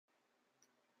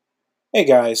Hey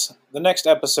guys, the next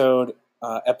episode,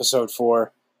 episode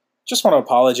 4, just want to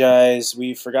apologize.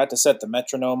 We forgot to set the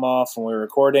metronome off when we were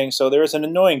recording, so there was an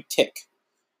annoying tick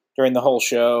during the whole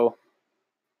show.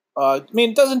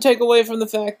 It doesn't take away from the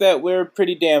fact that we're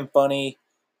pretty damn funny,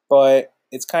 but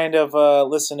it's kind of a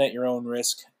listen at your own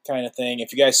risk kind of thing.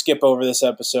 If you guys skip over this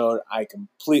episode, I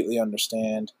completely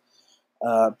understand.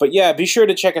 But yeah, be sure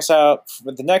to check us out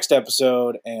for the next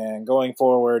episode, and going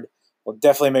forward, we'll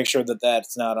definitely make sure that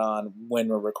that's not on when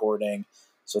we're recording,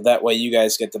 so that way you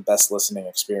guys get the best listening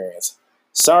experience.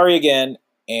 Sorry again,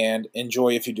 and enjoy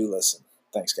if you do listen.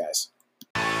 Thanks, guys.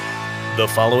 The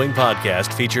following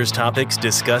podcast features topics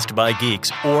discussed by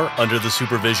geeks or under the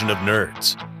supervision of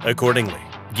nerds. Accordingly,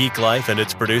 Geek Life and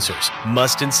its producers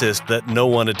must insist that no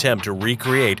one attempt to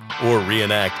recreate or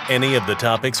reenact any of the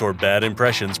topics or bad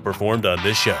impressions performed on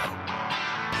this show.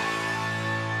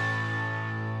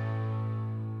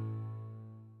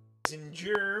 And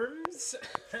germs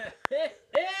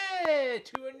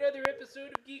to another episode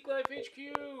of Geek Life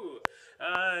HQ.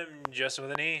 I'm Justin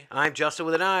with an E. I'm Justin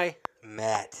with an I.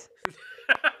 Matt.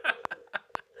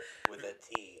 With a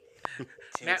T.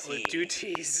 Matt with two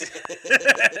T's.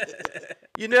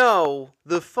 You know,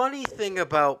 the funny thing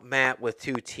about Matt with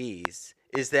two T's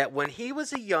is that when he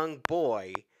was a young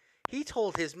boy, he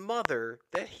told his mother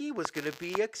that he was going to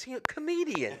be a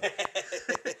comedian.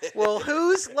 Well,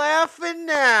 who's laughing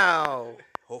now?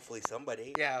 Hopefully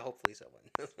somebody. Yeah, hopefully someone.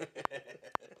 Oh,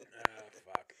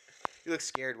 fuck. He looked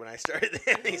scared when I started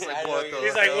that. He's like, what the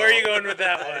He's like, hell? where are you going with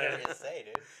that I one? didn't even say,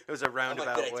 dude. It was a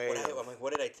roundabout way. I'm like,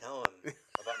 what did I tell him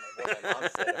about what my mom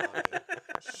said about me?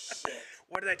 Shit.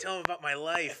 What did I tell him about my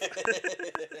life?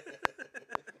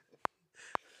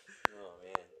 Oh,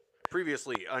 man.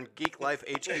 Previously on Geek Life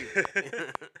HQ.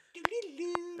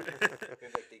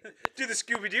 Do the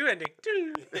Scooby-Doo ending.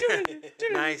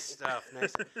 Nice stuff.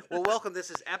 Nice. Well, welcome. This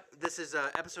is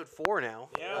episode 4 now.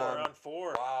 Yeah, we're on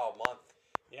 4. Wow, month.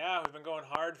 Yeah, we've been going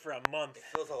hard for a month. It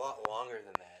feels a lot longer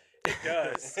than that. It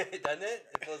does. Doesn't it?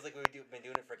 It feels like we've been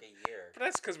doing it for like a year. But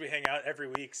that's because we hang out every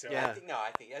week, so... Yeah.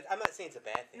 I'm not saying it's a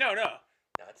bad thing. No. No,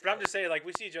 it's But I'm good. just saying, like,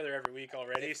 we see each other every week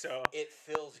already, so... It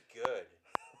feels good.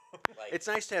 Like, It's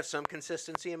nice to have some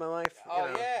consistency in my life. oh,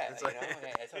 you know. yeah. It's You like- know,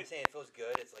 that's what I'm saying. It feels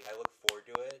good. It's like I look forward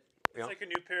to it. It's like a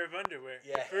new pair of underwear.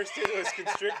 Yeah. At first it was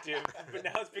constrictive, but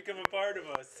now it's become a part of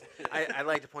us. I'd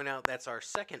like to point out that's our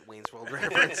second Wayne's World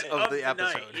reference of the night,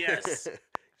 episode. yes.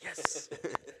 Yes.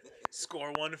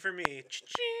 Score 1 for me.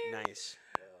 Cha-ching. Nice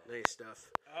stuff.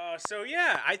 So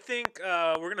yeah, I think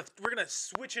we're gonna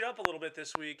switch it up a little bit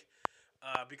this week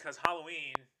because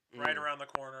Halloween right around the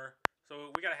corner. So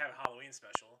we gotta have a Halloween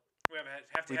special. We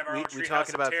have to have our own we Treehouse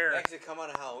talking of about- Terror. Actually, come on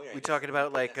a Halloween. We talking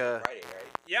about like Friday, right?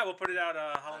 Yeah, we'll put it out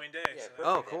Halloween Day. Yeah, so. perfect.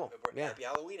 Oh, cool. Yeah. Happy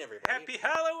Halloween, everybody. Happy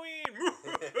Halloween!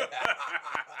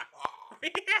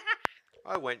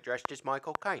 I went dressed as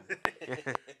Michael Caine.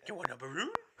 You want a maroon?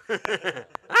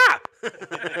 Ah!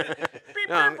 Beep,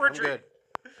 No, I'm retreat. good.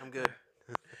 I'm good.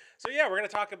 So yeah, we're gonna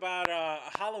talk about a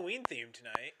Halloween theme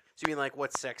tonight. So you mean like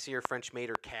what's sexier, French maid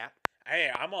or cat?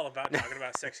 Hey, I'm all about talking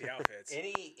about sexy outfits.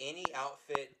 Any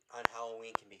outfit on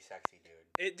Halloween can be sexy,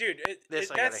 dude. This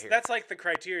I gotta hear. That's like the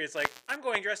criteria. It's like I'm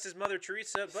going dressed as Mother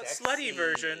Teresa, but Sexy, slutty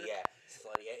version. Yeah,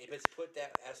 slutty. If it's put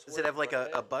that S Does it have like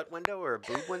a butt window or a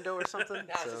boob window or something? No,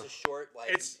 it's just a short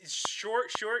like. It's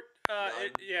short. Nun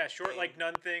Short thing. like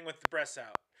nun thing with the breasts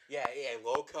out. yeah,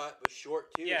 low cut but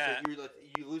short too. Yeah. So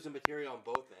you lose the material on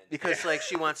both ends. Because like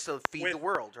she wants to feed With- the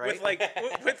world, right?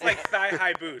 With like thigh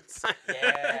high boots.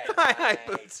 Yeah, High nice,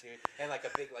 boots. dude. And like a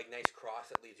big nice cross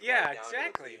that leads Yeah, right down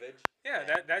exactly. to the cleavage.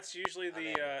 Yeah, that's usually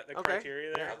the Okay.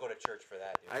 criteria there. I'll go to church for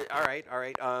that, dude. All right.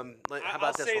 How about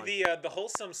I'll this say one? the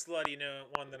wholesome slutty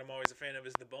one that I'm always a fan of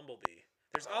is the bumblebee.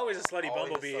 There's always a slutty always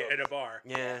bumblebee so. at a bar.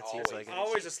 Yeah, it seems like it.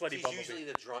 Always a slutty She's bumblebee. usually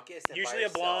the drunkest. And Usually by a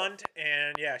herself. blonde,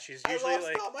 and yeah, she's usually I lost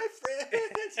like all my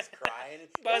friends. Just crying.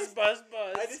 buzz.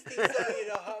 I just need somebody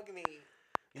to hug me.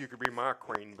 You could be my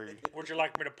queen bee. Would you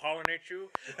like me to pollinate you?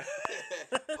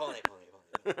 Pollinate.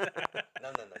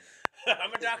 No.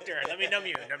 I'm a doctor. Let me numb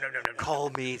you. Num. Call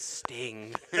me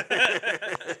Sting.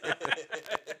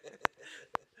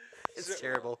 It's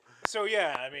terrible. So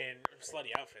yeah, I mean,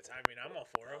 slutty outfits. I mean, I'm all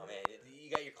for them. Oh man,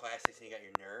 you got your classics and you got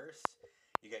your nurse.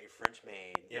 You got your French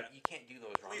maid. Yeah. You can't do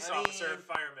those wrong. Police I officer, mean,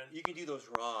 fireman. You can do those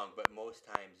wrong, but most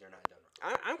times they're not done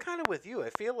wrong. I'm kind of with you. I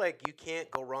feel like you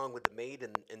can't go wrong with the maid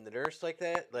and the nurse like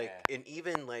that. Like, Yeah. and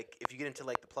even like if you get into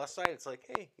like the plus side, it's like,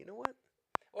 hey, you know what?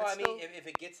 Well, That's I mean, still- if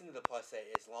it gets into the plus side,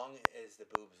 as long as the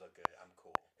boobs look good, I'm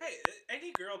cool. Hey,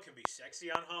 any girl can be sexy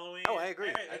on Halloween. Oh, I agree.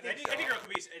 I think Any so. girl can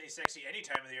be any sexy any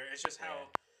time of the year. It's just how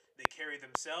Yeah. they carry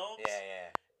themselves. Yeah.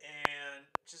 And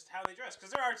just how they dress.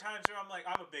 Because there are times where I'm like,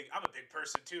 I'm a big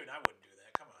person too, and I wouldn't do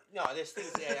that. Come on. No, there's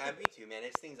things. Yeah, me too, man.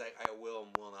 There's things I will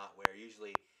and will not wear.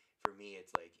 Usually, for me,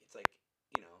 it's like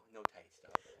no tight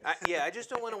stuff. I just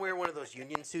don't want to wear one of those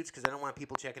union suits because I don't want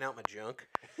people checking out my junk.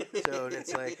 So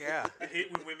it's like, yeah. I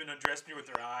hate when women undress me with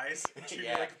their eyes and treat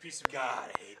me like a piece of God,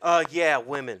 meat. I hate that. Yeah,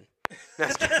 women.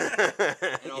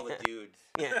 And all the dudes.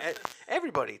 Yeah,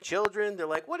 everybody, children, they're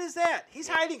like, what is that? He's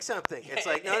hiding something. It's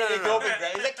like, no. Is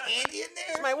that candy in there?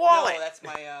 It's my wallet. No, that's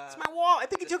my. It's my wallet. I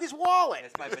think he took his wallet.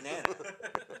 That's my banana.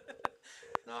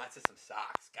 No, that's just some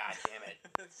socks. God damn it.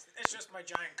 It's just my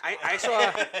giant.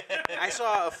 I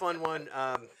saw a fun one.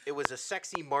 It was a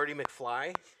sexy Marty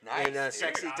McFly and a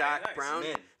sexy Doc Brown.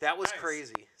 Man. That was Nice.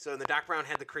 crazy. So the Doc Brown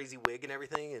had the crazy wig and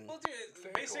everything. And Well,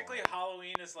 dude, basically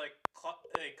Halloween is like a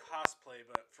cosplay,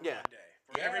 but for Yeah. one day.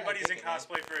 Where Yeah, everybody's I in dig it, man.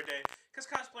 cosplay for a day. Because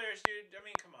cosplayers, dude, I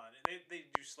mean, come on. They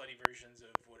do slutty versions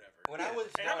of whatever. When I was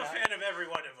And I'm a going fan of every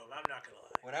one of them. I'm not going to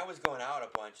lie. When I was going out a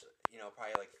bunch,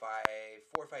 probably like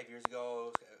 4 or 5 years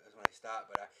ago is when I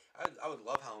stopped. But I would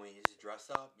love Halloween. You just dress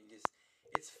up.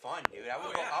 It's fun, dude.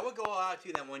 I would go out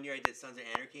to that one year. I did Sons of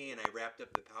Anarchy, and I wrapped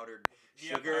up the powdered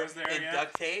sugar and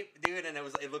duct tape, dude. And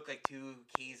it looked like 2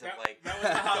 keys of like that was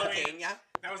the Halloween. cocaine, yeah.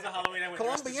 That was the Halloween I went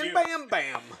dressed as Colombian you. Bam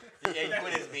Bam. Yeah, you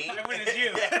went as me. I went as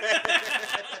you.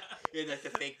 You had like the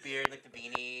fake beard, like the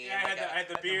beanie. Yeah, and I had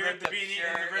the like beard, ripped the up beanie, shirt.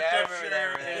 and the ripped up I shirt.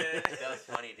 remember that. That was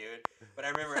funny, dude. But I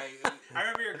remember I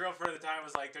remember your girlfriend at the time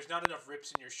was like, "There's not enough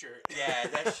rips in your shirt." Yeah,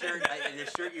 that shirt, the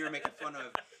shirt you were making fun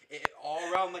of, all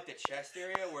around like the chest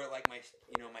area where like my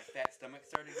fat stomach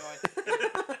started going.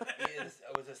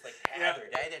 I was just like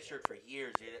hathered. I had that shirt for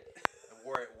years, dude. I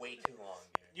wore it way too long,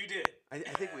 dude. You did. I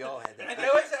think we all had that. I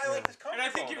like this comfortable, And I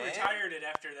think you man. retired it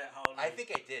after that Halloween. I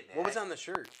think I did, man. What was on the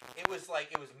shirt? It was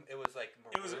like maroon.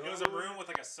 It was a maroon with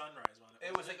like a sunrise on it.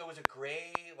 It was a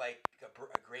gray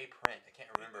a gray print. I can't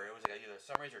remember. It was like either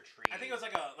sunrise or tree. I think it was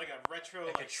like a retro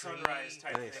Like a like tree. sunrise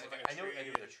type Nice. thing. I knew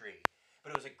it was a tree,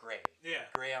 but it was like gray. Yeah.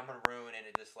 Gray on maroon, and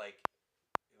it just like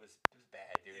it was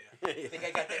bad, dude. Yeah. I think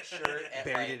I got that shirt at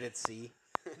Buried it at sea.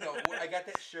 No, I got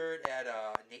that shirt at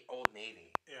Old Navy.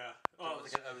 Yeah. So Oh, it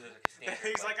was like a standard.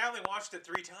 he's like, I only watched it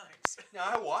 3 times. No,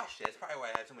 I washed it. That's probably why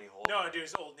I had so many holes. No, in it. dude,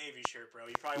 it's Old Navy shirt, bro.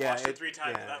 You probably watched it 3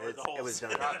 times without the holes. It was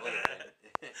done. Probably.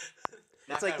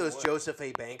 It's like those Joseph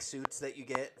A. Banks suits that you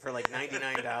get for like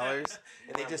 $99,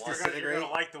 and they just You're You're disintegrate.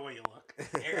 gonna like the way you look.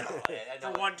 You're gonna like it.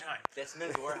 For one time. That's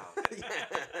Men's Warehouse.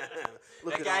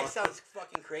 Look That at guy all- sounds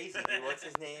fucking crazy, dude. What's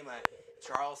his name?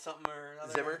 Charles something or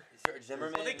another?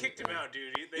 Zimmerman? Well, they kicked him out,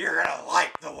 dude. You're gonna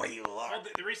like the way you look. Well,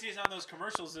 the reason he's on those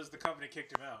commercials is the company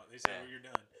kicked him out. They said, well, you're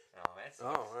done. Oh, that's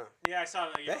Oh, wow. Yeah, I saw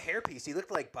that. That hairpiece, he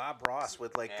looked like Bob Ross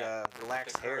with like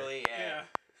relaxed hair. curly, Yeah.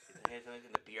 And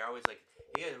the beard, always like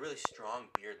he had a really strong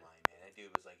beard line, man. That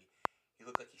dude was like, he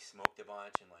looked like he smoked a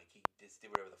bunch and like he just did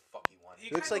whatever the fuck he wanted.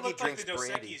 He Looks kinda like he looked drinks the Dos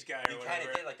brandy. Equis guy He or kind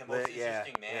of whatever. did like the most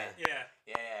interesting man. Yeah.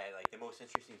 Yeah, like the most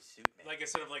interesting suit man. Like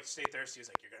instead of like stay thirsty, he's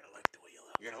like, you're gonna like the way you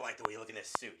look. You're gonna like the way you look in this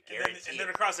suit, And guaranteed. then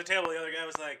across the table, the other guy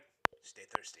was like, stay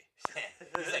thirsty.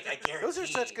 He's like, I guarantee. Those are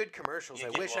such good commercials. You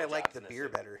I get wish I liked blowjobs the in this beer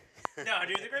suit. better. No,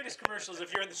 dude, the greatest commercials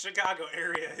if you're in the Chicago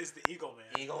area is the Eagle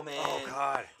Man. Eagle Man. Oh,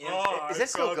 God. You know, Is that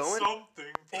still I've got going?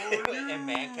 Something for you. and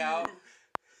Man Cow.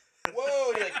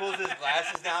 Whoa! He like pulls his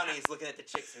glasses down and he's looking at the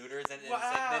chick's hooters and it's like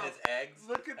then his eggs.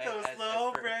 Look at as- those as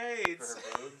low for braids.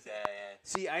 her boobs. Yeah.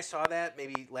 See, I saw that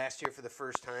maybe last year for the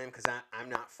first time because I'm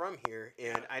not from here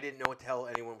and I didn't know what the hell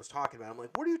anyone was talking about. I'm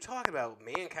like, what are you talking about?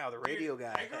 Man Cow, the radio Dude,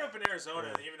 guy. I grew up in Arizona,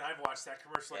 and even I've watched that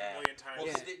commercial like a million times. Well,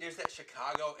 Yeah. there's that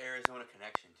Chicago Arizona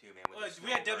connection too, man. With Well, the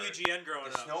we had snowbirds. WGN growing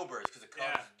The up. snowbirds, because the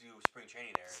Cubs Yeah. do spring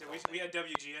training there. So we had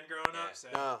WGN growing up. So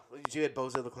Oh, you had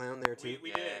Bozo the Clown there too? we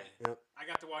Yeah. did. Yep. I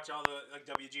got to watch all the like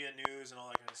WGN news and all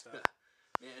that kind of stuff.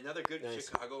 Man, another good Nice.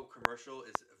 Chicago commercial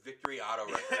is Victory Auto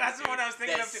Records. That's the one I was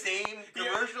thinking that of. same Yeah.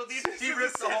 commercial, dude. Since He the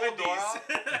rips the whole door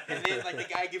 70s. out, and then like the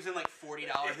guy gives him like $40,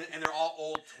 and they're all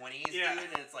old 20s, Yeah. dude,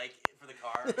 and it's like for the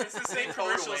car. It's the same Total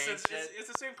commercial Wayne since shit. it's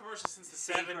the same commercial since the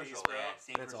Same 70s, commercial, bro. yeah,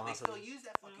 same That's commercial. awesome. They still use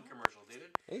that fucking commercial,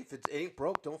 dude. Hey, if it ain't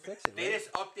broke, don't fix it. They right?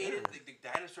 just updated the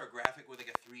dinosaur graphic with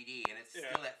like a 3D, and it's Yeah.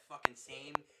 still that fucking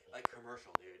same like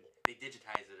commercial, dude. They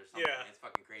digitized it or something. Yeah. It's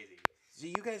fucking crazy. See,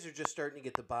 you guys are just starting to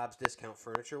get the Bob's Discount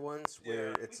Furniture ones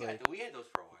where it's like, We had those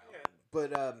for a while. Yeah.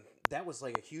 but that was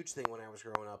like a huge thing when I was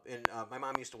growing up. And my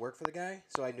mom used to work for the guy,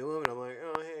 so I knew him. And I'm like,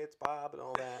 oh, hey, it's Bob and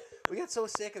all that. We got so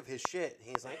sick of his shit.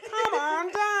 He's like, come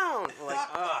on down. We're like,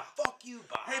 fuck you,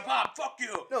 Bob. Hey, Bob, fuck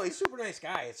you. no, he's a super nice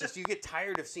guy. It's just you get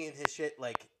tired of seeing his shit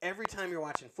like every time you're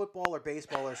watching football or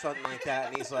baseball or something like that.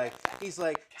 And he's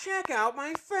like, check out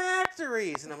my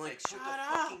factories. And I'm like, put shut the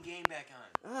up. fucking game back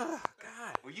on. Oh,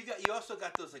 God. Well, you also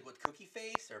got those like what cookie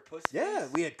face or puss Yeah, face?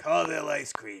 we had Carvel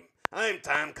ice cream. I'm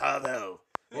Tom Carvel.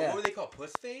 What were they called?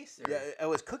 Puss face? Or? Yeah, it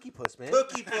was Cookie Puss, man.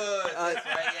 Cookie puss. That's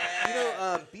right, yeah. You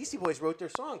know, Beastie Boys wrote their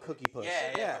song Cookie Puss.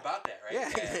 Yeah, about that,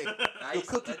 right? Yeah. Yo,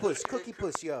 Cookie Puss, Cookie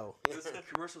Puss, yo. Those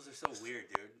commercials are so weird,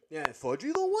 dude. Yeah,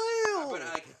 Fudgy the Whale. But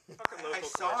Fucking I local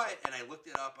saw commercial. it and I looked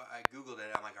it up. I googled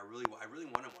it. I'm like, I really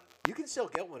wanted one of those. You can still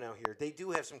get one out here. They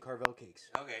do have some Carvel cakes.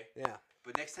 Okay. Yeah.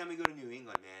 But next time we go to New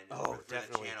England, man, Oh, for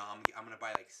definitely. the channel, I'm gonna buy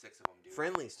like 6 of them, dude.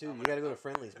 Friendlies, too. I'm You gonna- got to go to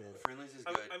Friendlies, man. Friendlies is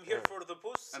good. I'm here for the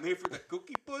puss. I'm here for the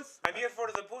cookie puss. I'm here for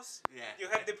the puss. Yeah. You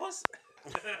have the puss?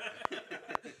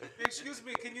 Excuse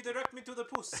me, can you direct me to the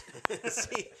puss?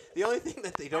 See, the only thing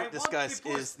that they I don't want discuss the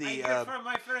puss. is I the hear from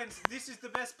my friends, this is the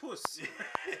best puss.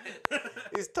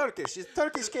 is Turkish. It's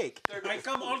Turkish cake. I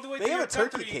come all the way They to have your a turkey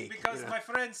country cake, because you know. my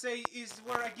friends say is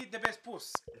where I get the best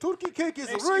puss. Turkey cake is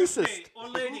Excuse racist. me,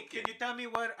 old lady, can you tell me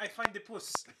where I find the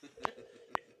puss?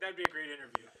 That'd be a great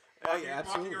interview. Oh, yeah,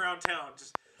 absolutely. Walking around town,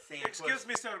 just Saying excuse puss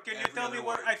me, sir. Can you every tell me other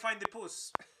where word. I find the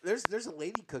puss? There's a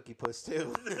lady Cookie Puss,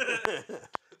 too.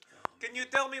 Can you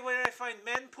tell me where I find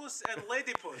man puss and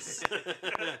lady puss?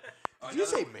 Did you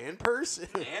say man purse?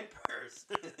 And purse.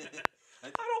 I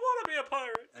don't want to be a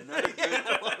pirate. Another good.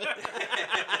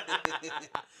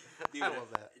 Dude, I love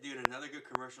that. Dude, another good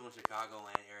commercial in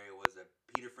Chicagoland area was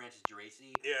Peter Francis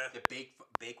Geraci. Yeah. The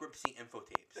bankruptcy info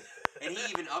tapes, and he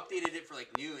even updated it for like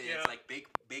new, and Yeah. it's like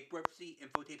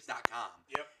bankruptcyinfotapes.com.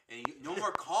 Yep. And no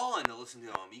more calling to listen to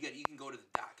them. You can go to the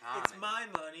 .com. It's and- my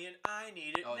money and I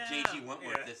need it Oh, now. J.G.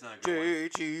 Wentworth. Yeah. That's not a good one.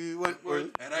 J.G.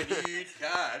 Wentworth. And I need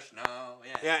cash now.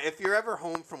 Yeah. Yeah, if you're ever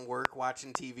home from work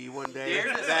watching TV one day, They're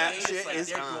just that saying, shit it's like is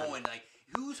they're on. going like,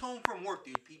 who's home from work,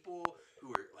 dude? People who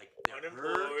are like they're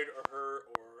hurt. Unemployed or hurt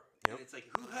or. And it's like,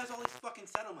 who has all these fucking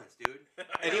settlements, dude?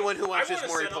 Anyone who watches I want a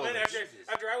Maury settlement.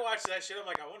 Povich. After I watch that shit, I'm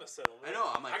like, I want a settlement. I know.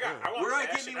 I'm like, I want where do I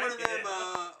cash get me and one of need them?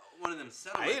 it. One of them I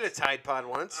settlements. ate a Tide Pod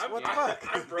once. What the yeah. fuck?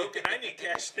 I'm broke and I need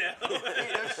cash now. Hey,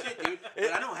 no shit, dude.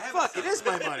 But I don't have. Fuck, a it is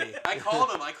settlement. my money. I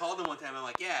called him one time. I'm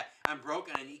like, yeah, I'm broke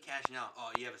and I need cash now.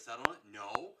 Oh, you have a settlement?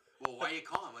 No. Well, why are you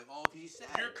calling? I'm like, oh, because you said.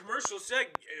 Your commercial said,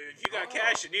 if you got Oh.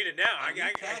 cash, you need it now. I need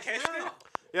cash now.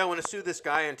 Yeah, I want to sue this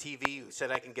guy on TV who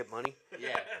said I can get money.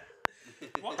 Yeah.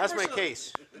 One That's my commercial-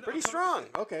 case. Pretty a com- strong.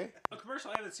 Okay. A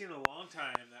commercial I haven't seen in a long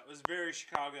time that was very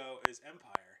Chicago is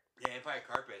Empire. Yeah, Empire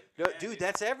Carpet. No, Yeah, dude, dude.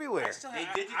 that's everywhere. I still They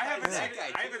have, digitized I haven't that seen guy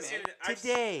it. I too, haven't man. seen it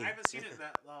Today. I haven't seen it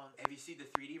that long. Have you seen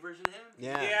the 3D version of him?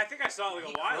 Yeah. Yeah, I think I saw it like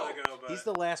He a while croaked. ago. But He's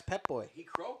the last Pet Boy. He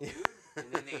croaked, dude. And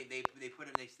then they put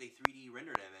him. They 3D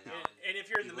rendered him. and if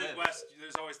you're in he the lives. Midwest,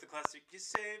 there's always the classic: you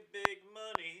save big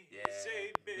money, Yeah. you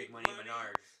save big money at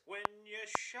Menards. when you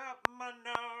shop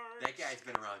Menards. That guy's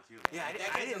been around too, man. Yeah, That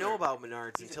I guy's didn't know another- about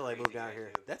Menards he's a until I moved crazy out guy,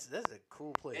 here. too. That's a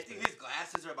cool place. I think man. his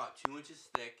glasses are about 2 inches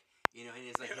thick. You know, and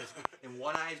it's like and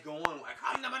one eye's going like,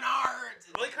 "I'm the Menards."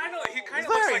 Well, he kind of It's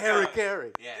looks very like Harry a,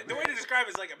 Carey. Yeah. the way to describe it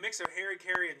is like a mix of Harry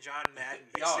Carey and John Madden.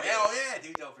 mixed Oh, together. hell yeah,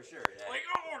 dude. Oh, for sure. Yeah. Like,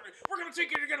 oh, we're gonna take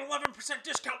you to get 11%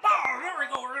 discount. Oh, there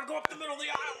we go. We're gonna go up the middle of the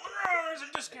aisle. Oh, there's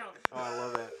a discount. Oh, I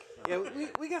love that. Yeah,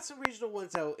 we got some regional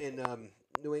ones out in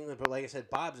New England, but like I said,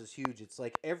 Bob's is huge. It's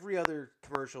like every other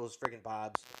commercial is friggin'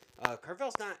 Bob's.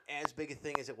 Carvel's not as big a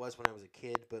thing as it was when I was a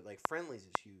kid, but like Friendly's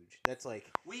is huge. That's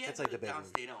like we have that's like the big one.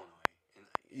 downstate Illinois. And,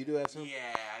 You do have some? Yeah,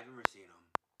 I've never seen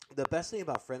them. The best thing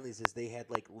about Friendly's is they had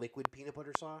like liquid peanut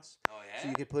butter sauce. Oh yeah. So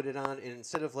you could put it on, and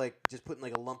instead of like just putting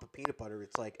like a lump of peanut butter,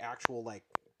 it's like actual like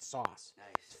sauce.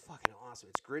 It's Nice. fucking awesome.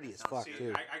 It's gritty as Sounds fuck See,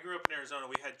 too. I grew up in Arizona.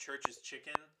 We had Church's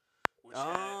Chicken, which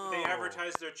Oh. they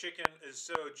advertised their chicken is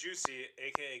so juicy,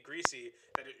 aka greasy,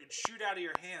 that it would shoot out of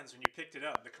your hands when you picked it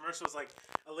up. The commercial was like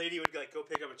a lady would like go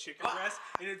pick up a chicken breast,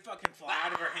 and it'd fucking fly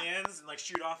out of her hands and like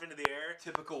shoot off into the air.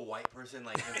 Typical white person,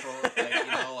 like,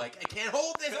 like I can't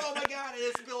hold this. Oh my god, it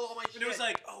just spilled all my shit. And it was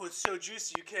like, oh, it's so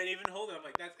juicy, you can't even hold it. I'm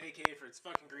like, that's AKA for it's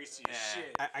fucking greasy as Yeah.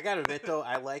 shit. I gotta admit though,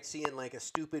 I like seeing like a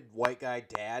stupid white guy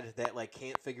dad that like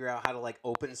can't figure out how to like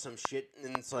open some shit,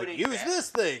 and it's like Putting use bat- this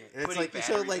thing, and it's Putting like you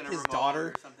show batteries like in a his remote daughter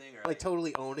or something, or like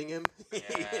totally owning him.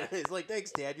 Yeah. He's like,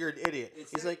 thanks, Dad, you're an idiot.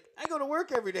 It's He's like- like, I go to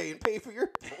work every day and pay for your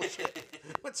bullshit.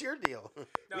 What's your deal?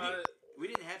 No, we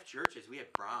didn't have churches. We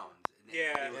had Browns. And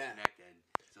Yeah. they were Yeah. connected.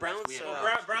 So Browns.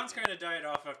 Browns kind of died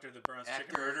off after the Browns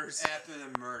chicken murders. After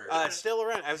the murder. It's still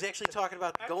around. I was actually talking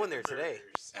about going there today.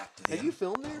 Have you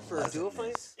filmed there for Duo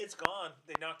Fights? It's gone.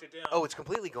 They knocked it down. Oh, it's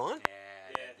completely gone?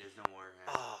 Yeah. There's no more.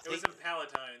 Oh, it was in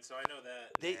Palatine, so I know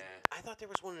that. I thought there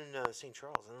was one in St.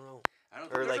 Charles. I don't know. I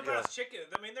don't There's think a Browns chicken.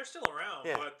 I mean, they're still around,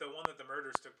 Yeah. but the one that the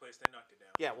murders took place, they knocked it down.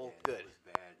 Yeah, well, good. It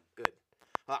was bad. Good.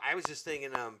 I was just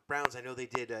thinking, Browns. I know they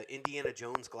did Indiana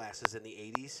Jones glasses in the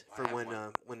 '80s for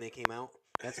when they came out.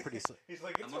 That's pretty. He's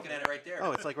like, I'm looking at it right there.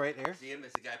 Oh, it's like right there. See him?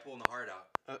 It's the guy pulling the heart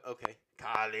out. Okay.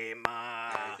 Kalima.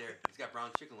 Right there. He's got brown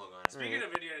chicken logo on it. Speaking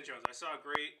of Indiana Jones, I saw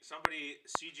somebody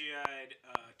CGI'd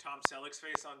Tom Selleck's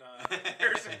face on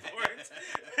Harrison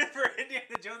Ford for Indiana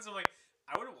Jones. I'm like,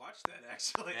 I would have watched that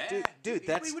actually. Yeah. Dude,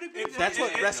 that's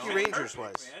what Rescue Rangers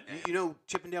was. You know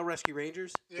Chippendale Rescue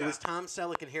Rangers? Yeah. It was Tom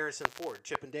Selleck and Harrison Ford.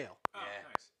 Chippendale. Oh, Yeah.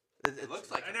 nice. It looks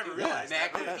like I it, never dude. realized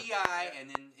that. Magnum PI and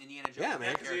then Indiana Jones. Yeah,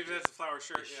 man. Because he even has a flower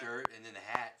shirt. The Yeah. shirt and then the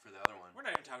hat for the other one. We're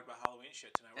not even talking about Halloween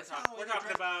shit tonight. That's We're talking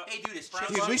about. Hey, dude, it's Brown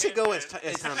Dude, we Bucket should go as and-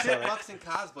 It's Tom Selleck. chipmunks and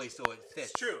cosplay, so it fits.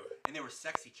 It's true. And they were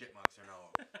sexy chipmunks, or no?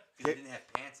 Because they didn't have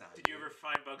pants on. Did you ever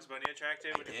find Bugs Bunny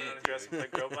attractive when you put on a dress dude.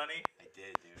 like Go Bunny? I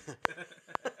did,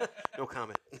 dude. No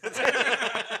comment.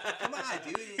 Come on,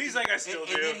 dude. He's like, I still and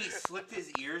do. And then he slipped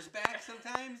his ears back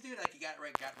sometimes, dude. Like he got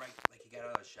right, like he got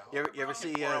out of the shower. You ever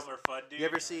see? Pour 'em or Fudd, dude. You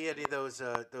ever see any of those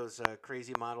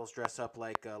crazy models dress up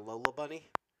like Lola Bunny?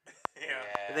 Yeah.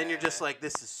 And then you're just like,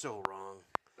 this is so wrong.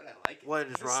 But I like it. What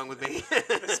is wrong with me?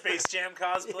 The Space Jam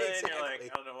cosplay, and you're like,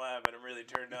 Exactly. I don't know why, but I'm really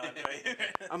turned on by it.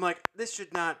 I'm like, this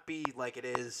should not be like it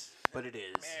is, but it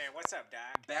is. Man, what's up,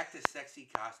 Doc? Back to sexy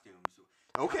costumes.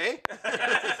 Okay.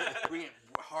 Bring it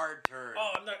hard turn.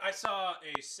 Oh, I saw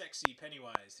a sexy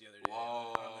Pennywise the other day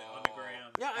on the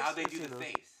gram. Yeah, How'd they I've do seen the those.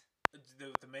 face?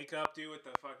 The makeup, dude, with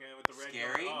the red.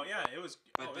 Scary? Oh yeah, it was.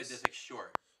 But oh, just like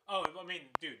short. I mean,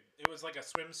 dude, it was like a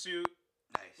swimsuit.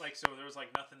 Nice. Like, so there was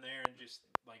like nothing there, and just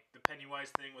like the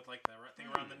Pennywise thing with like the thing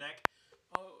around the neck.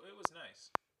 Oh, it was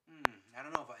nice. I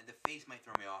don't know if the face might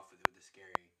throw me off with the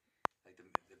scary, like the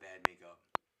bad makeup.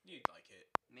 You'd like it.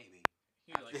 Maybe.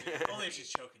 You'd like it. Only if she's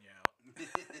choking you out.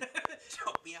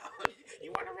 Choke me out.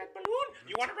 You want a red balloon?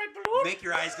 You want a red balloon? Make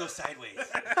your eyes go sideways.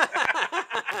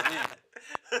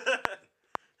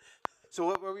 So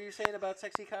what were you saying about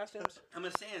sexy costumes? I'm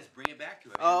gonna say is bring it back to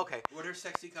it. Oh, okay. What are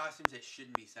sexy costumes that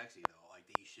shouldn't be sexy though? Like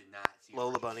that you should not see.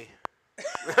 Lola Bunny.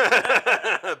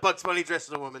 Bugs Bunny dressed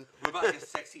as a woman. What about like a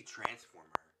sexy transformer?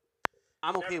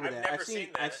 I'm okay with I've that. never seen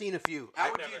that. I've seen a few.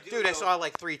 How would you do Dude, I those? saw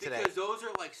like 3 today. Because those are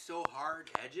like so hard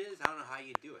edges. I don't know how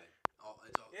you do it.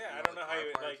 Yeah, I don't know how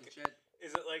you car like. parts and shit.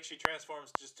 Is it like she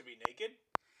transforms just to be naked?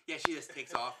 Yeah, she just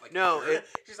takes off like. No, a shirt.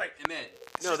 She's like, I'm in.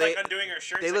 she's like undoing her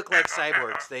shirt. They She's look like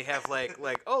cyborgs. They have like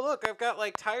oh look, I've got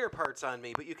like tire parts on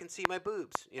me, but you can see my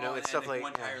boobs. You know, Oh, it's and stuff like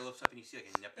one tire lifts up and you see like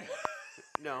a nipple.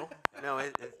 no,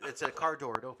 it's a car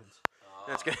door. It opens. Oh,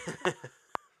 That's good. all right,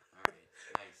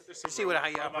 nice. There's You some see how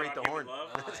you robot operate the on horn. Human Love.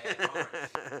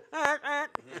 Oh, yeah,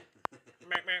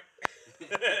 Meow, meow.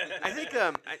 I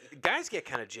think guys get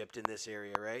kind of gypped in this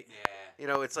area, right? Yeah. You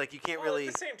know, it's like you can't Well, really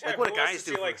at the same time, like what do who wants guys to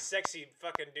do. see For, like sexy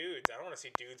fucking dudes. I don't want to see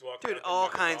dudes walking. dude, around all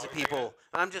with kinds of dogs. people.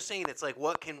 I'm just saying, it's like,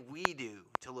 what can we do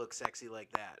to look sexy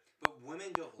like that? But women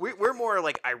don't. We're more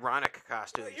like ironic Well,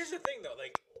 costumes. here's the thing, though.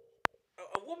 Like,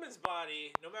 a woman's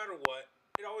body, no matter what,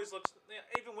 it always looks.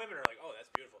 Even women are like, "Oh, that's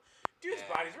beautiful." Dudes'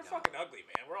 Yeah, bodies, we're I know. fucking ugly,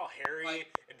 man. We're all hairy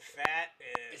Like- and fat,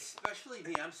 and Especially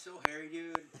me, I'm so hairy,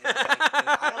 dude. And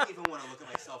I don't even want to look at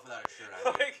myself without a shirt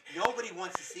on. Dude. Like- Nobody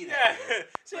wants to see that. yeah. Dude.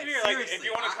 So Like, here, like, if seriously,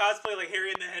 you want to I- cosplay like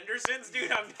Harry and the Hendersons, dude,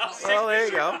 I'm Oh, sick. Well, there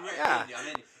you go. I'm ready, Yeah. dude. I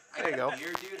mean, I There you got go. a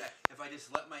beard, dude. If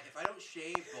I don't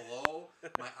shave below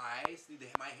my eyes, dude,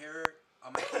 my hair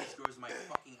on my face grows to my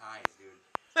fucking eyes, dude.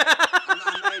 I'm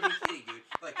not even kidding, dude.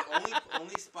 Like the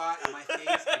only spot on my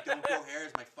face I don't grow hair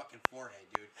is my fucking forehead,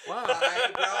 dude. Wow. My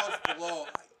eyebrows below,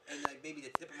 and like maybe the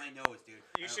tip of my nose, dude.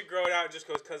 You should grow it out and just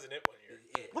go cousin it 1 year.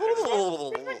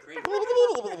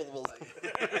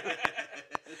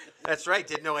 That's right.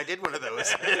 Didn't know I did one of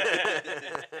those.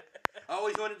 I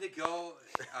always wanted to go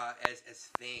as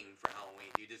Thing for Halloween,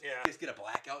 dude. Just get a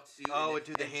blackout suit. Oh, and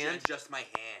do the hand? Just my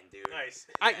hand, dude. Nice.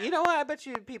 You know what? I bet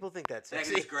you people think that's And I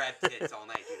sexy. could just grab tits all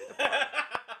night, dude. At the bar.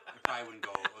 I probably wouldn't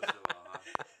go so well,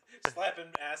 huh? Slapping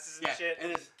asses and Yeah, shit.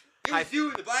 and it was you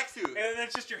in the black suit. And then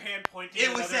it's just your hand pointing It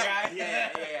at was another that. guy. Yeah.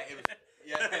 It was.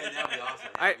 Yeah, that'd be awesome.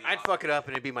 I'd fuck it up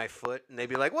and it'd be my foot, and they'd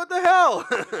be like, "What the hell?"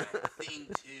 Thing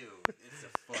too. It's a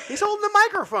foot. He's holding the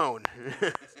microphone.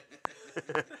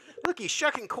 Look, he's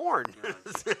shucking corn.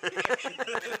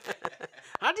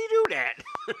 How'd you do that?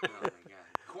 Oh my god,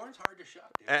 corn's hard to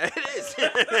shuck, dude. It is.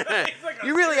 Like,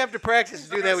 You really have to practice He's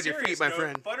to do like, that on with your serious feet, my note,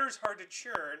 friend. Butter's hard to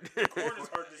churn, Corn is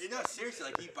hard to No, seriously,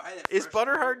 like you buy that. Is fresh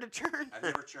butter hard to churn? I've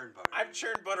never churned butter. I've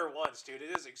churned butter once, dude.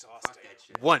 It is exhausting. Fuck that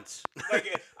shit. Once.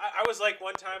 Like I was like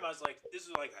one time I was like, this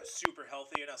is like a super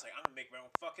healthy, and I was like, I'm gonna make my own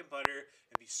fucking butter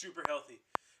and be super healthy.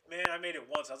 Man, I made it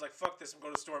once. I was like, fuck this. I'm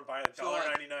going to the store and buy a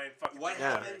 $1.99 fucking. What thing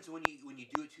of butter. happens when you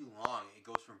do it too long? It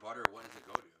goes from butter. What does it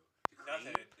go to?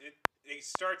 Nothing. It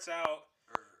starts out.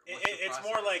 Or what's the It's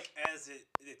more process? like as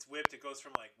it's whipped. It goes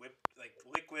from like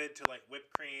liquid to like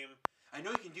whipped cream. I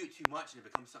know you can do it too much and it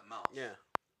becomes something else. Yeah.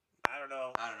 I don't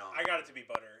know. I don't know. I got it to be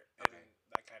butter, and Okay.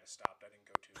 that kind of stopped. I didn't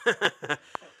go too.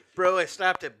 Bro, I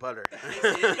stopped at butter.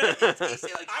 It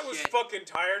tasted like I was shit. fucking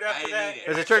tired after didn't that. eat it.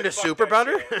 and Has I it turned to said, "Fuck super that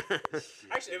butter? shit."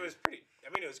 Actually, it was pretty.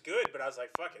 I mean, it was good, but I was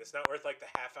like, "Fuck it, it's not worth like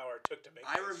the half hour it took to make."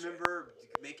 I this shit. remember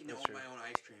making That's true. my own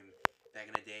ice cream back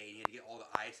in the day, and you had to get all the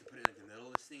ice and put it in the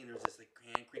middle of this thing, and there was this like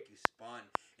hand crank you spun,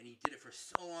 and he did it for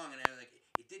so long, and I was like,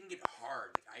 it didn't get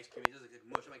hard like ice cream. It just like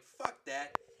mush. I'm like, fuck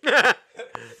that.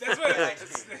 That's what,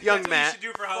 Young that's Matt. what you should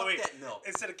do for Halloween. Fuck that milk.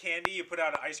 Instead of candy, you put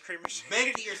out an ice cream machine.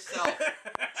 Make it yourself.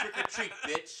 Trick or treat,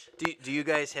 bitch. Do you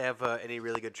guys have any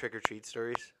really good trick or treat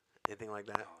stories? Anything like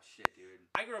that? Oh shit, dude.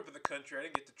 I grew up in the country. I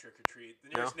didn't get to trick or treat. The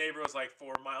nearest neighbor was like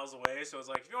 4 miles away, so it was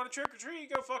like, if you want to trick or treat, you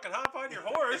go fucking hop on your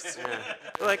horse.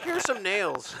 Yeah. Like, here's some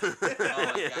nails. Oh my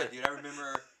god, dude! I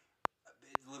remember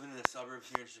living in the suburbs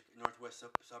here in northwest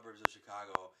suburbs of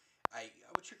Chicago. I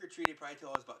would trick or treat probably till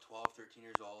I was about 12, 13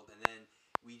 years old, and then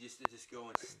we just go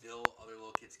and steal other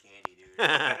little kids' candy, dude.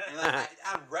 And like,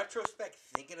 on retrospect,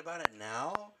 thinking about it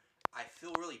now, I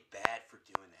feel really bad for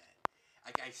doing that.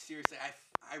 Like I seriously,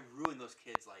 I ruined those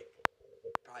kids like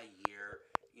probably a year.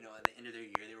 You know, at the end of their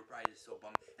year, they were probably just so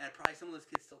bummed, and probably some of those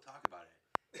kids still talk about it.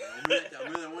 You know, I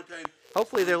remember that one time.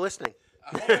 Hopefully they're listening.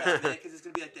 I hope not, man, because it's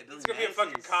gonna be like that Billy It's going to be a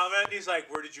fucking Madison- comment. He's like,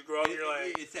 where did you grow up? And you're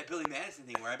like, it's that Billy Madison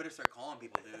thing where I better start calling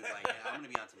people, dude. Like, yeah, I'm gonna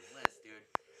be on some list, dude.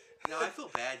 No, I feel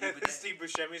bad, dude. But Steve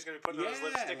Buscemi's going to be putting on his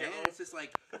lipstick man, at home. it's just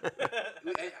like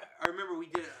I remember we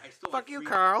did. I stole Fuck like you, three,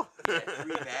 Carl. Yeah,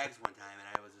 3 bags one time, and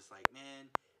I was just like, man,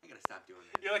 I gotta stop doing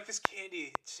that. You're like, this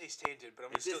candy tastes tainted, but I'm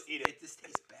going to still eat it. It just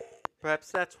tastes bad.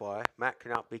 Perhaps that's why Matt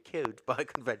cannot be killed by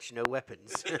conventional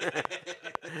weapons.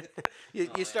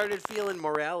 You started feeling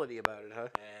morality about it, huh?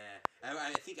 Yeah,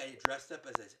 I think I dressed up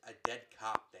as a dead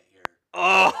cop that year.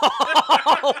 Oh,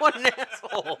 what an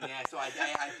asshole! Yeah, so I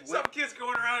Some went. kid's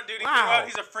going around, dude. He Wow. grew up,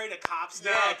 he's afraid of cops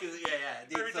now. Yeah,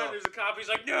 dude, Every so, time there's a cop, he's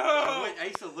like, I no!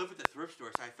 used to live at the thrift store,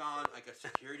 so I found like a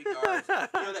security guard.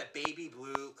 You know that baby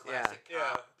blue classic Yeah.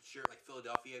 cop shirt, like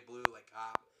Philadelphia blue, like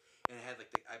cop, and it had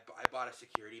like I bought a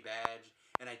security badge,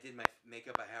 and I did my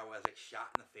makeup. I was like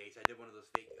shot in the face. I did one of those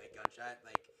fake like gunshot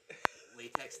like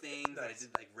latex things. And I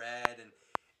did like red and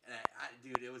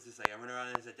dude, it was just like I went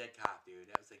around as a dead cop, dude.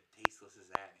 That was like tasteless as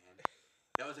that, man.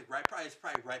 That was like it's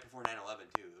probably right before 9/11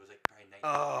 too. It was like probably 1999.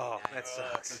 Oh, that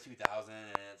sucks. 2000, and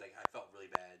it's like I felt really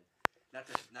bad. Not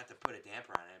to put a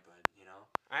damper on it, but you know.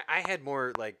 I had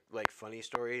more like funny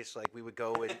stories. Like we would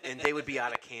go and they would be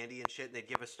out of candy and shit, and they'd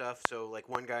give us stuff. So like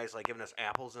one guy's like giving us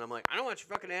apples, and I'm like, I don't want your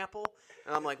fucking apple.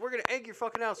 And I'm like, we're gonna egg your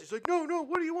fucking house. He's like, no,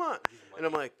 what do you want? And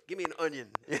I'm like, give me an onion.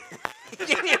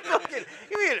 give me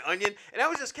an onion. And I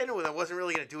was just kidding with him. I wasn't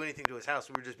really gonna do anything to his house.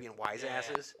 We were just being wise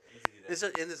asses. And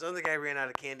this other guy ran out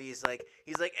of candy. He's like,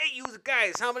 hey, you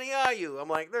guys, how many are you? I'm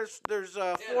like, there's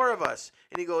 4 of us.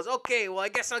 And he goes, okay, well, I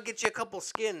guess I'll get you a couple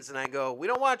skins. And I go, we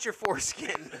don't want your 4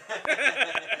 skin.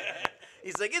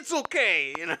 He's like, it's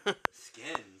okay, you know.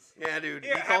 Skins. Yeah, dude.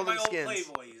 Yeah, he I had called my them old skins.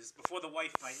 Playboys before the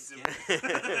wife finds him.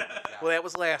 Well, that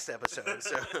was last episode.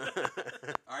 So.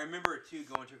 I remember too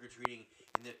going trick or treating,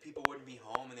 and the people wouldn't be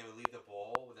home, and they would leave the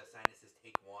bowl with a sign that says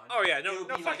 "Take one." Oh yeah, It no would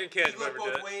be fucking like, kid you would ever look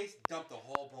do both it. ways, dump the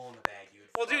whole bowl in the bag, dude.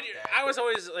 Well, Fuck dude, that. I was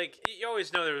always like, you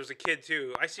always know there was a kid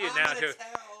too. I see it I'm now gonna too.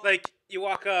 tell. Like you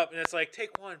walk up and it's like,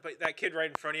 take one, but that kid right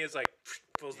in front of you is like,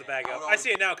 fills the bag I up. would I see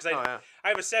it now because Oh, yeah. I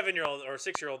have a 7-year-old or a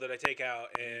 6-year-old that I take out,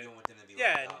 You and don't want them to be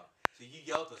yeah, left out. So you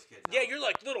yell at those kids. yeah, you're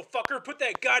like, little fucker, put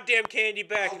that goddamn candy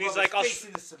back, and he's like, I'll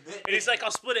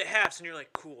split it half, and you're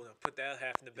like, cool, now put that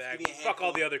half in the bag. Fuck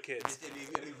all the other kids.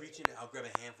 If you reach in, I'll grab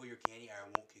a handful of your candy, or I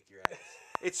won't kick your ass.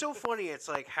 It's so funny. It's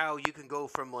like how you can go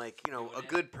from like, you know, a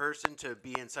good person to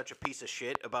being such a piece of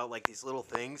shit about like these little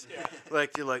things. Yeah.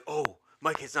 Like you're like, oh,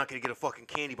 my kid's not gonna get a fucking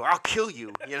candy bar. I'll kill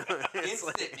you. You know. It's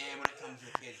Instant, like, man, when it comes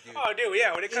to kids, dude. Oh, dude,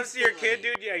 yeah, when it comes to your kid,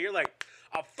 Instantly. dude, yeah, you're like,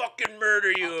 I'll fucking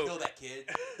murder you. I'll kill that kid.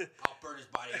 I'll burn his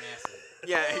body in acid.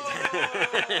 yeah.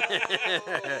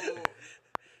 Oh!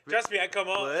 Trust me, I come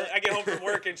home. What? I get home from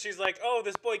work, and she's like, "Oh,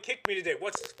 this boy kicked me today.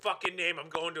 What's his fucking name? I'm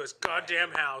going to his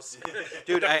goddamn house."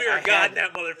 Dude, the fear I of God had- in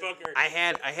that motherfucker. I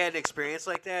had an experience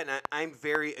like that, and I'm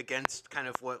very against kind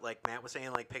of what like Matt was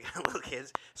saying, like picking on little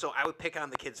kids. So I would pick on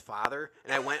the kid's father,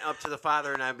 and I went up to the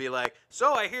father and I'd be like,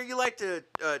 "So I hear you like to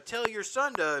tell your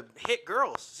son to hit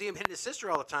girls. See him hitting his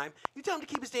sister all the time. You tell him to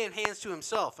keep his damn hands to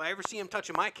himself. If I ever see him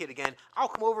touching my kid again, I'll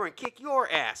come over and kick your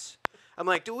ass." I'm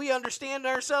like, do we understand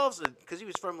ourselves? Because he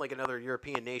was from like another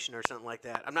European nation or something like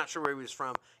that. I'm not sure where he was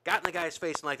from. Got in the guy's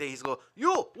face and like that. He's go,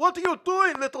 "You, what are you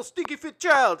doing, little stinky fit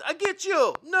child? I get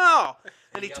you. No."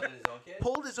 And he yelled at his own kid?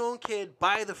 pulled his own kid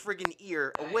by the friggin'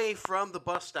 ear away from the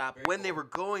bus stop when they were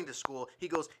going to school. He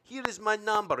goes, "Here is my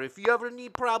number. If you ever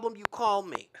need problem, you call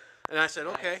me." And I said,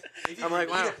 "Okay." If I'm you like,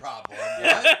 need wow. a problem.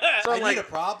 So I I'm like, need a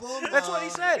problem. that's what he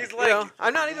said. He's You like- know,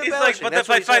 I'm not even He's like, embellishing. "But That's if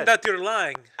what I he find said. out you're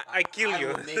lying, I kill you."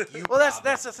 I will make you Well, that's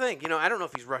problem. the thing. You know, I don't know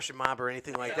if he's Russian mob or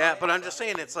anything like that, but I'm just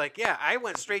saying it's like, yeah, I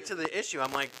went straight to the issue.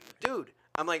 I'm like, dude,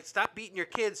 stop beating your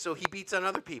kids so he beats on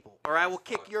other people, or I will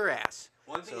kick your ass.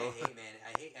 One thing So- I hate, man.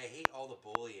 I hate all the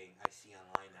bullying I see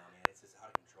online now, man. It's just out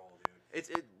of control,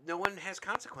 dude. No one has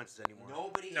consequences anymore.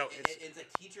 Nobody. No, It's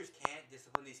like teachers can't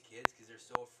discipline these kids because they're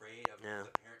so afraid of Yeah.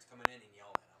 the parents coming in and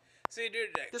yelling at them. See, dude,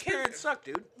 This kids- parents suck,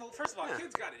 dude. Well, first of all, Yeah.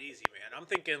 kids got it easy, man. I'm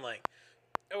thinking like,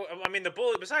 I mean, the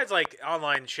bully. Besides like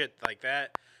online shit like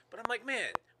that, but I'm like,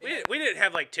 man, we didn't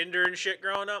have like Tinder and shit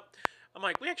growing up. I'm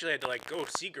like, we actually had to like go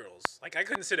see girls. Like, I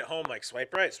couldn't sit at home like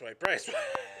swipe right, swipe right. Swipe.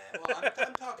 Well,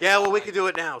 I'm talking. Yeah, well, about, we like, could do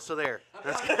it now. So there.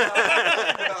 I'm talking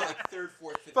about like third,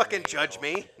 fourth, fifth. Fucking grade, judge though.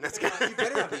 me. That's You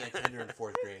better not be on Tinder in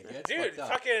fourth grade. That's Dude, fucked up.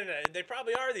 fucking, they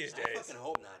probably are these I days. fucking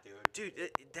hope not, dude. Dude,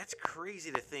 that's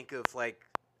crazy to think of. Like,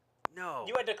 no.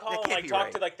 You had to that call and can't like be talk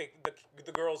right. to like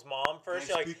the girl's mom first.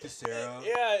 Can I You're like, speak to Sarah?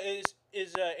 yeah,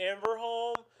 is Amber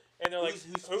home? And they're like,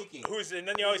 Who's speaking? Who's? And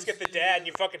then you always get the dad, and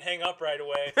you fucking hang up right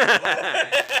away.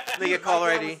 They get Dude, caller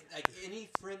my dad ID. was- like any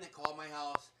friend that called my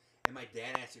house and my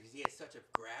dad answered because he had such a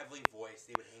gravelly voice,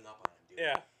 they would hang up on him, dude.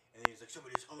 Yeah. And then he was like,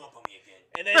 "Somebody just hung up on me again."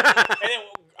 And then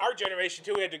our generation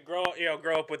too, we had to grow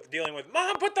up with dealing with,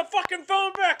 "Mom, put the fucking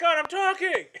phone back on. I'm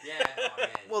talking." Yeah. Oh, man.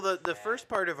 Well, the Yeah. first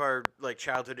part of our like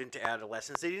childhood into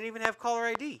adolescence, they didn't even have caller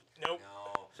ID. Nope.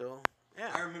 No. So I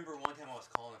yeah. remember one time I was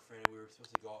calling a friend and we were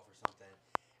supposed to go out for something,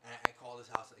 and I called his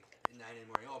house like at 9 in the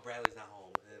morning. "Oh, Bradley's not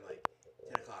home." And then like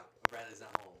 10 o'clock, "Oh, Bradley's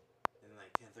not home." And then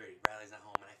like 10:30, "Bradley's not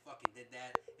home." And I fucking did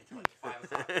that until like 5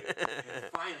 o'clock. Dude.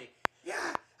 And finally,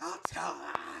 "Yeah, I'll tell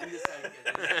her." And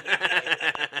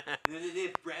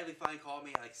then Bradley finally called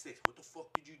me at like 6. "What the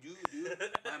fuck did you do, dude?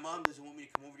 My mom doesn't want me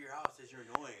to come over to your house. Says you're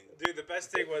annoying." Dude, the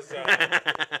best thing was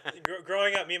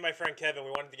growing up. Me and my friend Kevin,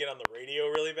 we wanted to get on the radio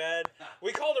really bad.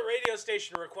 We called a radio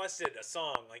station and requested a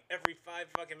song like every 5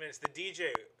 fucking minutes. The DJ,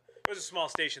 it was a small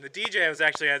station. The DJ was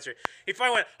actually answering. He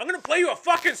finally went, "I'm gonna play you a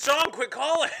fucking song. Quit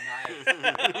calling."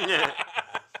 Nice.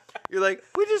 You're like,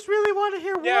 we just really want to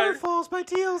hear Yeah. Waterfalls by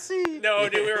TLC. No,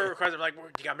 dude, we were requesting like,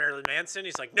 "You got Marilyn Manson?"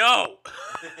 He's like, "No."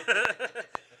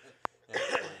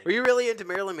 Were you really into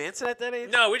Marilyn Manson at that age?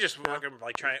 No, we just fucking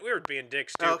like trying. We were being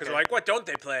dicks too, because Okay. like, what don't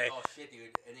they play? Oh shit, dude!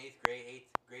 In 8th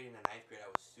grade and 9th grade, I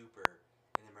was super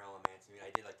into Marilyn Manson. Dude, I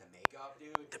did like the makeup,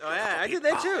 dude. Oh yeah, I did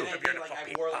that too. And I did like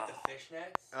I wore like the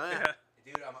fishnets. Oh yeah.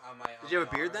 Dude, on my. Did you have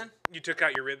a beard then? You took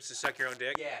out your ribs to suck your own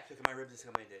dick. Yeah, took my ribs and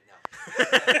somebody did. No.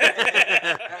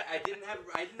 I didn't have.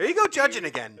 I didn't There you have go, a beard. judging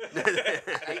again. I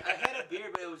had a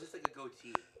beard, but it was just like a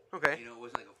goatee. Okay. You know, it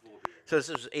wasn't like a full beard. So this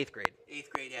was 8th grade. 8th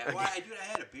grade, yeah. Well, I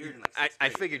had a beard in like 6th I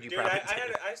grade. figured you Dude, probably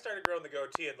I started growing the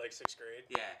goatee in like 6th grade.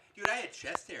 Yeah, dude, I had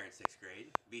chest hair in 6th grade.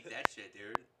 Beat that shit,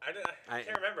 dude. I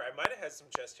can't remember. I might have had some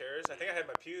chest hairs. I think I had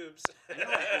my pubes. I know.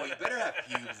 Well, you better have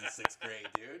pubes in 6th grade,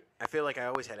 dude. I feel like I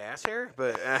always had ass hair,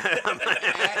 but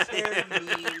Ass hair, you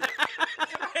mean?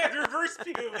 I had reverse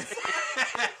pubes.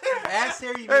 Ass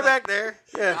hair, you mean? right like back there.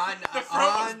 Yeah. The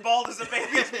front was bald as a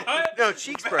baby's butt. No,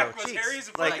 cheeks, bro. Back was Cheeks. hairy as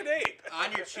a Like- fucking ape.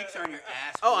 on your cheeks or on your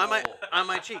ass? Oh, on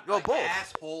my cheek. Go like both.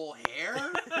 asshole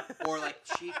hair or like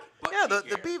cheek, butt Yeah, the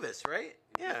cheek hair? Beavis, right?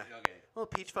 Yeah. Okay. Little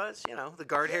peach fuzz, you know, the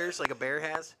guard hairs like a bear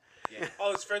has. Yeah.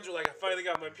 All his friends were like, "I finally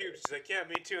got my pubes." He's like, "Yeah,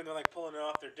 me too." And they're like pulling it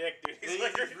off their dick, dude. Then He's he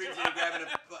like, just reaches in grabbing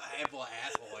a handful of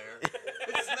asshole hair.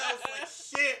 It smells like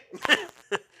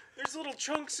shit. "There's little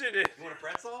chunks in it." You want a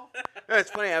pretzel? No, it's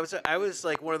funny. I was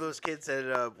like one of those kids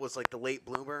that was like the late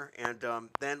bloomer, and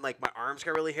then like my arms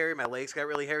got really hairy, my legs got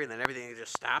really hairy, and then everything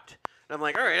just stopped. And I'm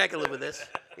like, all right, I can live with this,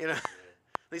 you know.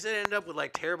 At least I ended up with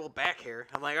like terrible back hair.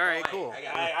 I'm like, all right, Oh, cool. I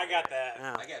got that.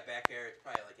 Yeah. I got back hair. It's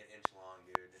probably like an inch long,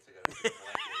 dude. It's like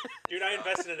Dude, I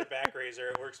invested in a back razor.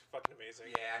 It works fucking amazing.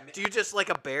 Yeah. Do you just like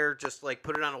a bear, just like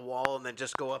put it on a wall and then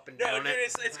just go up and No, down dude,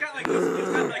 it? it's got like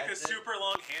the super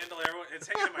long handle. It's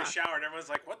hanging in my shower, and everyone's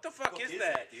like, "What the fuck is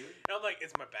that?" dude? And I'm like,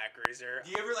 "It's my back razor."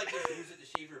 Do you ever like just use it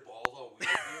to shave your balls all weird,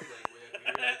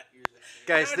 dude?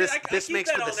 Guys, No, dude, this I makes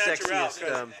keep for the that all natural, sexiest.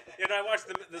 'cause, you know, I watched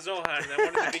the Zohan, and I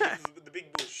wanted the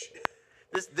big bush.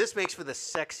 This makes for the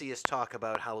sexiest talk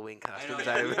about Halloween I know. costumes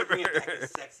You're I've bringing ever. back the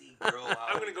sexy girl out.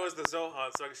 I'm gonna go as the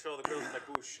Zohan, so I can show the girls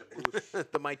my bush.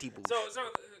 The mighty boosh. So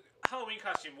Halloween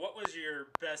costume. What was your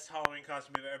best Halloween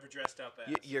costume you've ever dressed up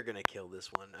as? You're gonna kill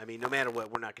this one. I mean, no matter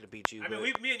what, we're not gonna beat you. I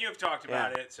mean, but me and you have talked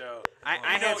about it, so I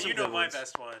had some you know good my ones.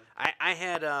 best one. I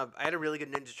had a really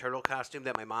good Ninja Turtle costume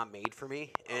that my mom made for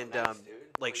me, and nice, dude.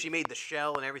 like she made the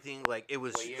shell and everything. Like it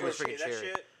was What year? it was freaking that cherry.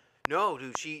 shit. No,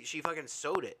 dude, she fucking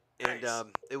sewed it, and Nice.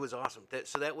 it was awesome.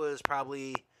 So that was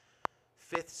probably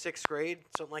 5th, 6th grade,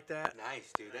 something like that.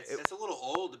 Nice, dude. That's a little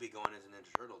old to be going as a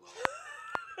Ninja Turtle,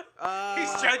 though.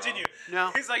 He's judging you. No.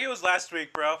 He's like, it was last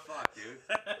week, bro. Fuck, dude.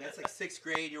 That's like 6th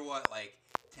grade. You're what, like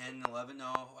 10, 11? No.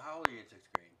 How old are you in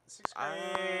 6th grade? 6th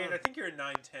grade. I think you're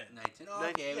 9, 10. 19. Oh, Nine-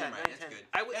 okay, yeah, never mind. 9, That's 10. good.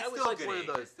 I was That's like still good one of age.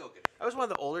 those- That's still good. I was one of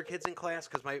the older kids in class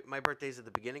because my birthday's at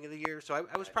the beginning of the year, so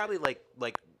I was probably like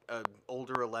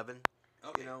older 11.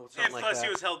 Okay. You know, And something like plus, that.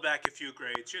 he was held back a few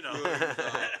grades, you know.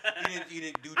 You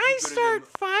didn't do too I good start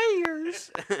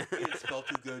fires. You didn't spell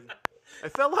too good. I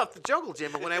fell off the jungle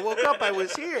gym, but when I woke up, I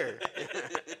was here.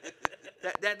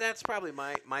 That's probably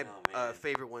my Oh, man.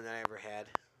 favorite one that I ever had.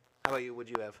 How about you? What'd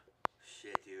you have?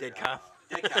 Shit, dude. Dead cop.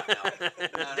 Dead cop. No.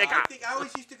 Dead I cop. think I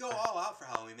always used to go all out for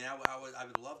Halloween. Man, I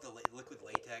would love the liquid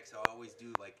latex. So I always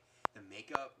do like the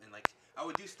makeup and like I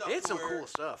would do stuff. They had to some where, cool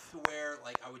stuff. To where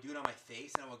like I would do it on my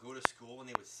face and I would go to school and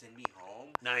they would send me home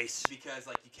Nice. because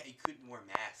like you couldn't wear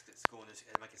masks at school and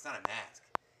I'm like it's not a mask.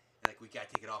 And, like we gotta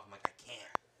take it off. I'm like I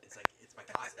can't. It's like it's my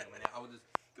costume and I would just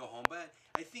go home. But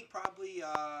I think probably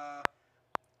I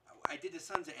did the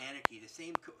Sons of Anarchy, the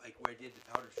same like where I did the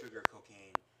powdered sugar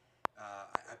cocaine.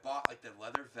 I bought like the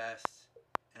leather vest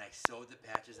and I sewed the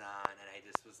patches on and I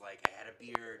just was like I had a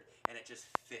beard and it just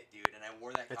fit, dude. And I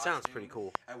wore that. It costume. sounds pretty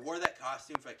cool. I wore that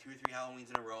costume for like 2 or 3 Halloweens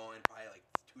in a row and probably like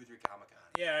 2 or 3 Comic-Cons.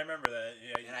 Yeah, I remember that.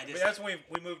 Yeah, And I mean, just- that's when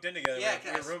we moved in together. Yeah,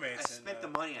 we were roommates. I spent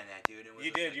the money on that, dude. It was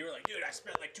You just did. like- You were like, dude, I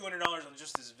spent like $200 on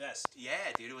just this vest. Yeah,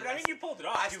 dude. It was, But I mean, you pulled it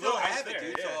off. I You still were always have it,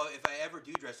 there, dude. yeah. So if I ever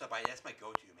do dress up, that's my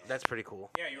go-to, man. That's pretty cool.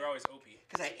 Yeah, you were always OP.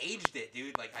 Because I aged it,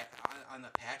 dude. Like on the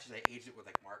patches, I aged it with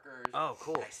like markers. Oh,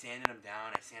 cool. And I sanded them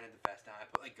down. I sanded the vest down. I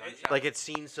put like gunshot. Like it's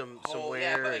seen some wear.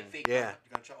 Yeah, I put like and- fake yeah.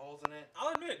 gunshot holes in it.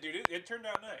 I'll admit, dude, it turned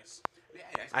out nice. Yeah,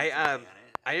 I spent some money on it.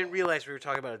 I didn't realize we were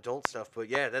talking about adult stuff, but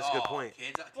yeah, that's a good point.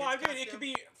 Kids, Well, I mean, it could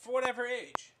be for whatever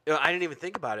age. I didn't even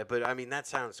think about it, but I mean that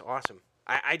sounds awesome.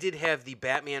 I did have the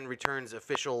Batman Returns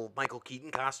official Michael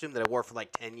Keaton costume that I wore for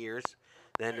like 10 years.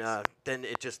 Then Nice. then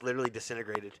it just literally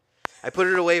disintegrated. I put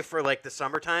it away for like the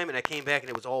summertime, and I came back and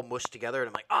it was all mushed together, and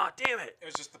I'm like, oh damn it! It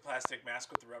was just the plastic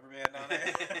mask with the rubber band on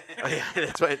it. Oh,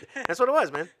 yeah, that's what it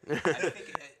was, man.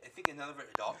 I think another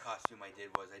adult costume I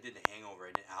did the Hangover.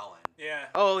 I did Alan. Yeah.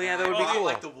 Oh yeah, that would be I cool.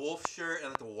 like the wolf shirt and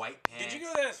like the white pants. Did you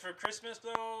go to that for Christmas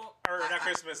though, or not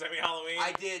Christmas? I mean Halloween.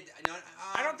 I did. No,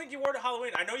 I don't think you wore it to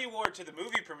Halloween. I know you wore it to the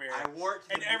movie premiere. I wore it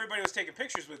to and the everybody was taking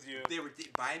pictures with you. They were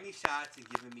buying me shots and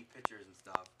giving me pictures and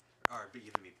stuff. Or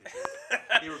giving me pictures.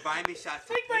 They were buying me shots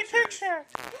for Take my pictures. picture.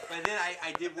 But then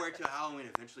I did wear it to Halloween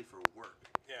eventually for work.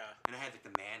 Yeah. And I had like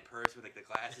the man purse with like the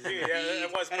glasses. Dude, and the yeah, that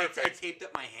beads, was and I perfect. taped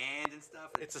up my hand and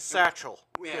stuff. It's a satchel.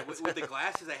 Yeah, with the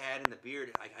glasses I had and the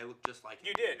beard, I looked just like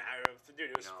You him. did. Dude,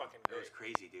 it was fucking It great. was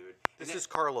crazy, dude. This And is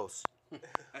Carlos.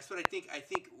 that's what I think. I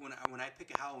think when I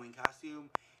pick a Halloween costume,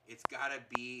 it's gotta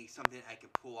be something I can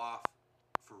pull off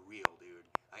for real, dude.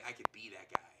 I could be that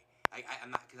guy.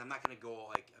 I'm not gonna go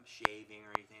like I'm shaving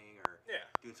or anything or Yeah.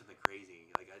 doing something crazy.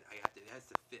 Like I have to. It has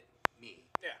to fit me.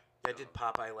 Yeah. I did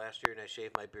Popeye last year, and I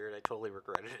shaved my beard. I totally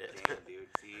regretted it. Damn, dude.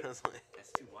 See, I was like,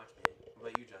 that's too much, man. What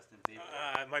about you, Justin?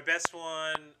 Favorite? My best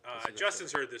one. That's a good Justin's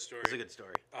story. heard this story. it's a good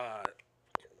story.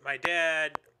 My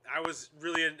dad. I was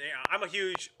really. I'm a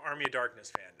huge Army of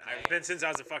Darkness fan. I've been since I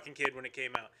was a fucking kid when it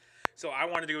came out. So I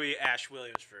wanted to go be Ash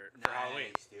Williams for Halloween.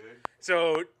 Nice, dude.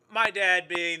 So my dad,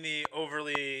 being the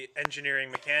overly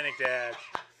engineering mechanic dad,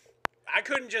 I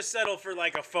couldn't just settle for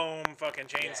like a foam fucking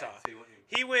chainsaw. Yeah, so you went-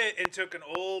 He went and took an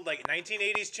old like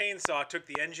 1980s chainsaw, took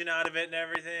the engine out of it and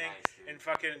everything, Nice, dude. and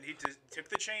fucking he just took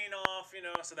the chain off, you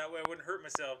know, so that way I wouldn't hurt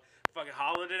myself. Fucking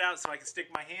hollowed it out so I could stick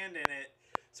my hand in it.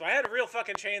 So I had a real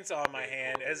fucking chainsaw in my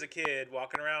hand as a kid,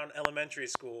 walking around elementary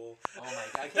school. Oh my god,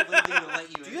 I can't believe they would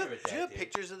let you Do you have, into it. do you have dude.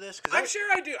 pictures of this? I'm sure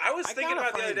I do. I was I thinking gotta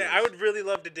about the other find day. these. I would really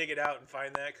love to dig it out and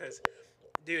find that because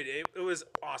Dude, it was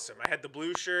awesome. I had the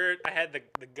blue shirt. I had the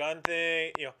gun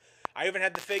thing. You know, I even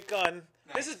had the fake gun.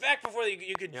 This is back before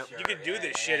you could do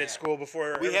this shit at school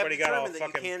before everybody got all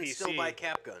fucking you can PC. still buy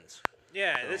cap guns.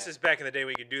 Yeah, this is back in the day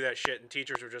when you could do that shit, and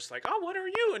teachers were just like, "Oh, what are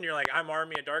you?" And you're like, "I'm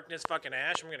Army of Darkness, fucking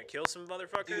Ash. I'm gonna kill some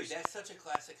motherfuckers." Dude, that's such a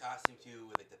classic costume too,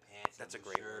 with like the pants. That's and a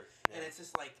great shirt. one. And it's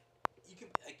just like you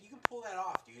can pull that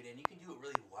off, dude, and you can do it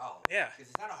really well. Yeah.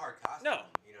 Because it's not a hard costume. No.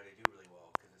 You know, to do really well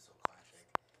because it's so classic.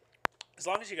 As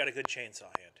long as you got a good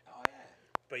chainsaw hand. Oh yeah.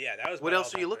 But yeah, that was. What my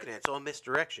else are you all-time looking favorite. at? It's all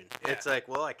misdirection. Yeah. It's like,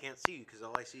 well, I can't see you because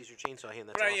all I see is your chainsaw hand.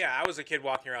 That's But awesome. yeah, I was a kid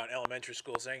walking around elementary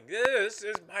school saying, "This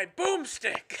is my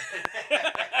boomstick."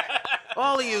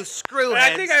 All of you screwheads. And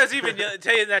I think I was even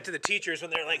telling that to the teachers when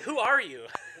they're like, "Who are you?"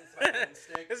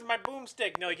 Boomstick. This is my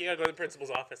boomstick. No, you gotta go to the principal's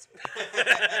office.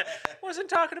 Wasn't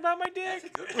talking about my That's a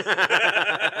dick. good one.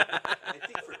 I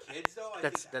think for kids though,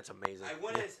 That's amazing. I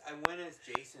went as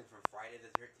Jason from Friday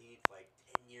the 13th like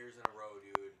 10 years in a row,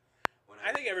 dude. When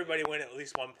I think everybody went at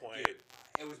least one point. Dude,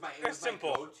 it was my That's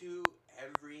simple. go-to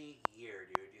every year,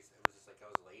 dude. It was just like I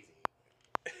was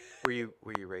lazy.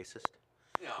 Were you racist?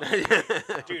 No,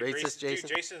 Dude, racist, Jason?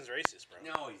 Dude, Jason's racist, bro.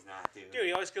 no, he's not, dude. Dude,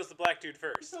 he always kills the black dude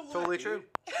first. So what, Totally dude? true.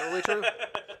 Totally true.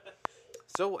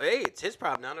 So hey, it's his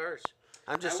problem, not ours.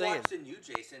 I'm just I saying. watched the new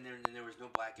Jason, and there was no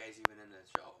black guys even in the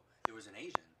show. There was an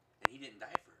Asian, and he didn't die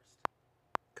first.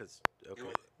 Because It okay,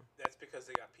 was, That's because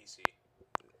they got PC.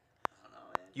 I don't know,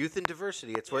 man. youth and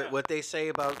diversity. It's Yeah. what they say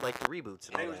about like the reboots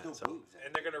and And all there was that. no So. boobs.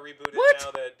 And they're gonna reboot it What?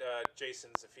 now that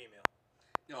Jason's a female.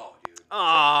 No, dude. Oh,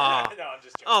 No, I'm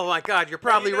just joking. oh my God, you're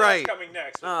probably You know right. what's coming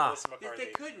next with Ah. Melissa They McCarthy.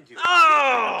 couldn't do it.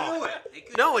 Oh! They couldn't do it. They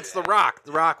couldn't No, do it's The that. Rock.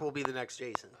 The Rock will be the next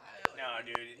Jason. No,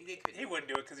 dude, They couldn't he do wouldn't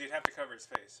do it because he'd have to cover his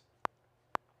face.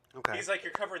 Okay. He's like,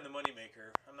 "You're covering the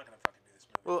moneymaker. I'm not gonna fucking do this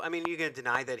movie." Well, I mean, you're gonna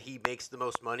deny that he makes the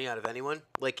most money out of anyone?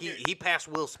 Like he passed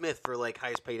Will Smith for like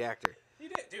highest paid actor. He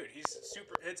did, dude. He's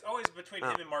super. It's always between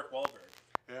Oh. him and Mark Wahlberg.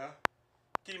 Yeah.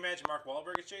 Can you imagine Mark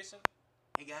Wahlberg as Jason?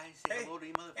 Hey guys, say hello to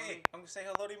you, motherfucker. Hey, I'm gonna say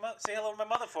hello to say hello to my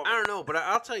mother for me. I don't know, but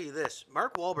I'll tell you this: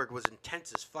 Mark Wahlberg was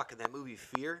intense as fuck in that movie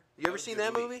Fear. You ever was a seen good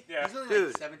that movie? Yeah. He's only Dude.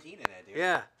 like 17 in that, dude.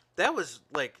 Yeah, that was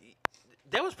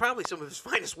probably some of his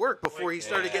finest work before he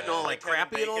started getting all like Kevin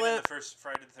crappy and all Bacon in that. the first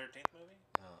Friday the 13th movie.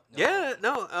 Yeah,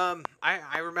 no,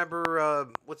 I remember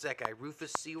what's that guy,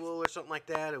 Rufus Sewell or something like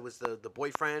that. It was the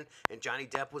boyfriend, and Johnny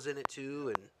Depp was in it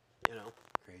too, and you know,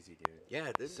 Crazy, dude.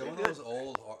 yeah, they're Some of good. those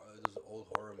old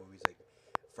horror movies like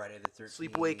Friday the 13th,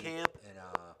 Sleepaway Camp. and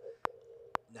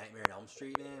Nightmare on Elm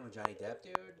Street, man, with Johnny Depp,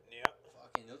 dude. Yeah.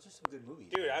 Fucking, those are some good movies.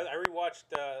 Dude, man. I rewatched.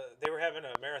 They were having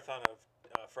a marathon of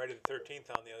Friday the 13th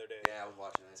on the other day. Yeah, I was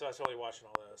watching it. So I was totally watching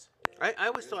all those. I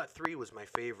always thought 3 was my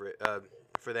favorite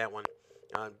for that one.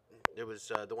 It was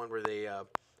the one where they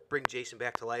bring Jason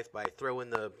back to life by throwing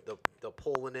the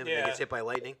pole in him and he Yeah. gets hit by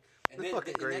lightning. And It's then,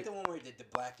 fucking isn't great. that the one where the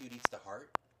black dude eats the heart?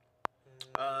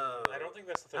 I don't think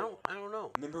that's the third one. I don't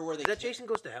know. Remember where they Is that kill- Jason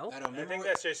Goes to Hell? I don't I remember. think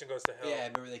where, that's Jason Goes to Hell. yeah,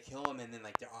 remember they kill him and then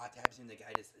like they're autopsying the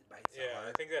guy just bites the Yeah, I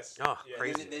heart. think that's. Oh, yeah.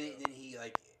 crazy. And then he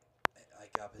like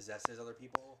possesses other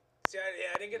people. See,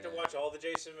 I didn't get to watch all the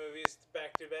Jason movies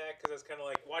back to back because I was kind of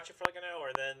like watch it for like an hour,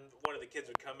 and then one of the kids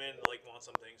would come in and like want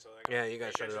something, so like Yeah, you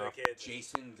gotta shut it off. The kids.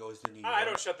 Jason Goes to New York. I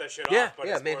don't shut that shit Yeah, off. But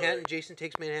yeah, it's more Manhattan. like, Jason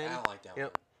Takes I Manhattan. don't like that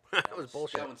Yep. one. That was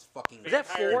bullshit. That one's fucking. Is that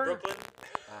Empire in 4? Brooklyn?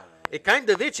 I don't know. It kind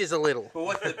of itches a little. But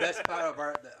what's the best part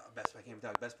about the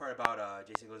best part about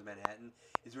Jason Goes to Manhattan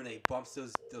is when he bumps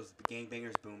those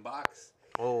gangbangers boombox.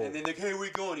 Oh, And then they're like, hey, where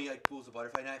you going? He like pulls a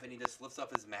butterfly knife and he just lifts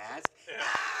up his mask. Yeah.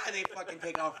 And they fucking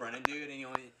take off running, dude. And you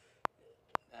only,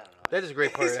 I don't know. that is a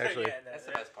great part Yeah, actually. That's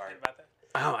the best part. About that.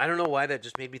 Oh, I don't know why that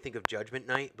just made me think of Judgment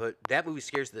Night, but that movie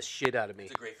scares the shit out of me.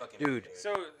 It's a great fucking Dude. movie,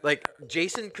 So Like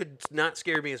Jason could not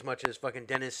scare me as much as fucking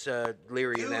Dennis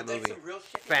Leary dude, in that that's movie. some real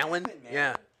shit that Fallon, happened, man.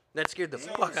 yeah, that scared the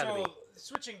So, fuck out of me.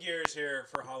 switching gears here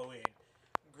for Halloween.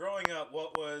 Growing up,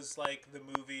 what was like the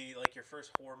movie, like your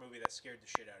first horror movie that scared the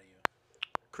shit out of you?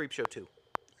 Creepshow 2,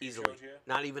 easily, Creepshow, yeah?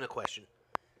 not even a question.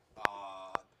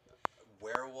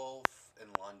 Werewolf in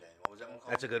London. What was that one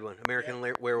called? That's a good one. American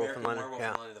Werewolf in American London. Werewolf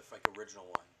Yeah, in London, the original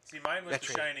one. See, mine was That's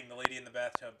The right. Shining. The lady in the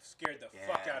bathtub scared the Yeah.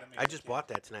 fuck out of me. I as a just kid. bought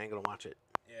that tonight. I'm gonna watch it.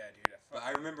 Yeah, dude. But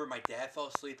I remember my dad fell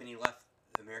asleep and he left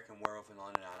American Werewolf in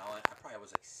London on. I probably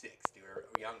was like 6, dude, or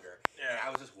younger. Yeah. And I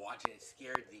was just watching it. It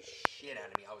scared the shit out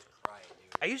of me. I was crying,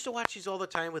 dude. I used to watch these all the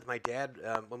time with my dad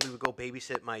when we would go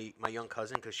babysit my young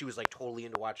cousin because she was like totally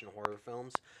into watching horror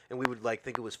films, and we would like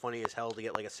think it was funny as hell to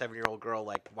get like a 7-year-old girl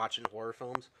like watching horror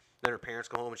films. Then her parents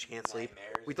go home and she can't sleep.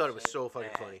 Nightmares We and thought it was shit. so fucking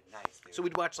Man, funny. Nice, dude. So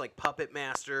we'd watch like Puppet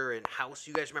Master and House.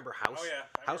 You guys remember House? Oh yeah.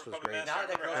 I House was remember great. Puppet Master. Now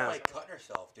that girl's Yeah. like cutting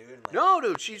herself, dude. And, like, No,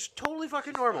 dude, she's totally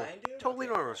fucking She's normal. fine, dude? Totally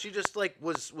Okay, normal. cool. She just like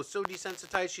was so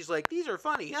desensitized. She's like, these are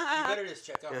funny. You better just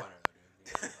check up Yeah. on her,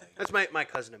 though, dude. That's my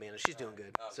cousin Amanda. She's doing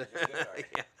good. Oh, So- she's doing good? Alright.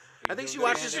 yeah. Are I you think she doing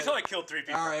good, watches. She's only killed 3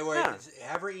 people. All right, well, Yeah.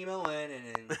 have her email in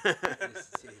and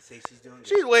say she's doing good.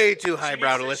 She's way too She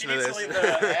highbrow to needs listen to she this. needs to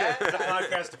leave the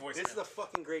podcast voice. This is a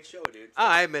fucking great show, dude.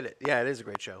 I admit it. Yeah, it is a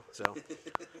great show. So,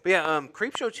 but yeah,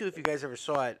 Creep Show 2. If you guys ever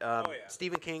saw it, yeah.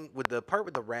 Stephen King with the part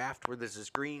with the raft where there's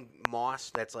this green moss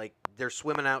that's like they're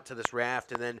swimming out to this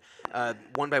raft, and then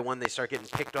one by one they start getting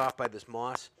picked off by this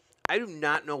moss. I do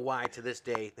not know why to this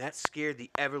day that scared the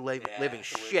living it's a weird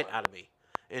shit one. out of me,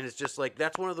 and it's just like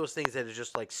that's one of those things that is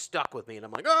just like stuck with me, and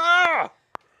I'm like, ah,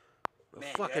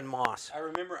 Man, fucking dude, moss. I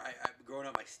remember I growing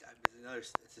up, it's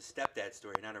a stepdad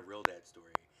story, not a real dad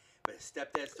story, but a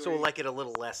stepdad story. So I like it a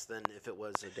little less than if it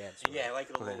was a dad's story. Yeah, I like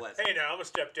it a little Okay. less. Hey, now I'm a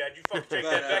stepdad. You fucking take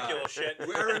But, that back, you little shit.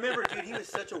 I remember, dude, he was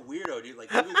such a weirdo, dude.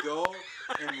 Like, he would go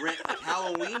and rent like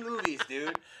Halloween movies,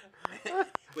 dude.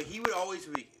 But he would always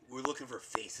be, we're looking for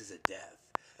faces of death.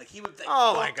 Like, he would, like,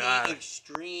 Oh, my fucking God.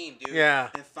 extreme, dude. Yeah.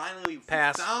 And finally, we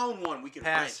Pass. found one we could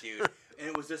Pass. rent, dude. And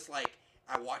it was just like,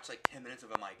 I watched like 10 minutes of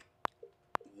him, like,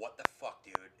 what the fuck,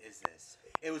 dude, is this?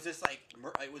 It was just like,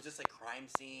 crime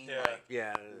scene, Yeah. like,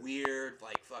 Yeah. weird,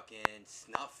 like, fucking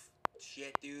snuff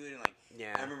shit, dude. And, like,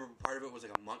 Yeah. I remember part of it was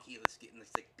like a monkey that's getting this,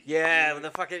 like, beat, Yeah, dude.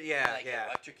 the fucking Like, yeah.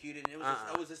 electrocuted, and it was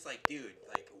just, I was just like, dude,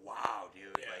 like, wow,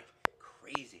 dude, Yeah. like,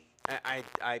 crazy.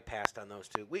 I passed on those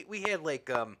two. We had like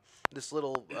this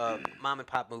little mom and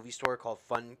pop movie store called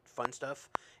Fun Stuff,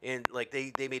 and like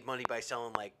they made money by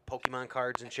selling like Pokemon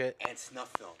cards and shit. And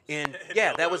snuff films. And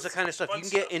yeah, that was the Those kind of stuff fun you can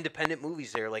get stuff. independent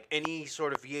movies there, like any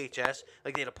sort of VHS.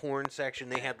 Like they had a porn section.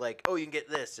 They had like, oh, you can get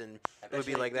this, and I it would bet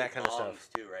be you like they that did kind of bongs, stuff.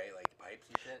 too, right? Like pipes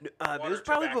and shit. It Water, was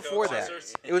probably tobacco, before that.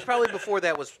 buzzers. It was probably before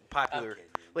that was popular. Okay,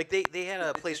 dude. Like they had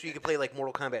a place where you could play like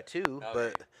Mortal Kombat 2, Okay.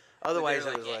 but But otherwise they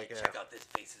it were was like check out this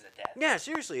Faces of Death. yeah,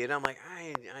 seriously. And I'm like,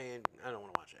 I don't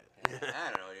want to watch I it. don't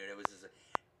know, dude. It was just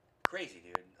crazy,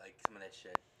 dude. Like some of that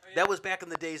shit. That was back in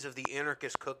the days of the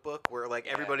anarchist cookbook, where like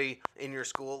Yeah. everybody in your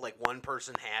school, like one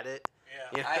person had it.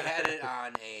 Yeah. Yeah. I had it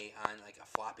on like a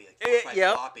floppy, like Eh, 4 or 5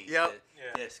 yep, floppies, yep. Yeah.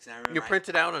 discs. And I remember You print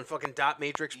it out on fucking dot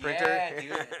matrix printer. Yeah,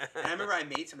 dude. And I remember I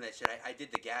made some of that shit. I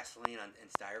did the gasoline in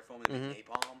styrofoam and Mhm.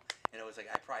 napalm, and it was like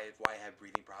that's why I have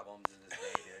breathing problems to this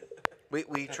day, dude.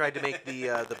 We tried to make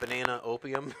the banana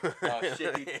opium. Oh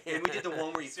shit, dude. And we did the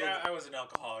one where you See, filled. I was an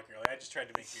alcoholic early. I just tried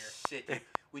to make beer. Shit, dude.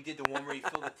 We did the one where you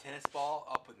filled the tennis ball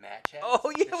up with match heads.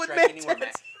 Oh, yeah, to with strike match anywhere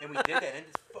heads. And we did that, and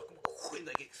it just fucking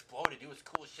like exploded. Dude, it was the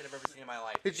coolest shit I've ever seen in my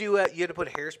life. Did you you had to put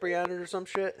hairspray on it or some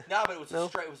shit? No, but it was No?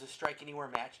 a strike anywhere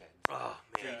match head. Oh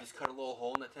So you man. just cut a little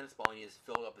hole in the tennis ball and you just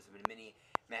fill it up with some mini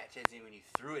match heads, and when you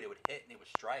threw it, it would hit and it would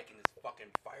strike, and this fucking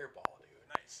fireball, dude.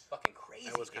 Nice. Fucking crazy.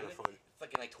 That was kind of dude. fun.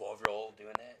 Fucking like 12-year-old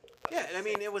doing that. Yeah, and I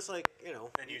mean it was like Then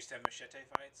you used to have machete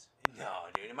fights. No,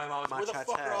 dude. And my mom was, where the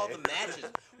fuck are all the matches?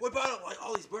 What about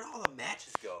all these? Where'd all the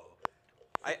matches go?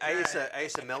 I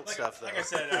used to melt stuff though. Like I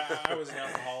said, I was an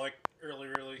alcoholic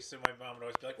early, so my mom would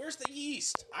always be like, "Where's the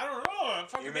yeast?" I don't know. I'm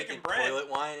fucking You're making making bread. toilet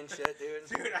wine and shit, dude.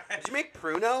 Dude, Did you make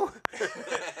Pruno?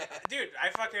 dude, I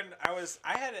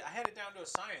had it down to a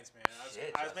science, man.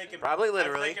 Shit, I was Justin. making Probably I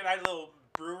literally. had a little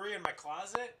brewery in my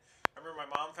closet. I remember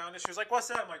my mom found it. She was like, "What's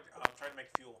that?" I'm like, "Oh, I'm trying to make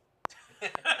fuel."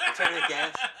 Trying to make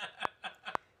gas.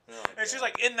 Oh, And she's God.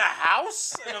 like, "In the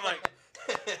house?" And I'm like,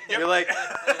 Yep. You're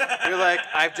like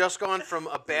I've just gone from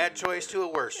a bad choice to a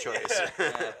worse choice.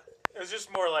 Yeah. It was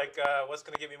just more like, what's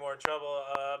gonna get me more in trouble?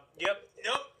 Yep,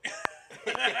 nope.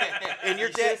 And your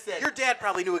You should've dad, said-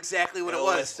 probably knew exactly what it No,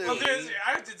 was it's- too. Well, dude,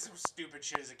 I did some stupid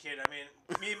shit as a kid. I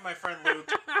mean, me and my friend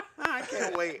Luke, I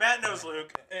can't wait. Matt knows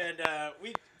Luke, and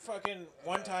we fucking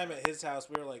one time at his house,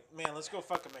 we were like, man, let's go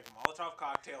fucking make a Molotov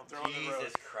cocktail and throw it in the road.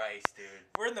 Jesus Christ, dude.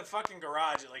 We're in the fucking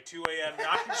garage at like 2 a.m.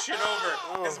 knocking shit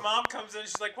over. His mom comes in,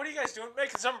 she's like, what are you guys doing?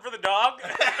 Making something for the dog?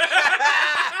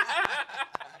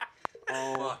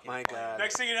 Oh Fucking my funny. god.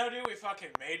 Next thing you know, dude, we fucking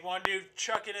made one, dude,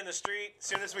 chuck it in the street. As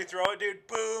soon as we throw it, dude,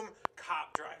 boom,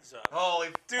 cop drives up. Holy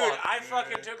Dude, fuck, I dude.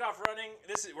 fucking took off running.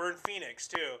 We're in Phoenix,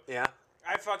 too. Yeah.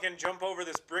 I fucking jump over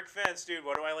this brick fence, dude.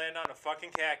 What do I land on? A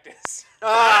fucking cactus.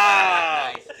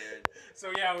 Ah! Nice, dude. So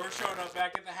yeah, we're showing up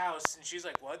back at the house, and she's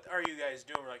like, "What are you guys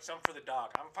doing?" We're like, "Something for the dog."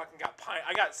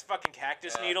 I got fucking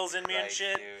cactus needles in me and Christ,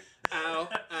 shit. Dude. Ow!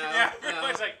 Yeah,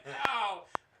 everyone's like, "Ow,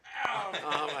 ow."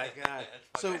 Oh my god.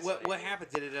 That's So fucking what funny.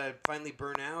 happened? Did it finally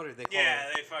burn out, or they? Call Yeah,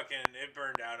 it? it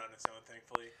burned out on its own,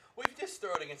 thankfully. Well, if you just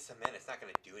throw it against cement, it's not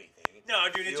gonna do anything. No,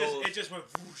 dude, Fuels- it just went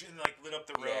whoosh and like lit up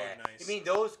the road, Yeah. nice. I mean,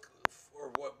 those or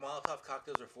what Molotov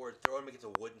cocktails are for, throw them against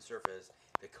a wooden surface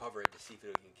to cover it to see if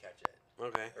it can catch it.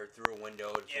 Okay. Or through a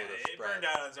window. Yeah, it burned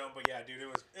out on its own, but yeah, dude, it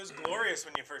was glorious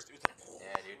when you first. It was like,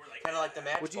 Yeah, dude. We're like, Kind of like the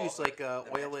match. Would you use like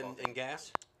oil and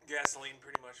gas? gasoline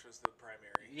pretty much was the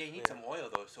primary. Yeah, you need some oil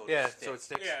though, so Yeah, it so it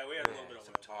sticks. Yeah, we had a little bit of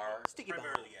some oil. tar. Sticky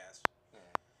Primarily gas. Yeah.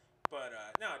 But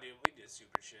no, dude, we did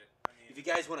stupid shit. I mean, If you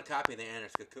guys want a copy of the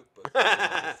Anarchist Cookbook,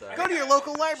 Go to your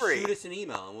local library. shoot us an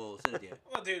email and we'll send it to you.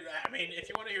 well, dude, I mean, if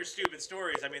you want to hear stupid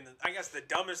stories, I mean, I guess the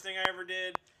dumbest thing I ever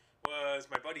did was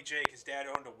my buddy Jake. His dad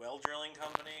owned a well drilling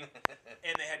company,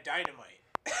 and they had dynamite.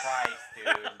 Christ,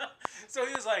 dude. So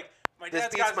he was like, my This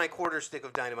dad's beats got my quarter stick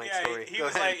of dynamite yeah, story. he Go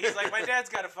was ahead. like, he's like, my dad's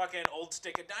got a fucking old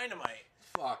stick of dynamite.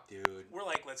 Fuck, dude. We're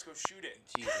like, let's go shoot it.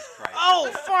 Jesus Christ.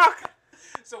 Oh fuck!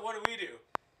 So what do?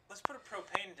 Let's put a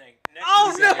propane tank next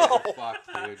Oh, to You the guys no! are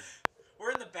fucked, dude.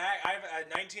 We're in the back. I have a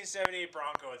 1978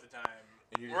 Bronco at the time.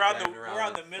 And you're We're on just the driving around we're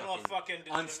on with the middle of fucking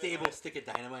unstable stick of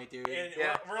dynamite, dude. and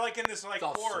Yeah. we're like in this like It's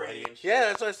all quarry. sweaty and shit. Yeah,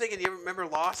 that's what I was thinking. You remember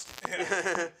Lost?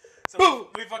 Yeah. So Boom!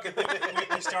 we fucking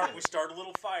we start a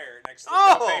little fire next to the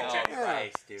Oh! propane Oh, tank.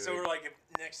 Christ, dude. So we're like, if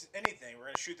next anything, we're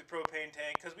gonna shoot the propane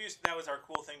tank because that was our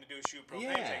cool thing to do is shoot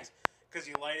propane Yeah. tanks because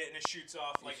you light it and it shoots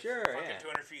off like Sure, fucking yeah.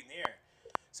 200 feet in the air.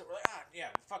 So we're like,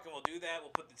 fucking we'll do that.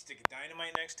 We'll put the stick of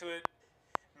dynamite next to it.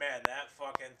 Man, that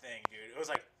fucking thing, dude. It was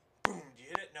like, boom, do you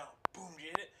hit it? No. Boom, do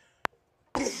you hit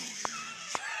it?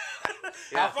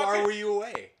 How Fucking- far were you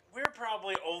away? We were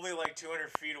probably only like 200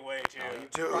 feet away, too. Oh, you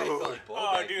probably felt like bull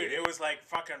Oh, back, dude, it was like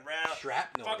fucking round.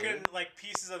 Shrapnel, Fucking dude. like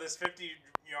pieces of this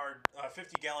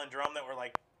 50-gallon drum that were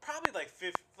like probably like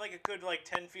like a good like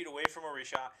 10 feet away from where we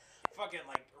shot. Fucking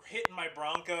like hitting my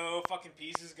Bronco. Fucking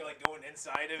pieces like going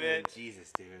inside of it.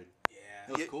 Jesus, dude. Yeah.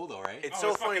 It was cool though, right? It's Oh, so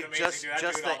it's funny. fucking amazing, dude. I'd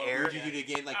Just do it the all over air. Would you do it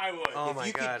again? Like, I would. Oh if my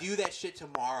you God. could do that shit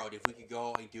tomorrow, if we could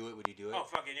go and do it, would you do it? Oh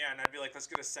fucking yeah! And I'd be like, let's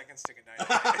get a second stick of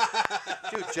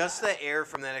dynamite. Dude, just the air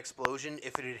from that explosion,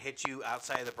 if it had hit you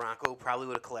outside of the Bronco, probably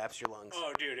would have collapsed your lungs.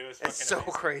 Oh, dude, it was fucking It's so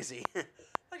amazing. crazy.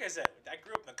 Like I said, I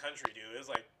grew up in the country, dude. It was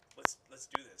like, let's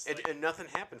do this. and, Like, and nothing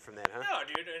happened from that, huh? no,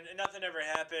 dude, and nothing ever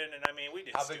happened. And I mean, we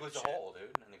did. How big stupid was the shit. hole,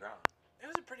 dude, in the ground? It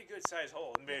was a pretty good sized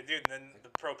hole, and dude, and then the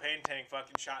propane tank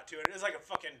fucking shot to it. It was like a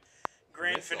fucking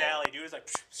grand Missile. finale, dude. It was like,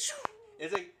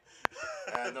 It's like,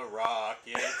 and the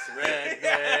rockets red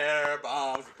glare,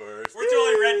 bombs burst. we're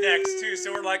totally rednecks too,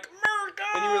 so we're like, America.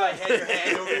 And you were like, had your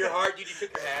hand over your heart. Did you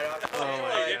took your hat off? Oh my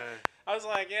my God. I was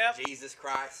like, yeah. Jesus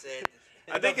Christ said.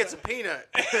 I think it's a peanut.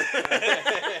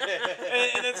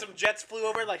 and then some jets flew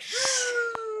over, like,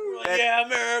 we're like, That- yeah,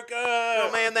 America. Oh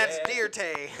man, that's Yeah. deer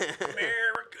tay.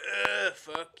 America,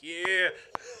 fuck yeah.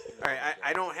 All right,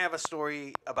 I don't have a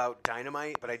story about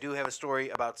dynamite, but I do have a story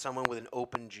about someone with an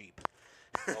open Jeep.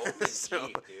 Open So,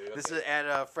 Jeep, dude. This Okay. is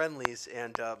at Friendly's,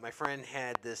 and my friend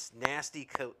had this nasty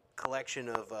collection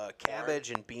of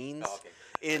cabbage and beans. Oh, okay.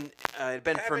 It had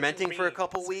been Cabbage fermenting and for a beans.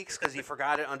 couple weeks because he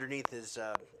forgot it underneath his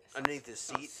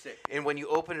seat. sick. And when you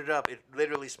open it up, it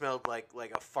literally smelled like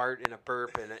a fart and a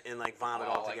burp and like vomit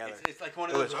Oh, all like, together. it's like one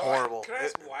It of was those. horrible. Can I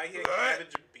ask why he had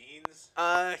cabbage and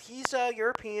beans? He's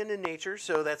European in nature,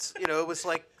 so that's it was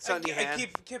like something he had.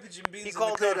 keep cabbage and beans He in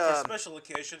called the car it, for special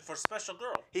occasion for special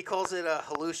girl. He calls it a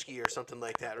halushki or something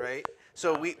like that, right?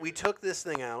 So we took this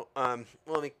thing out. Well,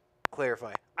 let me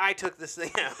clarify. I took this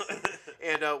thing out,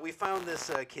 and we found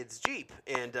this kid's Jeep.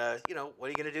 And what are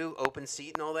you gonna do? Open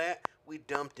seat and all that. We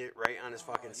dumped it right on his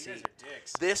fucking You seat. guys are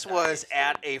dicks. This was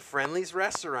at a Friendly's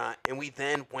restaurant, and we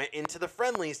then went into the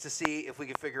Friendly's to see if we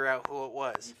could figure out who it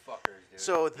was. You fuckers, dude.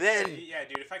 So then Yeah,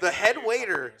 dude. If I the could head find you,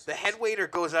 waiter, fuck the yours. head waiter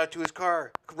goes out to his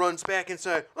car, runs back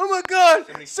inside. Oh my God!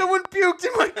 Someone puked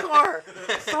in my car.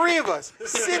 Three of us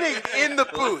sitting in the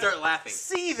Let's booth, start laughing.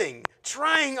 seething,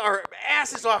 trying our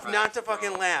asses off not to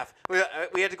fucking laugh.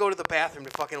 We had to go to the bathroom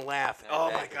to fucking laugh. Yeah, Oh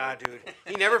my bathroom. God, dude!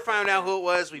 He never found out who it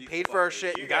was. We You paid for our fuckers.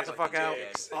 shit You and got guys the are fuck out.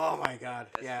 dicks. Oh my God!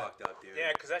 That's Yeah, fucked up, dude.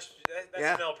 Yeah, because that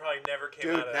Yeah. smell probably never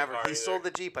came dude, out of never. that car He either. sold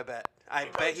the Jeep. I bet. I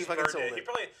Probably bet he just fucking burned sold He it.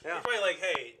 probably, Yeah. he probably like,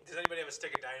 hey, does anybody have a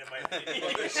stick of dynamite? That you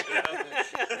can blow this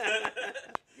shit up?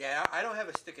 Yeah, I don't have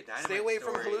a stick of dynamite. Stay away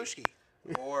from story, halushki.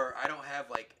 Or I don't have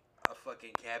like a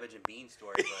fucking cabbage and bean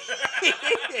story.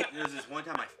 But there was this one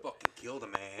time I fucking killed a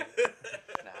man.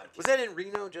 Nah, I'm Was kidding. that in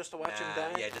Reno just to watch him Nah,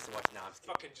 die? Yeah, just to watch. Nah, I'm just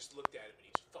kidding. Fucking just looked at him and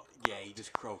he just fucking. Yeah, he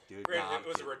just croaked, dude. Granted, Nah, I'm it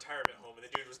was a kidding. retirement home and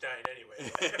the dude was dying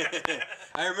anyway.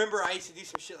 I remember I used to do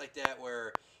some shit like that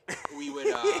where we would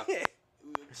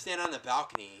stand on the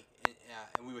balcony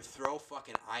and we would throw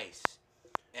fucking ice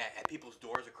at people's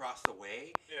doors across the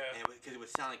way. Yeah. And because it would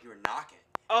sound like you were knocking.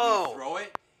 Oh. We would throw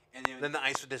it, and Then the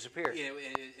ice would disappear. yeah,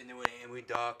 and we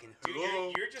duck and Dude,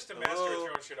 hello, you're just a master hello. of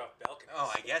throwing shit off balconies.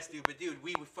 Oh, I guess, dude. But dude,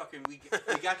 we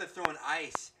got to throwing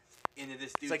ice into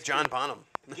this dude's... It's like John Bonham.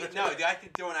 No, the guy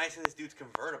could throw an ice in this dude's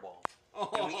convertible.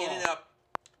 And we ended up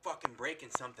fucking breaking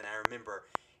something, I remember.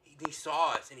 He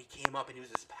saw us, and he came up, and he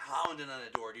was just pounding on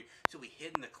the door, dude. So we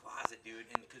hid in the closet, dude,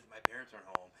 and because my parents weren't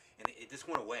home. And it just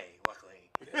went away,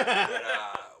 luckily.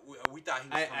 But we thought he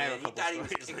was coming in. He thought he was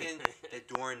kicking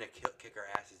the door in to kick our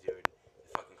asses, dude.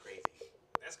 It's fucking crazy.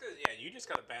 That's because, yeah, you just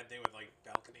got a bad thing with, like,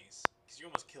 balconies. Because you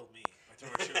almost killed me by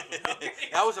throwing shit off the balcony.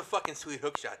 That was a fucking sweet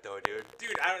hook shot, though, dude.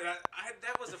 Dude,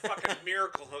 that was a fucking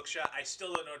miracle hook shot. I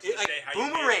still don't know to this day how you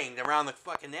did it. Boomeranged around the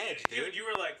fucking edge, dude. Dude, you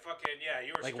were like fucking, yeah,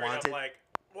 you were Like straight Wanted? up like,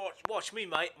 watch me,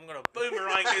 mate. I'm going to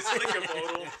boomerang this liquor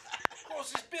bottle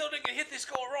across this building and hit this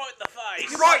guy right in the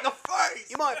face. Right in the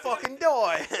face! You might fucking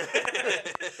die.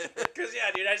 Because, yeah,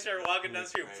 dude, I started walking down the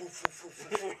street.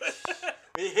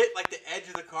 We hit, like, the edge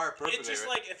of the car perfectly. It's just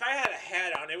like, if I had a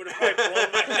hat on, it would have probably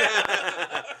blown my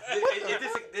head.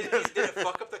 Did it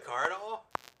fuck up the car at all?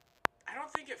 I don't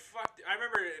think it fucked. I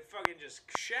remember it fucking just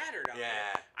shattered on me.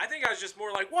 Yeah. I think I was just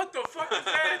more like, what the fuck is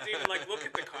that? Didn't even like look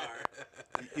at the car.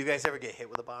 You guys ever get hit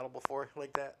with a bottle before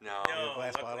like that? No. No,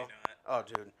 glass luckily bottle? not.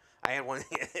 Oh, dude. I had one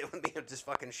hit with me just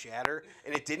fucking shatter,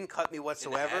 and it didn't cut me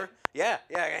whatsoever. head? Yeah,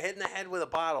 I got hit in the head with a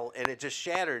bottle, and it just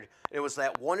shattered. It was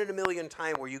that 1 in a million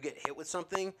time where you get hit with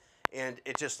something, and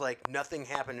it just, like, nothing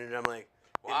happened, and I'm like,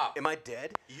 Wow. Am I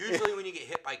dead? Usually when you get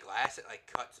hit by glass, it, like,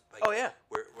 cuts. Like, Oh, yeah.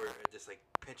 Where it just, like,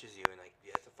 pinches you, and, like,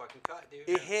 yeah, it's a fucking cut, dude.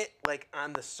 It hit, like,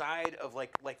 on the side of,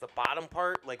 like the bottom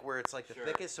part, like, where it's, like, the Sure.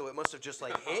 thickest, so it must have just,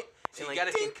 like, hit. So and, you like, got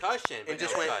a ding, concussion, but and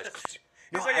just no went... cuts.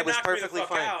 No, It's like I it was knocked me perfectly the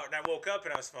fuck fine. out, and I woke up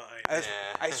and I was fine.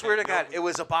 I swear to God, it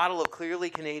was a bottle of clearly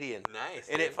Canadian. Nice.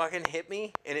 And dude. it fucking hit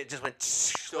me, and it just went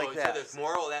So, like that. So the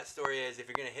moral of that story is, if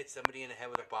you're gonna hit somebody in the head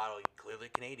with a bottle, you're clearly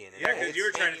Canadian. Yeah, because it's- you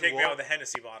were trying to take me won't- out with a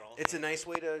Hennessy bottle. It's a nice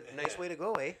way to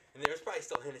go, eh? And there was probably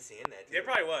still Hennessy in that. It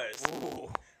probably was. Ooh.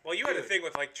 Well, you had a Dude. thing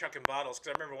with like chucking bottles,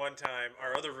 because I remember one time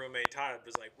our other roommate Todd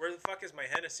was like, "Where the fuck is my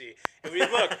Hennessy?" And we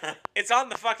look, it's on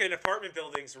the fucking apartment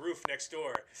building's roof next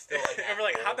door. Still like and we're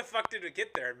like, half "How full. the fuck did it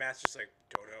get there?" And Matt's just like,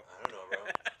 "Don't know." I don't know,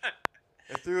 bro.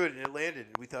 I threw it and it landed,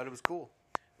 and we thought it was cool.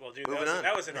 Well, dude, Moving on.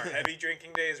 that was in our heavy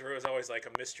drinking days, where it was always like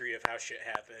a mystery of how shit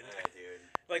happened. Yeah, dude.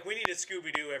 Like we needed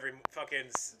Scooby Doo every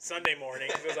fucking Sunday morning.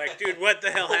 It was like, dude, what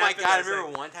the hell Oh my happened? god, I last night?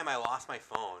 remember one time I lost my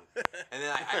phone. And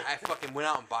then I fucking went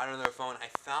out and bought another phone. I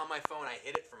found my phone, I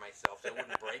hid it for myself so I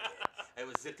wouldn't break it. I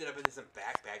was zipped it up into some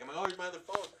backpack. I'm like, oh, here's my other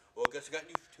phone. Well, I guess I got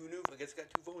I guess I got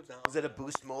two phones now. Was it a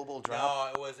Boost Mobile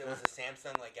drop? No, it was a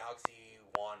Samsung like Galaxy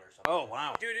 1 or something. Oh,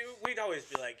 wow. Dude, we'd always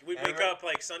be like, we'd Yeah, wake right. up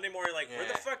like Sunday morning, like, where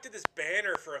the Yeah. fuck did this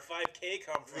banner for a 5K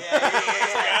come from? Yeah.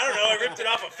 It's like, I don't know, I ripped it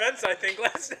off a fence, I think,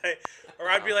 last night. Or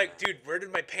I'd be like, dude, where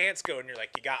did my pants go? And you're like,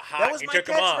 you got hot, That was you my took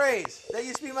them off. catchphrase. That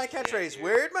used to be my catchphrase. dude.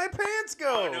 Where'd my pants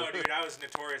go? Oh, no, dude, I was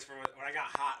notorious for when I got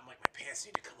hot, I'm like, my pants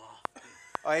need to come off.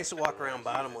 I used to walk around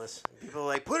bottomless. People were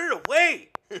like, put it away.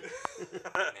 Man,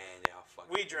 yeah,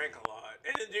 fuck. We drank a lot.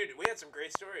 And then, dude, we had some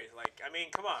great stories. Like, I mean,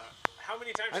 come on. How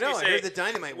many times I did know, we I say heard the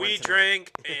dynamite one we tonight.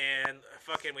 drank and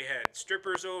fucking we had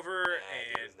strippers over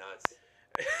Yeah, it was nuts.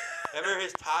 Remember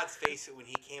his Todd's face when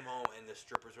he came home and the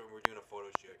strippers were doing a photo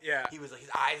shoot? Yeah. He was like, his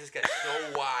eyes just got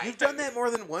so wide. You've done that more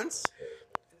than once?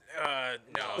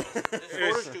 No. Just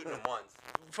photo shooting him once.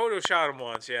 Photo shot him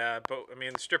once, yeah. But, I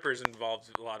mean, the strippers involved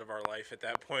a lot of our life at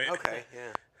that point. Okay,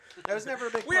 yeah. That was never a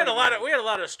big We part had a lot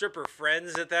mine. of stripper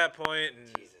friends at that point, and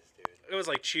Jesus, dude. it was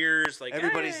like cheers, like hey.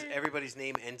 Everybody's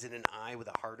name ends in an I with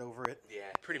a heart over it. Yeah.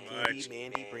 Pretty Mandy, much.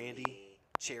 Mandy, Brandy,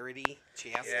 Charity,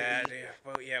 Chastity. Yeah,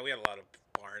 well, yeah, we had a lot of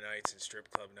bar nights and strip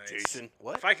club nights. Jason.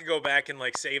 What? If I could go back and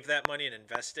like save that money and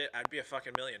invest it, I'd be a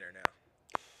fucking millionaire now.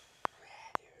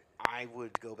 I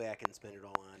would go back and spend it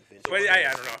all on vintage. But I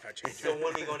don't know if I'd change So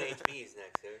when we going to HB's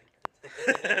next, dude?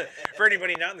 it. For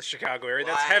anybody not in the Chicago area,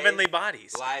 that's Live- Heavenly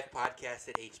Bodies. Live podcast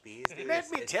at HB's, dude. Let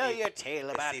me tell you a tale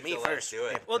let's about see if me they'll let us first. do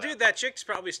it. Well, dude, that chick's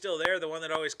probably still there. The one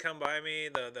that always come by me,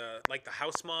 the like the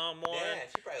house mom one.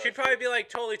 Yeah, She'd probably be like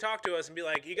totally talk to us and be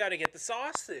like, "You got to get the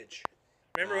sausage."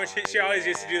 Remember when she always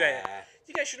used to do that?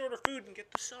 You guys should order food and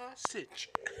get the sausage.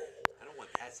 I don't want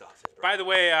that sausage, bro. By the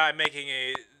way, I'm making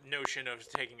a notion of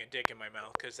taking a dick in my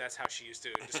mouth because that's how she used to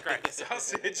describe the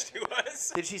sausage to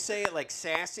us. Did she say it like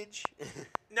sausage?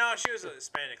 No, she was a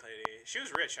Hispanic lady. She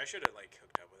was rich. I should have like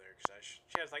hooked up with her because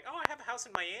she was like, "Oh, I have a house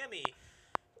in Miami."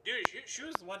 Dude, she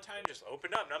was one time just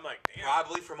opened up, and I'm like, "Damn."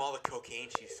 Probably from all the cocaine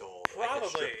she sold. at the Probably.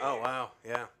 strip Oh, club. wow.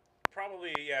 Yeah.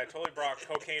 Probably, yeah, totally brought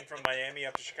cocaine from Miami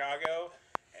up to Chicago.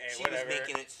 And She whatever. was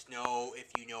making it snow, if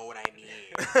you know what I mean.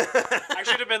 I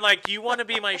should have been like, "Do you want to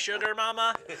be my sugar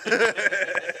mama?"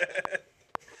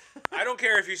 I don't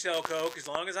care if you sell coke, as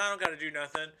long as I don't got to do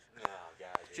nothing. Oh,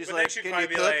 God, She's But then like, she'd can probably you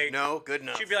be cook? like- No, good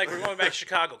enough. She'd be like, we're going back to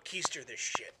Chicago. Keister this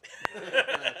shit.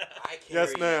 I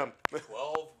Yes, carry ma'am.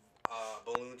 12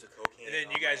 balloons of cocaine. And then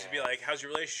on you guys my would be ass. like, how's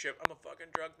your relationship? I'm a fucking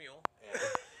drug mule. Yeah.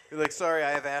 You're like, sorry,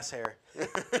 I have ass hair. Yeah,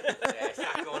 it's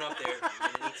not going up there. You're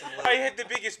gonna need some lube. I had the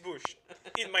biggest bush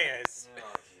in my ass. Oh,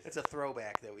 Jesus. It's a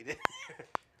throwback that we did.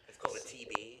 It's called a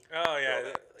TB. Oh, yeah.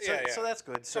 Throwback. So that's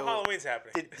good. So So Halloween's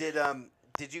happening.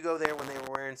 did you go there when they were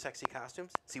wearing sexy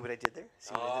costumes? See what I did there?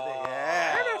 See what I did Oh. there? I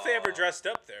Yeah. don't know if they ever dressed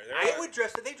up there. I would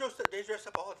dress up. They dressed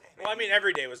up all the time. Well, I mean,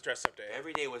 every day was dress up day.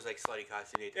 Every day was like slutty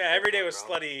costume day. at the Yeah, strip every day club, was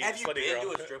bro. slutty. Have you slutty been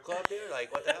girl. to a strip club, dude?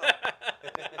 Like, what the hell?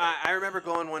 I remember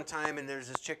going one time and there's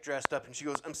this chick dressed up and she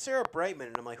goes, "I'm Sarah Brightman,"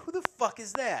 and I'm like, "Who the fuck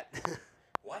is that?"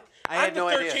 What? I had I'm no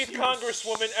the idea. 13th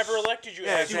Congresswoman ever elected you.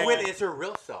 Yeah, asshole. She exactly. went as her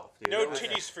real self, dude. No That was-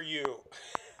 titties for you.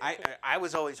 I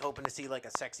was always hoping to see like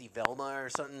a sexy Velma or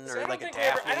something, See, or I don't like a think we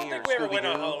ever- Daphne I don't or think we ever went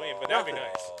on Scooby-Doo. Halloween, but that'd be Nothing.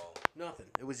 nice. Oh. Nothing.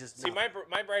 It was just See, nothing.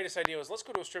 my brightest idea was let's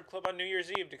go to a strip club on New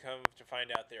Year's Eve to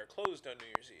find out they are closed on New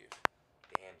Year's Eve.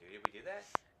 Damn, dude, did we do that?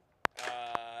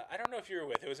 I don't know if you were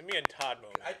with. It was a me and Todd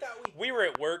moment. I thought We were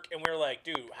at work and we were like,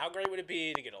 dude, how great would it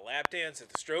be to get a lap dance at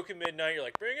the stroke of midnight? You're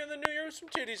like, bring in the New Year with some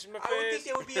titties in my I would think face.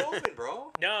 they would be open,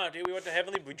 bro. No, dude, we went to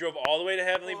Heavenly. We drove all the way to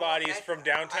Heavenly Well, Bodies I- from I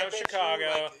downtown bet you, Chicago.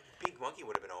 like, Pink Monkey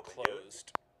would have been open, dude.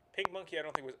 Closed. Pink Monkey, I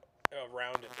don't think was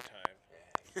around at the time.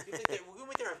 Yeah. We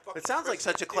went there on fucking It sounds like Christmas,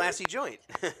 such a dude. classy joint.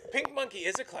 Pink Monkey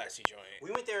is a classy joint.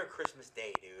 We went there on Christmas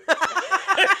Day, dude.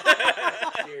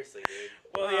 Seriously, dude.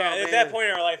 Well, Oh, yeah, at man. that point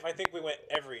in our life, I think we went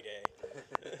every day.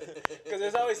 Because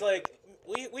there's always like,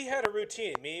 we had a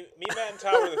routine. Me, Matt, and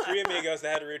Todd were the three amigos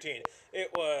that had a routine.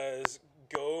 It was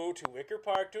go to Wicker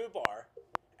Park to a bar.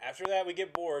 After that, we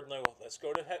get bored and like, well, let's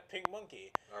go to Pink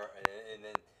Monkey. And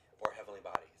then or Heavenly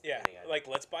Bodies. Yeah, depending on- like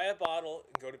let's buy a bottle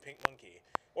and go to Pink Monkey.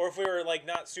 Or if we were like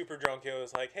not super drunk, it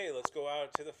was like, hey, let's go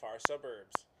out to the far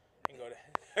suburbs and go to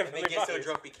and Heavenly they get so Bodies.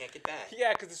 drunk we can't get back.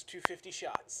 Yeah, because it's 250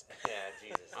 shots. Yeah,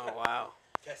 Jesus. Oh wow!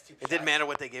 Test tube It didn't shots. matter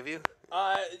what they give you.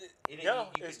 You didn't- No,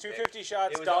 you it's could pick. 250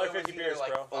 shots, It was $1.50 either, beers,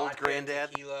 like, bro. Old vodka,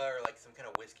 granddad. tequila, or like some kind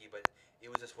of whiskey, but it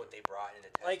was just what they brought in the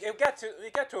test. Like tube.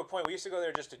 it got to a point we used to go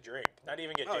there just to drink, not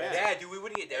even get Oh, danced. Yeah, dude, we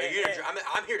wouldn't get there. You're here to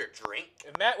I'm here to drink.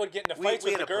 And Matt would get into We- fights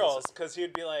we with had the a place. girls because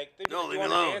he'd be like, they'd be No, like, leave you me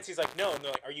want to alone. dance? He's like, no. And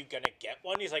they're like, are you gonna get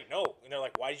one? He's like, no. And they're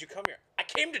like, why did you come here? I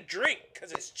came to drink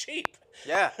because it's cheap.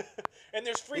 Yeah, And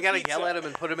there's free you gotta pizza. yell at them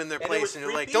and put them in their And there place, was and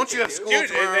you're free like, "Don't pizza, you have dude. school Dude,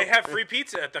 tomorrow?" they have free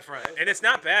pizza at the front, and it's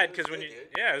not bad because when you,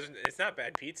 Dude. yeah, it's not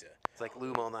bad pizza. It's like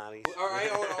Lou Malnati's. Or I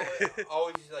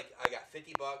always like I got $50.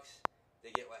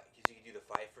 They get like because you can do the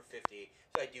 5 for $50.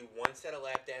 So I do one set of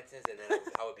lap dances and then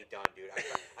I would be done, dude.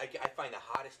 I find the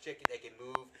hottest chick that can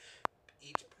move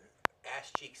each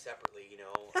ass cheek separately, you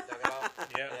know. What I'm talking about?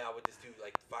 Yeah. And I would just do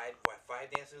like five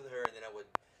dances with her, and then I would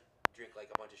drink like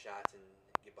a bunch of shots and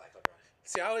get blackout drunk.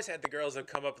 See, I always had the girls that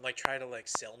come up and like try to like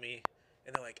sell me,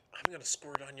 and they're like, I'm gonna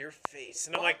squirt on your face,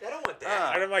 and I'm like, I don't want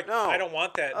that. and I'm like, No. I don't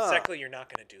want that. And secondly, you're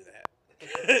not gonna do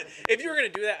that. If you were gonna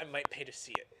do that, I might pay to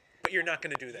see it, but you're not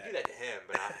gonna do You that. do that to him,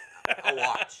 but I'll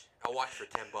watch. I'll watch for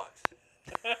 $10.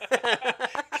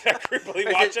 Can I creepily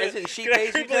As watch in- it? as in she Can I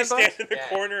pays you creepily $10? stand in the Yeah,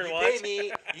 corner and you watch? Pay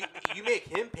me. You make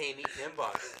him pay me $10,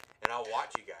 and I'll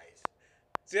watch you guys.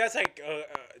 See, that's like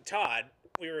Todd.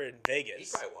 We were in He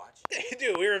Vegas. probably watch.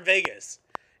 Dude, we were in Vegas.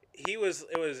 It was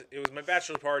my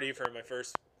bachelor party for my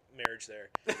first marriage there.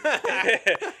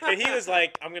 And he was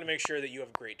like, I'm going to make sure that you have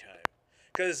a great time.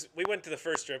 Because we went to the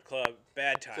first strip club,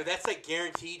 bad time. So that's like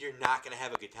guaranteed you're not gonna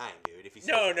have a good time, dude. If you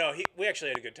No, we actually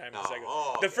had a good time. No, The second one.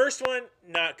 oh, The okay. first one,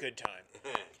 not good time.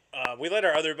 We let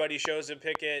our other buddy shows him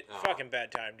pick it. Oh. Fucking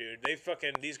bad time, dude.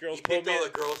 These girls You pulled picked me. all the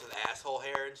girls with asshole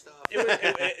hair and stuff.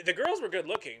 The girls were good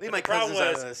looking. Leave But my the problem cousins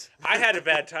out was, of this. I had a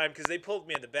bad time because they pulled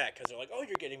me in the back because they're like, "Oh,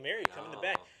 you're getting married. Come in the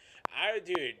back."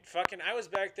 I was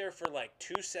back there for like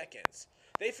 2 seconds.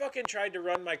 They fucking tried to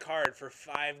run my card for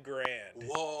 $5,000.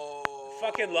 Whoa.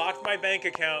 Fucking locked my bank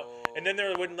account, and then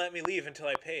they wouldn't let me leave until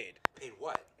I paid. Paid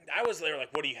what? I was there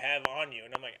like, "What do you have on you?"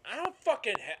 And I'm like, "I don't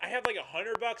fucking. I have like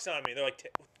 $100 on me." They're like,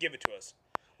 "Give it to us."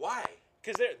 Why?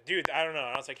 Cause dude, I don't know.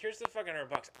 I was like, "Here's the fucking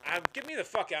 $100. Get me the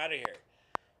fuck out of here."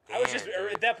 I was just Damn,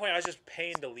 dude. at that point. I was just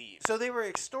paying to leave. So they were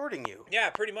extorting you. Yeah,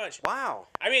 pretty much. Wow.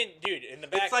 I mean, dude, in the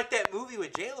back. It's like that movie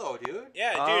with J-Lo, dude.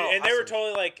 Yeah, dude, Oh, and they were awesome.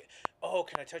 totally like, "Oh,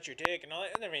 can I touch your dick?" and all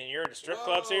that. And I mean, you're at a strip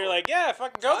club, so Whoa. you're like, "Yeah,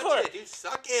 fucking go Touch for it, it." dude.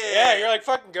 Suck it. Yeah, you're like,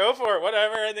 "Fucking go for it,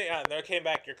 whatever." And they came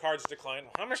back, your card's declined.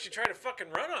 How much you try to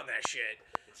fucking run on that shit?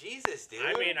 Jesus, dude.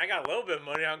 I mean, I got a little bit of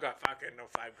money. I got fucking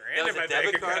 $5,000 that was in my a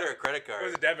debit bank card account. or a credit card? It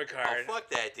was a debit card. Oh, fuck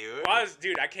that, dude. Well,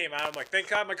 dude, I came out. I'm like, "Thank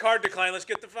God my card declined. Let's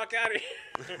get the fuck out of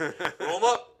here." Roll 'em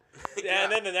up. Yeah,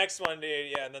 and then the next one,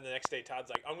 dude, and then the next day, Todd's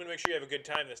like, I'm going to make sure you have a good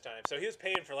time this time. So he was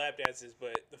paying for lap dances,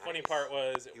 but the funny part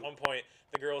was, at one point,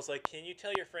 the girl was like, can you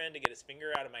tell your friend to get his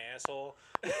finger out of my asshole?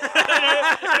 He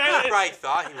probably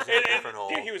thought he was in a different hole.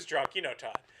 Dude, he was drunk. You know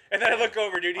Todd. And then I look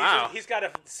over, dude. He's got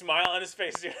a smile on his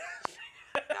face, dude.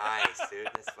 Nice, dude.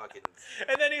 That's fucking...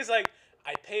 And then he's like,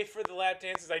 I pay for the lap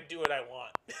dances. I do what I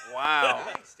want. Wow.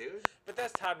 Nice, dude. But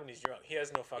that's Todd when he's drunk. He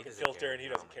has no fucking filter, and he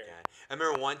doesn't care. God. I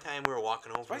remember one time we were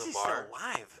walking home from the bar.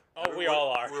 Why is he still alive? Oh, we all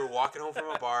are. We were walking home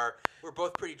from a bar. We were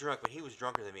both pretty drunk, but he was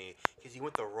drunker than me because he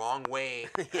went the wrong way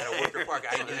at a Wicker Park.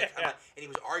 And he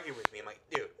was arguing with me. I'm like,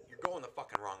 dude, you're going the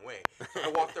fucking wrong way. So I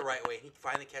walked the right way, and he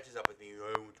finally catches up with me.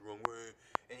 I went the wrong way.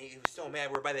 And he was so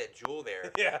mad. We're by that Jewel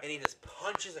there. Yeah. And he just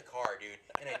punches a car, dude,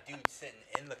 and a dude sitting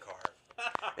in the car.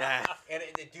 Yeah. And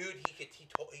the dude, he could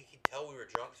tell we were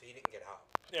drunk, so he didn't get out.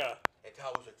 Yeah. And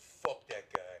Todd was like, fuck that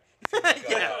guy. If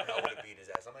he got out, I would have beat his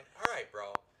ass. I'm like, all right,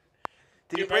 bro.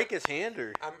 Did he break his hand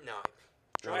or? No.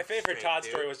 My favorite Todd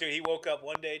story was, dude, he woke up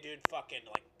one day, dude, fucking,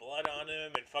 like, blood on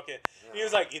him, and fucking, he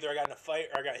was like, either I got in a fight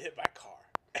or I got hit by a car.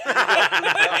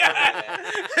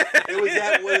 Was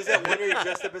that one where he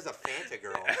dressed up as a Fanta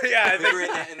girl? Yeah. We were in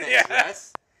that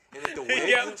dress. And like the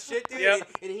wigs and shit, dude. Yep.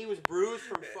 And he was bruised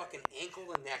from fucking ankle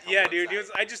to neck. Yeah, dude.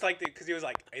 I just liked it because he was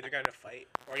like, I either got in a fight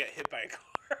or I got hit by a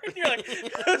car. And you're like,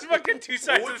 those fucking two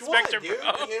sides of the spectrum, dude?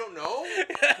 bro. You don't know?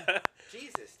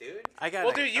 Jesus, dude.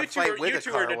 Well, dude, you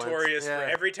two are notorious for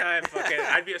every time fucking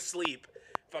I'd be asleep,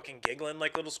 fucking giggling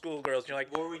like little schoolgirls. You're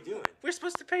like, what were we doing? We're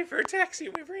supposed to pay for a taxi.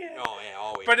 We ran. Oh, yeah,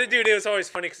 always. But, dude, it was always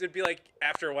funny because it'd be like,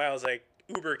 after a while, it was like,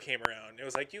 Uber came around. It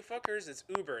was like, you fuckers, it's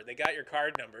Uber. They got your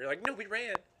card number. You're like, no, we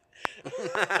ran. I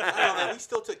don't know, man. We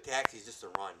still took taxis just to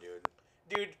run, dude.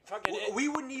 Dude, fucking... We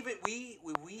wouldn't even... We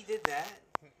did that.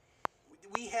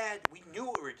 We knew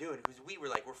what we were doing because we were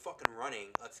like, we're fucking running.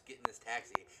 Let's get in this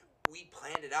taxi. We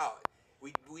planned it out.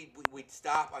 We'd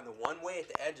stop on the one way at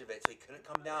the edge of it so he couldn't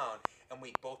come down, and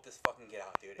we'd both just fucking get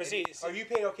out, dude. But see, oh, you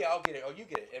paid? Okay, I'll get it. Oh, you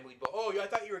get it. And we'd go, oh, I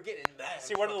thought you were getting that.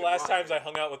 See, one of the last times I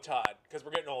hung out with Todd, because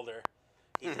we're getting older.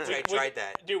 I tried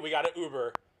that. Dude, we got an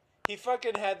Uber. He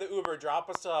fucking had the Uber drop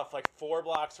us off like 4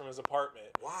 blocks from his apartment.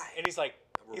 Why? And he's like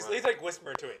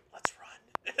whispering to it, let's run.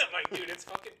 And I'm like, dude, it's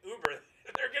fucking Uber.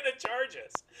 They're going to charge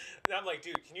us. And I'm like,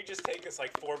 dude, can you just take us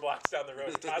like 4 blocks down the road?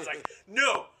 And Todd's like,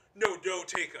 no, don't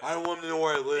take us. I don't want him to know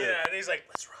where I live. Yeah, and he's like,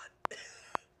 let's run.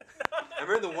 I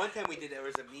remember the one time we did that, it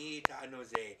was me, Todd, and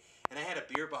Jose, and I had a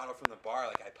beer bottle from the bar,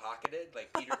 like I pocketed,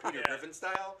 like Peter Griffin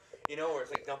style, you know, where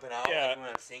it's like dumping out like when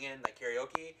I'm singing, like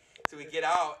karaoke. So we get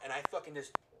out, and I fucking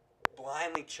just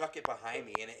blindly chuck it behind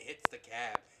me, and it hits the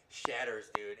cab, shatters,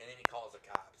 dude, and then he calls the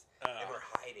cops. And we're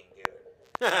hiding, dude.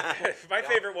 My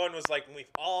favorite one was like when we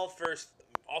all 3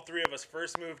 of us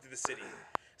first moved to the city.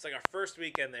 It's like our first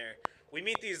weekend there. We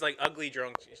meet these like ugly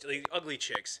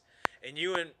chicks, and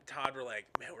you and Todd were like,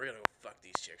 "Man, we're gonna go fuck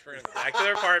these chicks. We're gonna go back to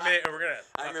their apartment, and we're gonna."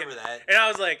 I remember that. And I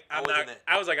was like, I'm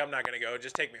not gonna go.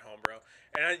 Just take me home, bro.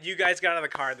 And you guys got out of the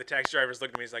car, and the taxi drivers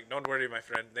looked at me. He's like, "Don't worry, my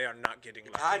friend. They are not getting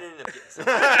lucky." Todd ended up getting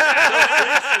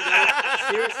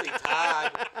seriously,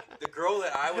 Todd, the girl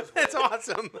that I was with. That's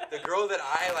awesome. The girl that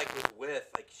I was with,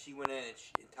 she went in,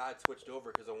 and Todd switched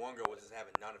over because the one girl was just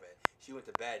having none of it. She went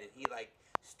to bed, and he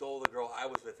stole the girl I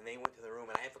was with, and they went to the room,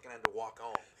 and I fucking had to walk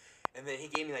home. And then he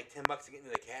gave me $10 to get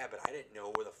into the cab, but I didn't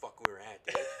know where the fuck we were at,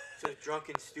 dude. So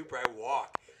drunken stupor, I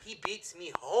walk. He beats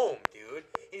me home, dude.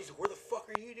 And he's like, "Where the fuck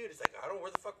are you, dude?" It's like, "I don't know,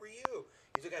 where the fuck were you?"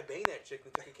 He's like, "I banged that chick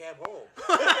and took a cab home."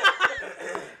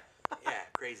 Yeah,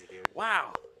 crazy, dude.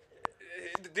 Wow.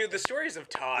 Dude, the stories of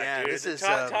Todd, yeah, dude. This is,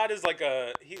 Todd is like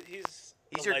he's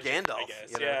your legend, Gandalf, I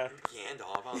guess. you know? Yeah.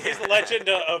 Gandalf. He's the legend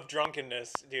of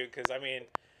drunkenness, dude, because, I mean...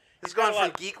 He's gone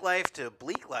from geek life to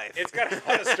bleak life. It's got a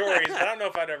lot of stories, but I don't know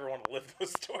if I'd ever want to live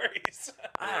those stories.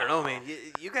 I don't know, man.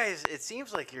 You guys, it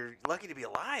seems like you're lucky to be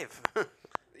alive.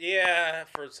 Yeah,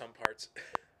 for some parts.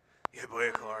 Yeah, boy,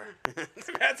 a car.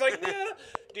 Matt's like, nah.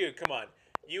 Dude, come on.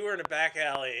 You were in a back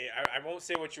alley. I won't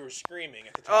say what you were screaming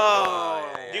at the time.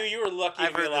 Oh. Dude, you were lucky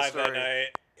to be alive that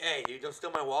night. Hey, dude, don't steal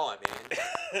my wallet,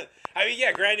 man. I mean,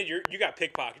 yeah, granted, you got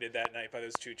pickpocketed that night by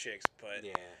those 2 chicks, but...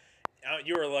 Yeah.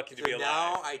 You were lucky to be alive.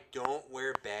 Now I don't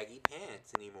wear baggy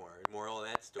pants anymore. Moral of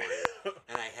that story.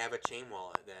 And I have a chain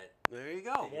wallet that... There you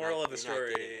go. Moral of the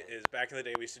story is back in the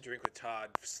day we used to drink with Todd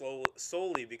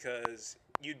solely because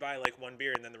you'd buy 1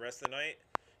 beer and then the rest of the night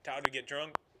Todd would get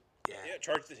drunk. Yeah,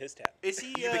 charged at his tab. Is he?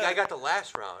 You think I got the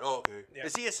last round? Oh, okay. Yeah.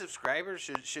 Is he a subscriber?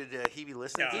 Should he be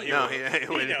listening? No, he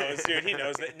knows, dude. He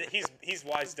knows that he's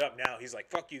wised up now. He's like,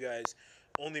 fuck you guys.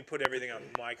 Only put everything on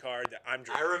my card that I'm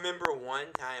drinking. I remember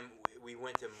one time we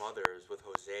went to Mother's with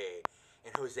Jose,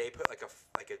 and Jose put a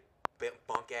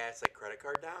bunk ass like credit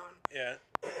card down. Yeah.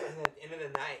 And then at the end of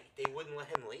the night, they wouldn't let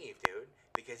him leave, dude,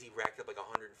 because he racked up like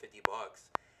 $150.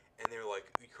 And they were like,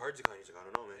 "Your card's a con." He's like, "I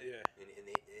don't know, man." Yeah. And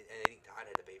I think Todd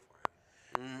had to pay for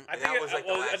him. I And think that was like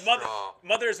the last straw.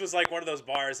 Mother's was like one of those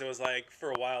bars that was like for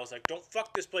a while. It was like, don't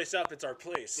fuck this place up. It's our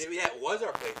place. Maybe that was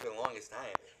our place for the longest time.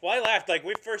 Well, I laughed. Like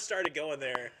we first started going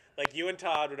there. Like you and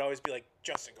Todd would always be like,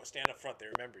 Justin, go stand up front. They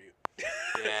remember you.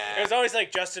 Yeah. It was always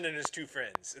like Justin and his two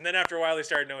friends. And then after a while, they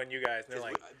started knowing you guys. And they're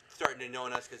like, starting to know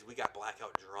us because we got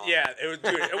blackout drunk. yeah, it was,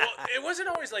 dude. It wasn't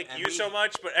always like you so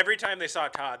much, but every time they saw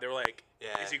Todd, they were like,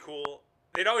 Yeah. is he cool?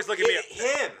 They'd always look at me.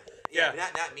 Him. Yeah.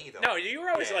 Not me though. No, you were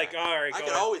always like, all right, I go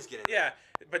could on. always get in there.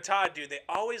 Yeah, but Todd, dude, they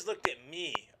always looked at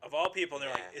me, of all people, and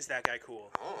they're like, Yeah. is that guy cool?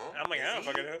 Oh, And I'm like, is I don't he?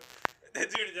 fucking know.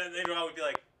 Dude, then they'd always be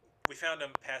like, we found him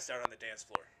passed out on the dance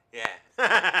floor. Yeah.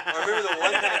 I remember the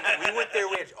one time we went there.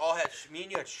 Me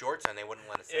and you had shorts on. They wouldn't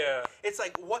let us in. Yeah. It's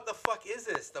like, what the fuck is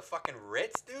this? The fucking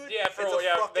Ritz, dude? Yeah, It's a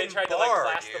they fucking tried bar, to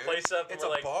like class dude. the place up. And It's we're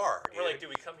a like, bar. We're like, dude,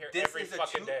 we come here This every is a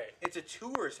fucking day. It's a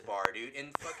tourist bar, dude,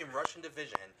 in fucking Russian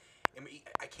Division. And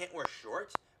I can't wear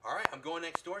shorts. All right, I'm going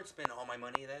next door and spend all my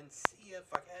money. Then see ya,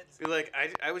 fuckheads. You're like,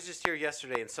 I was just here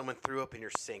yesterday and someone threw up in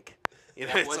your sink. You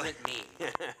know, That it's wasn't like- me.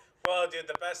 Well, dude,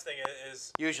 the best thing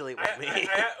is Usually it was me.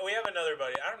 we have another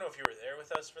buddy. I don't know if you were there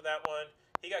with us for that one.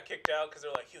 He got kicked out because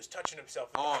they're like, he was touching himself.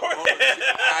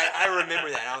 I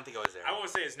remember that. I don't think I was there. I won't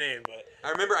say his name, but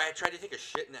I remember I tried to take a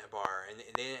shit in that bar, and they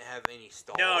didn't have any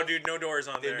stalls. no, dude, no doors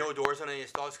on There there. are no doors on any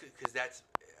stalls because that's,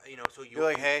 so You're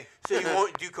like, hey. So you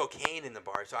won't do cocaine in the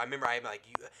bar. So I remember I'm like,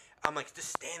 just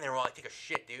stand there while I take a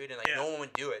shit, dude, and like no one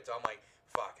would do it. So I'm like,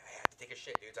 fuck, I have to take a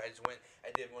shit, dude. So I just went. I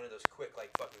did one of those quick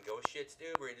like fucking ghost shits,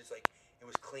 dude, where it just like it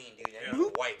was clean, dude. I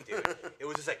didn't wipe, dude. It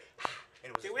was just like, and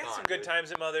it was. Dude, we had gone, some good dude.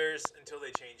 times at Mother's until they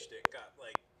changed it. Got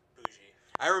like bougie.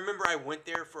 I remember I went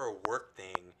there for a work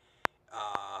thing,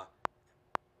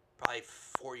 probably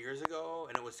 4 years ago,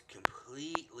 and it was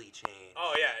completely changed.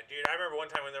 Oh yeah, dude. I remember one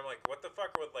time when they're like, "What the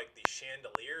fuck with like these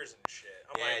chandeliers and shit?"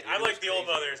 I'm Yeah, like, dude, I it like was the old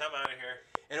crazy. Mother's. I'm out of here.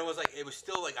 And it was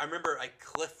still like, I remember like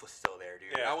Cliff was still there, dude.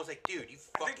 Yeah. And I was like, dude, you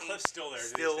I fucking think Cliff's still there.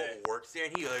 still to this day. works there,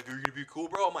 and he like, are you gonna be cool,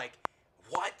 bro? I'm like,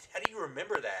 what? How do you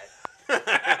remember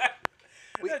that?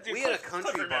 Yeah, dude, We had a Cliff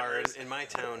country bar remembers. in my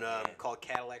town called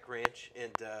Cadillac Ranch,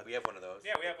 and We have one of those.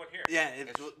 Yeah, we have one here. yeah,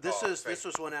 It's- this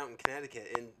was one out in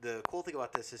Connecticut, and the cool thing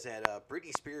about this is that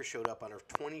Britney Spears showed up on her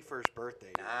 21st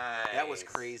birthday. Dude. That was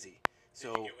Nice. crazy.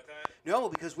 So Did you get with that? no,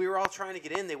 because we were all trying to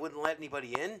get in, they wouldn't let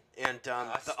anybody in, and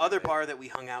That's the other stupid. bar that we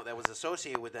hung out that was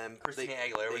associated with them, Christina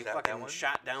Aguilera, they was that fucking one?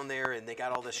 shot down there, and they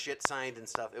got all this shit signed and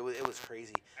stuff. It was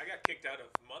crazy. I got kicked out of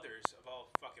Mother's of all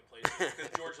fucking places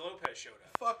because George Lopez showed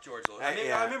up. Fuck George Lopez.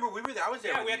 Yeah. I remember we were there. I was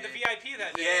there. Yeah, with we had you. the VIP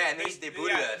that day. Yeah, and they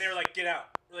booted us. And they were like, "Get out."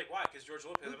 We're like, "Why?" Because George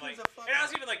Lopez. Who I'm like, gives a fuck? and I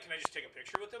was even like, "Can I just take a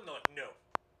picture with him?" They're like, "No,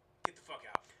 get the fuck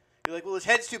out." You're like, well, his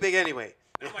head's too big anyway.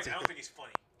 And I'm like, "I don't think he's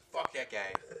funny." Fuck that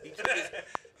guy.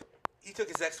 He took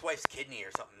his ex-wife's kidney or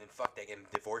something, and fuck that guy and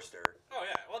divorced her. Oh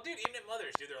yeah. Well, dude, even at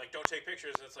Mother's, dude, they're like, "Don't take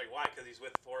pictures." And it's like, why? Because he's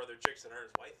with 4 other chicks that aren't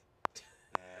his wife.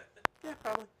 Yeah,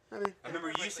 probably. I mean, I remember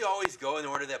you used to always go and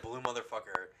order that blue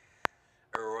motherfucker.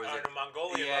 Or was it? The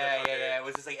Mongolian Yeah. motherfucker. It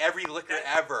was just like every liquor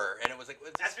ever, and it was like,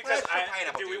 it's That's just because fresh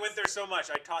pineapple dude, we juice. went there so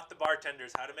much. I taught the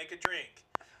bartenders how to make a drink,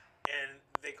 and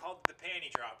they called it the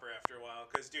panty dropper after a while.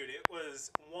 Because, dude, it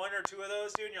was 1 or 2 of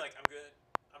those, dude, and you're like, I'm good,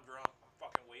 I'm drunk, I'm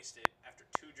fucking wasted after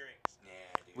 2 drinks. Yeah,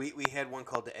 dude. we had one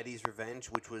called the Eddie's Revenge,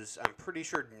 which was, I'm pretty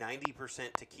sure,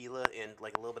 90% tequila and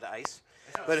like a little bit of ice.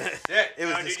 But sick. it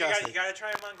was No, dude, disgusting. you gotta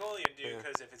try a Mongolian, dude, Yeah.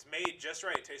 because if it's made just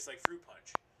right, it tastes like fruit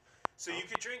punch. So you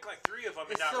could drink like 3 of them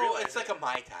and It's not so realize it's like a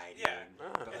Mai Tai, dude. Yeah. But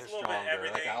It's they're a little bit stronger,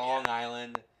 everything, like a Long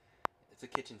Island. It's a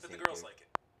kitchen But the sink. girls dude. like it.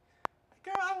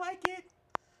 Girl, I like it.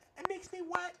 It makes me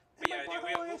wet. But yeah, dude,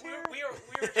 we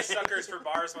were just suckers for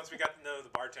bars once we got to know the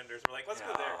bartenders. We're like, let's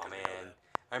go there. Oh 'cause we know man, that.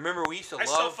 I remember we used to I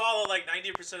still love. follow like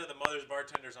 90% of the Mother's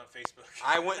bartenders on Facebook.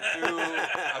 I went through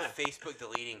a Facebook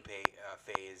deleting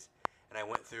phase, and I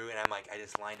went through and I'm like, I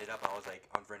just lined it up. And I was like,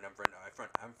 unfriend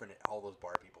all those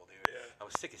bar people, dude. Yeah. I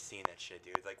was sick of seeing that shit,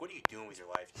 dude. Like, what are you doing with your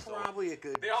life? Probably a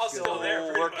good. They all show. still there,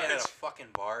 pretty working at much. a fucking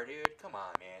bar, dude. Come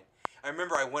on, man. I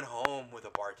remember I went home with a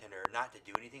bartender, not to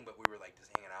do anything, but we were like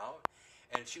just hanging out,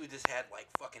 and she just had like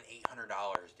fucking $800,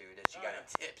 dude, that she got in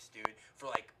tips, dude, for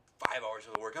like 5 hours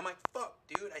of the work. I'm like, fuck,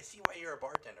 dude. I see why you're a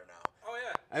bartender now. Oh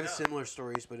yeah. I have no. similar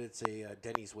stories, but it's a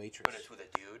Denny's waitress. But it's with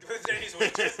a dude. Denny's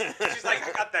waitress. She's like,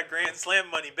 I got that Grand Slam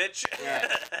money, bitch. Yeah.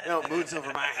 No, moon's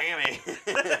over my hammy.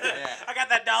 I got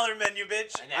that dollar menu,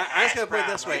 bitch. I was gonna put it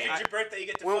this way. If it's your birthday, you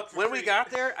get to When, fuck for when free. we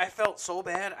got there, I felt so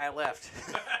bad, I left.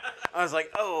 I was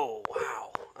like, oh,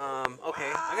 wow.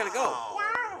 Okay, I gotta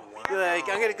go. You're like,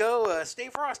 I'm gonna go. Stay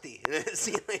frosty.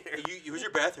 See you later. You use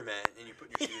your bathroom at, and you put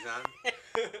your shoes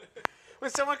on. When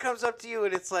someone comes up to you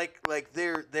and it's like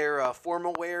their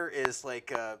formal wear is like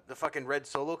the fucking red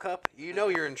Solo cup, you know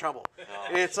you're in trouble.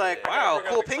 And it's like, wow,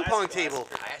 cool ping pong table.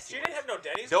 She didn't have no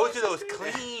Denny's. Those are those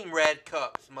clean red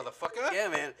cups, motherfucker. Yeah,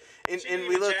 man. She And didn't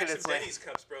we even look jack and some it's like, Denny's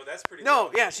cups, bro. That's pretty. no,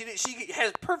 low. yeah, she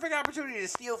has perfect opportunity to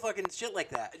steal fucking shit like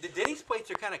that. The Denny's plates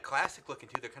are kind of classic looking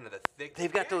too. They're kind of the thick.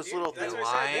 They've got those dude, little that's the what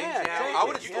I lines. said. Yeah, exactly. I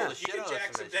would have You stole can- the shit You out can of jack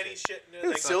some some of Denny's this shit. Dude,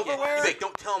 Like, silverware? He's like,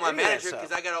 don't tell my Any of that manager stuff.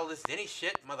 because I got all this Denny's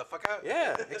shit, motherfucker.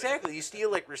 Yeah, exactly. You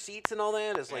steal like receipts and all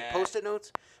that as like Yeah. Post-it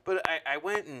notes. But I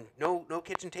went and no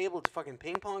kitchen table. It's a fucking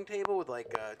ping pong table with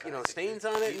like stains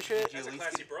on it and shit. Did you That's a at least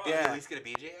classy get, broad. did you Yeah. at least get a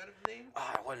BJ out of the name?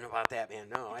 Oh, I wasn't about that, man.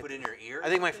 No, You put it in her ear? I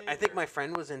think or something, my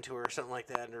friend was into her or something like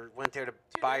that, or went there to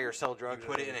buy or sell drugs. You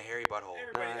put it in a hairy butthole.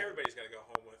 Everybody's got to go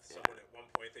home with someone at one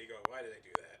point that you go, why did I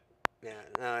do that?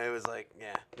 Yeah, no, it was like,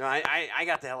 yeah, no, I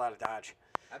got the hell out of Dodge.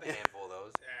 I have a handful of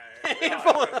those.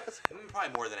 Handful of those.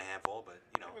 Probably more than a handful, but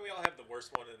you know. I mean, we all have the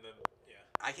worst one, and then yeah.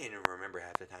 I can't even remember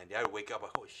half the time. I would wake up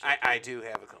like, oh shit. I do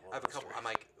have a couple. I have a couple. I'm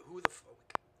like, who the fuck?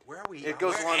 Where are we? It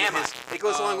goes Where along am with I? his. It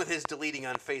goes along with his deleting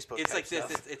on Facebook. It's type like this.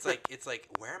 stuff. It's like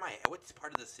where am I? What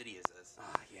part of the city is this?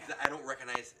 Yeah. I don't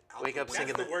recognize. out Wake the up window.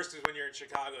 singing That's the worst is when you're in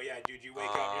Chicago. Yeah, dude, you wake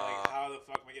up, you're like, how the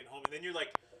fuck am I getting home? And then you're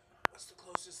like, what's the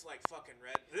closest like fucking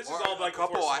red? This Or is all like a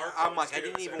couple, before I'm smartphones, like, I too,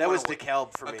 didn't so- even That was wanna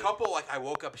DeKalb for A me. couple, like, I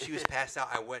woke up, she was passed out,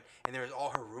 I went, and there was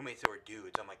all her roommates that were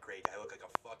dudes. I'm like, great, I look like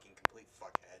a fucking complete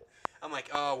fuckhead. I'm like,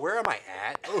 where am I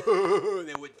at?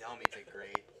 They wouldn't tell me. It's like,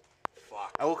 great.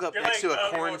 Fuck. I woke up You're next like, to a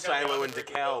you corn won't tell me silo I'm in in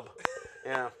DeKalb.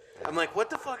 Yeah. I'm like, what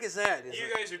the fuck is that? He's You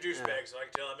like, guys are douchebags, so I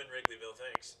can tell I'm in Wrigleyville.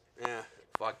 Thanks. yeah.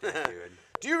 Fuck that, dude.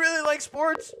 Do you really like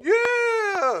sports?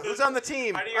 Yeah. Who's on the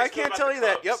team? How do you guys I feel can't about tell the you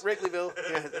that. Yep, Cubs? Wrigleyville.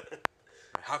 Yeah.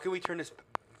 How can we turn this,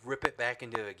 rip it back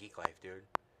into a geek life, dude?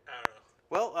 I don't know.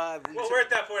 Well, Well, we're at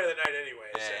that point of the night anyway.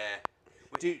 So.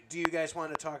 Yeah. do you guys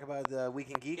want to talk about the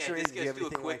Weekend Geeks Yeah, or let's anything? Do you do have a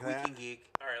anything quick like that? weekend geek.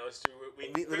 All right, let's do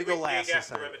Let me go last this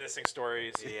after time. reminiscing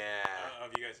stories. Yeah.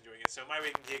 Of you guys enjoying it. So my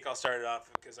weekend geek, I'll start it off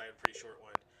because I have a pretty short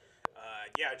one.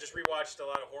 I just rewatched a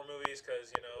lot of horror movies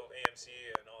because AMC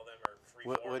and all of them are free.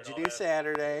 What'd you do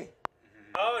Saturday?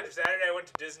 Oh, and Saturday I went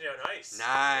to Disney on Ice.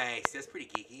 Nice. That's pretty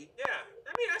geeky. Yeah,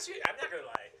 I mean, actually, I'm not gonna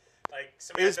lie. Like,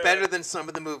 It was better than some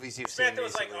of the movies you've seen Samantha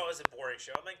was like, recently. "Oh, it's a boring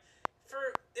show." I'm like, for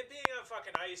it being on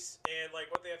fucking ice and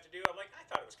like what they have to do, I'm like, I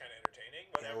thought it was kind of entertaining.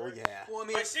 Whatever. Oh yeah. Well, I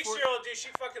mean, My it's for- 6-year-old dude,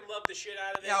 she fucking loved the shit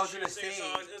out of it. Yeah, I was She gonna singing say,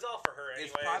 songs. It was all for her anyway.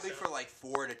 It's probably so. for like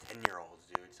 4 to 10-year-olds,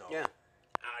 dude. So Yeah.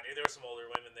 Dude, there were some older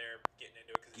women there getting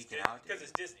into it Geeking out, because dude.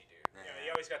 it's Disney, dude. You know,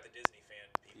 you always got the Disney fan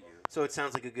people. So it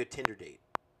sounds like a good Tinder date.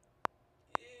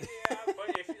 Yeah,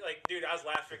 but if you like, dude, I was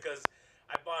laughing because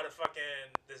I bought a fucking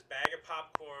this bag of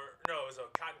popcorn. No, it was a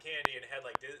cotton candy and it had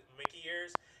like Mickey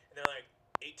ears, and they're like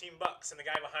 $18, and the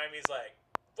guy behind me is like,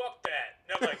 "Fuck that!"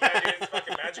 And I'm like, "Yeah, dude, it's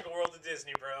fucking Magical World of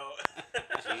Disney, bro."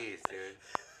 Jeez, dude.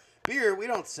 Beer, we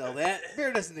don't sell that.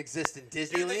 Beer doesn't exist in Dude,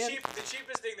 Disneyland. the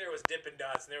cheapest thing there was Dippin'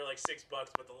 Dots, and they were like $6,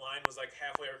 but the line was like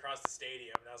halfway across the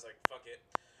stadium, and I was like, "Fuck it."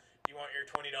 Do you want your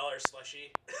 $20 slushy?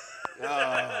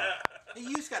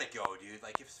 You just gotta go, dude.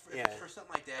 Like, if for, Yeah. for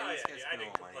something like that, Oh you yeah, just dude, gotta I spend a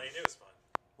didn't little complain. money. It was fun.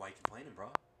 Why you complaining, bro?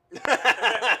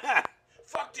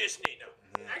 Fuck Disney. No,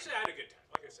 actually, I had a good time.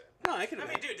 Like I said. No, I can I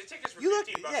mean, imagine. dude, the tickets were You look-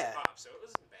 $15 yeah. a pop, so it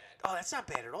wasn't bad. Oh, that's not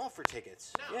bad at all for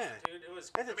tickets. No, Yeah. dude, it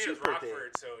was. That's a I mean, it was cheap birthday.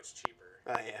 Rockford, so it's cheaper.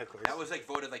 Oh, yeah, of course. That was like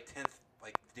voted like 10th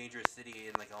like dangerous city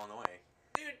in like Illinois.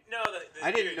 Dude, no, I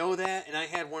didn't dude, know that, and I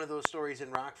had one of those stories in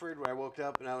Rockford where I woke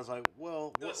up and I was like,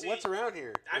 well, No, see, what's around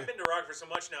here? I've been to Rockford so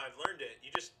much now, I've learned it.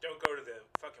 You just don't go to the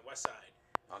fucking west side.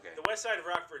 Okay. The west side of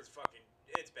Rockford's fucking,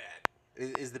 it's bad.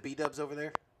 Is the B-dubs over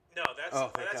there? No, that's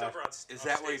Oh, thank God. over on. Is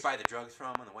that where you buy the drugs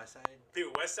from on the west side?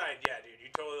 Dude, west side, yeah, dude. You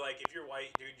totally like if you're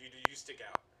white, dude, you stick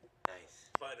out.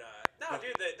 Nice. But no,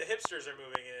 dude, the hipsters are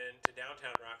moving into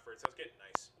downtown Rockford, so it's getting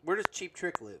nice. Where does Cheap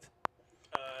Trick live?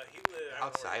 He lives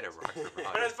Outside of Rockford.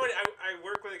 But it's funny. I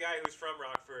work with a guy who's from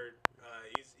Rockford.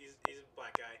 He's a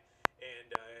black guy, and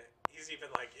he's even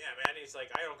like, yeah, man. He's like,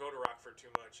 I don't go to Rockford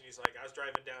too much. And he's like, I was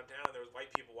driving downtown, and there was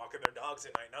white people walking their dogs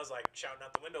at night, and I was like shouting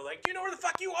out the window, like, do you know where the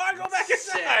fuck you are? Go back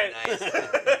inside. Nice.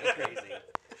 That's crazy.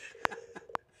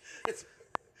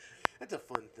 That's a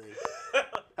fun thing. How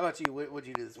about you? What'd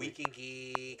you do this week? Weekend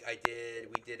Geek.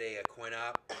 We did a coin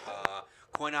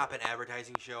op and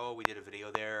advertising show. We did a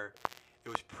video there. It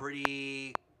was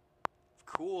pretty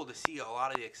cool to see a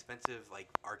lot of the expensive like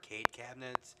arcade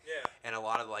cabinets. Yeah. And a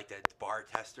lot of like the bar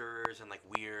testers and like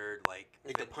weird like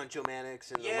the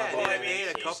Punch-O-Manics and Yeah, the well, level. I made a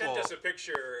He couple. sent us a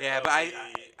picture. Yeah, of but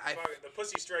the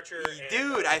pussy stretcher.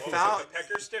 Dude, and, I what was it, found- the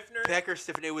pecker stiffener. Pecker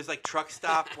stiffener. It was like truck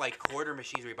stop, like quarter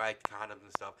machines where you buy condoms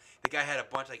and stuff. The guy had a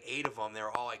bunch, like 8 of them. They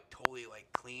were all like totally like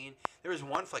clean. There was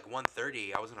one for like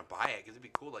 $130. I was gonna buy it because it'd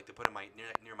be cool, like to put in my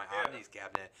near my Omni's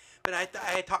cabinet. But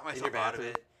I talked myself out of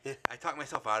it. I talked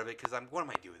myself out of it because what am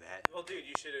I doing with that? Well, dude,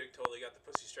 you should have totally got the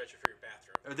pussy stretcher for your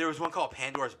bathroom. There was one called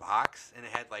Pandora's Box, and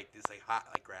it had like this like hot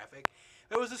like graphic.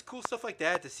 It was just cool stuff like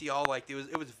that to see all like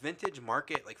it was vintage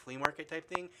market like flea market type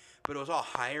thing, but it was all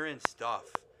higher end stuff.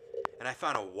 And I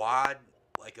found a wad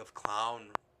like of clown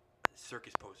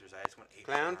circus posters. I just went ape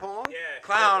Clown shit. porn? Yeah.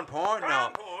 Clown porn?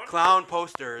 Clown No. porn. Clown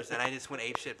posters, and I just went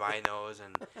ape shit buying those.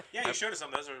 And Yeah, you showed us some.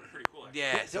 Those are pretty cool. Actually.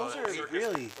 yeah, Those so are circus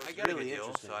really, I got really a good deal.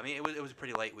 interesting. So I mean, it was a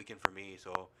pretty light weekend for me.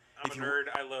 So I'm if a you- nerd.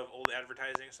 I love old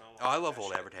advertising. So Oh, I love that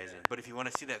old shit, advertising. yeah. But if you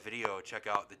want to see that video, check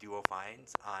out the Duo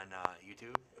Finds on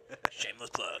YouTube.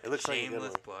 Shameless plug. It looks like a good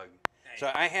Shameless one. plug. Hey,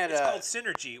 So I had it's called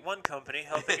synergy. One company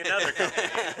helping another company.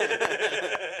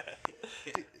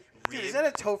 Dude, is that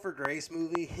a Topher Grace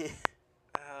movie?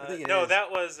 I think it No, is.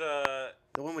 that was. The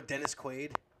one with Dennis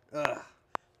Quaid? Ugh.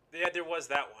 Yeah, there was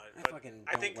that one. I but fucking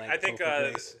I don't think like I think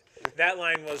Topher Grace. that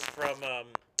line was from.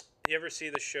 You ever see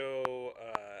the show?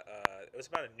 It was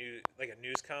about a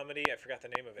news comedy. I forgot the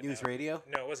name of it. News now. Radio?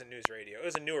 No, it wasn't News Radio. It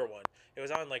was a newer one. It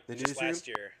was on like The just Newsroom? last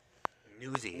year.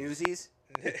 Newsies. Newsies?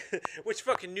 Which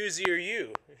fucking newsy are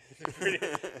you?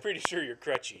 pretty sure you're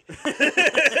crutchy.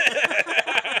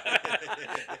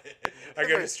 I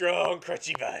got a strong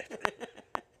crutchy vibe.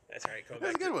 That's right. Going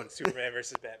That's back a good to one. Superman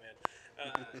versus Batman.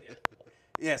 Yeah.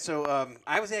 Yeah, so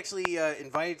I was actually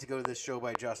invited to go to this show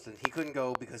by Justin. He couldn't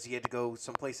go because he had to go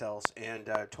someplace else and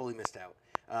totally missed out.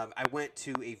 I went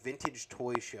to a vintage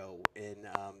toy show in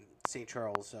St.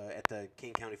 Charles at the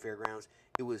King County Fairgrounds.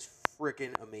 It was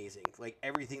freaking amazing. Like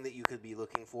everything that you could be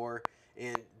looking for,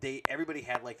 and everybody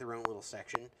had like their own little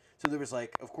section. So there was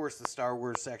like, of course, the Star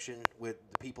Wars section with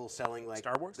the people selling like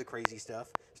Star Wars? the crazy stuff.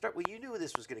 Well, you knew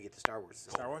this was going to get to Star Wars.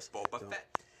 Star Wars? Boba So- Fett.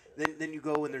 Then you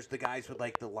go and there's the guys with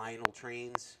like the Lionel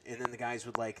trains, and then the guys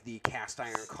with like the cast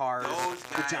iron cars, Those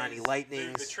the Johnny guys-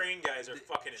 Lightnings. The train guys are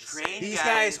fucking insane. train These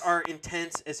guys- guys are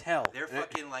intense as hell. They're And I-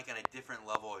 fucking like on a different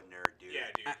level of nerd, dude. Yeah,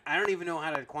 dude. I don't even know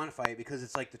how to quantify it because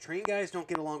it's like the train guys don't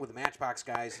get along with the Matchbox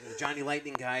guys, and the Johnny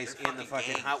Lightning guys, They're and the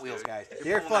fucking gangs, Hot Wheels dude. guys. They're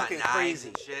They're pulling out fucking knives crazy.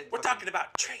 and shit. We're talking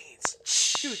about trains.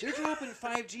 Dude, they're dropping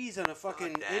 5Gs on a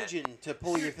fucking that. engine to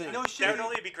pull your thing. No shit. That would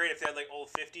only be great if they had like old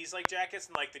 50s like jackets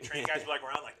and like the train guys were like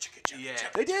around like chicka chicka Yeah.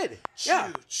 chicka. They did.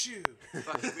 Yeah. Choo.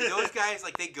 Fucking, those guys,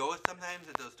 like, they go sometimes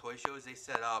at those toy shows they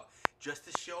set up just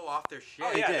to show off their shit.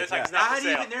 Oh They yeah, did, there's like yeah. it's not for Not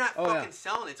sale. even, they're not Oh, yeah. fucking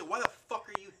selling it. So why the fuck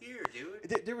are you here,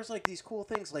 dude? There was like these cool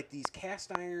things, like these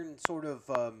cast iron sort of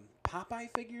Popeye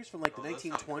figures from like the Oh, those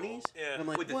sound 1920s. cool. Yeah. And I'm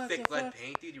like, With the what thick the lead fuck?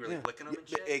 paint, dude, you were Yeah. like licking them and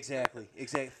Yeah, shit. Exactly.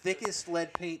 Thickest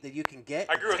lead paint that you can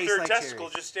get. I grew a tastes third like testicle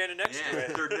cherries. just standing next to Yeah,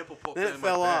 it. third nipple poke Then it in my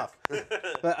fell back. off.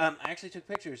 But I actually took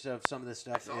pictures of some of this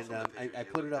stuff, saw and some of the I pictures. They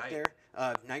put it look up tight.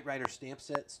 there. Knight Rider stamp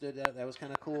set stood out. That was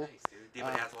kind of cool. Nice, dude.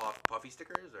 David Hasselhoff puffy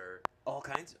stickers or All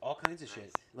kinds of shit,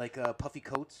 Nice. like puffy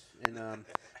coats and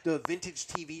the vintage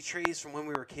TV trays from when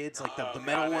we were kids, like the Oh,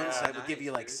 metal God, ones yeah, that would give nice,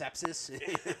 you like dude.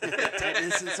 sepsis,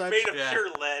 tetanus, and such. Made of Yeah. pure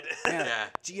lead. Yeah. Yeah.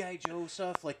 GI Joe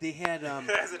stuff, like they had. It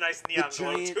has a nice neon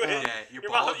glow giant, to it. um, Yeah, your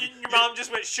Your mom, balls- your mom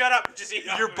just went, "Shut up, and just eat."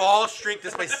 your balls shrink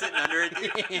just by sitting under it.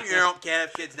 You don't can't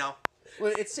have kids now.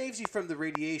 Well, it saves you from the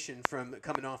radiation from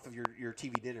coming off of your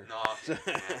TV dinner. No.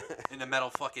 Yeah. In the metal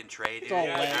fucking tray, dude. all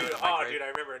Yeah, lead. dude. Out of my Oh, grave. dude, I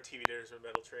remember on TV dinners with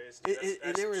metal trays. Dude, that's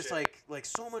And there some was shit. like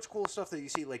so much cool stuff that you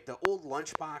see, like the old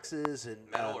lunch boxes and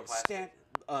Metal or plastic?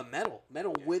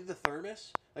 metal with the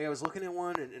thermos. Like I was looking at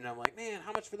one and I'm like, man,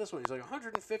 how much for this one? He's like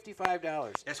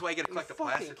 $155. That's why you gotta collect the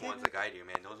fucking plastic kidding ones me? like I do,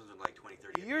 man. Those ones are like 20,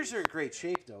 30. Yours are in great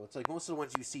shape though. It's like most of the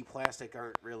ones you see plastic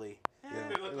aren't really.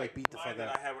 They look they like beat the mine fuck that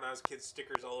out. I had when I was a kid,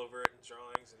 stickers all over it and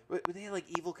drawings. And But they had like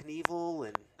Evil Knievel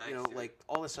and Nice, dude. like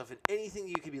all this stuff and anything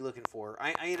you could be looking for.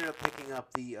 I ended up picking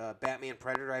up the Batman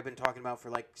Predator I've been talking about for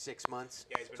like 6 months.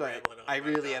 Yeah, he's been so rambling on I about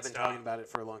it really have been nonstop. talking about it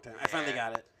for a long time. I finally Yeah.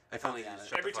 got it. I finally got it.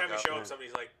 Shut every the time we fuck show up. him,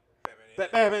 somebody's like,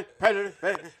 Batman Predator.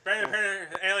 Batman. Brandon,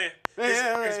 alien.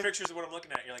 Here's pictures of what I'm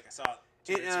looking at. You're like, I saw it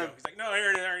 2 minutes ago. He's like, no,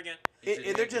 here it is again.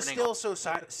 And they're just still so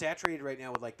saturated right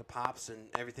now with like the pops and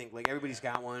everything. Like everybody's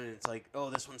got one, and it's like, oh,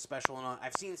 this one's special. And all.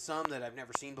 I've seen some that I've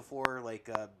never seen before, like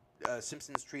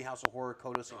Simpsons Treehouse of Horror,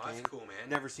 Kodos and Oh, that's Kang. cool, man.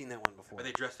 Never seen that one before. Are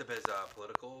they dressed up as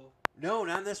political? No,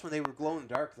 not in this one. They were glow in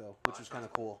the dark though, which Oh, was that kind of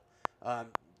sounds cool.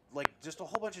 Like just a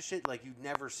whole bunch of shit like you'd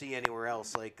never see anywhere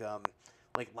else. Like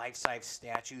like life-size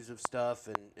statues of stuff,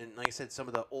 and like I said, some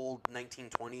of the old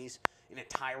 1920s, an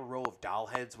entire row of doll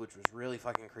heads, which was really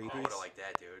fucking creepy. I would have liked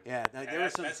that, dude. Yeah, there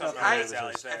was some that stuff. sounds right that up his was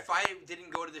alley just- there. If I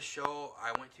didn't go to the show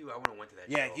I went to, I would have went to that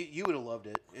yeah, show. you would have loved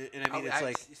it. And I mean, it's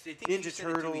like I think Ninja you sent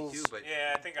it to me Turtles, too, but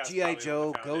Yeah, I think I was G.I. probably the one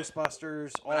Joe, that found it.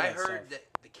 Ghostbusters, all when I that heard stuff. that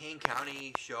the Kane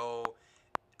County show,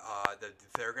 the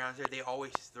fairgrounds there, they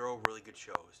always throw really good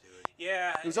shows, dude.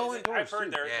 Yeah, It was all indoors, I've heard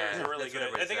too. they're Yeah, really that's what good.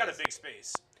 everybody And they got a says. big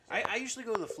space. I usually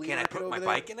go to the flea Can I market put over my there.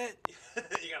 bike in it?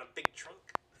 You got a big trunk.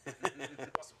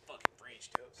 Want some fucking French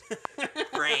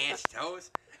toast. Ranch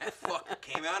toast. That fucking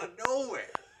came out of nowhere.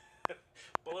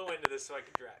 Blow into this so I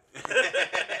can drive.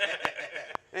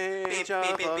 Age of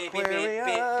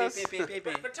Aquarius.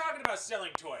 But talking about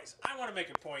selling toys, I want to make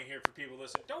a point here for people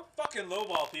listening. Don't fucking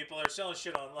lowball people that are selling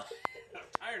shit online. I'm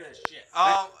tired of this shit.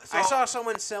 I saw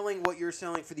someone selling what you're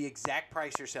selling for the exact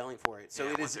price you're selling for it. So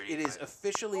Yeah, it is $135.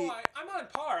 officially. Oh, I'm on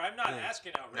par. I'm not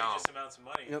asking outrageous No. amounts of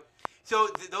money. Yep. So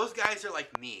those guys are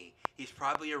like me. He's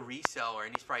probably a reseller,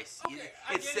 and he's probably Okay,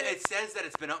 I get it. it says that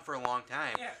it's been up for a long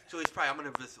time. Yeah. So he's probably I'm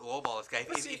gonna just lowball this guy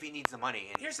But if, see, if he needs the money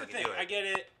and Here's the he thing. can do it. I get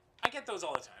it. I get those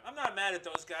all the time. I'm not mad at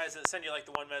those guys that send you like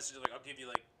the one message like I'll give you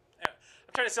like I'm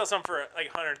trying to sell something for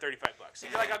like $135.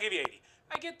 You're like I'll give you 80.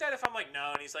 I get that if I'm like no,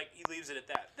 and he's like he leaves it at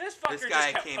that. This fucker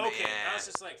guy just kept came- poking. And I yeah. was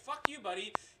just like fuck you,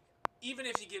 buddy. Even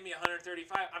if you give me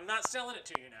 135, I'm not selling it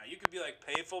to you now. You could be like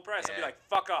pay full price. I'll be Yeah. like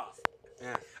fuck off.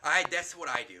 Yeah. That's what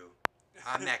I do.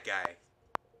 I'm that guy.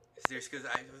 Serious, because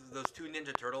those two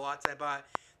Ninja Turtle lots I bought,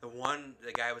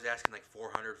 the guy was asking like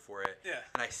 $400 for it. Yeah.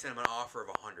 And I sent him an offer of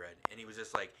 $100, and he was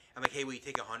just like, I'm like, hey, will you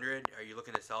take $100? Are you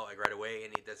looking to sell it like right away?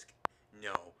 And he does,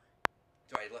 no.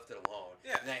 So I left it alone.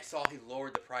 Yeah. And then I saw he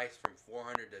lowered the price from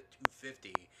 $400 to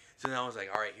 $250. So then I was like,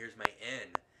 all right, here's my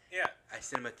end. Yeah. I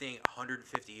sent him a thing,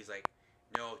 $150. He's like,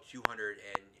 no, $200,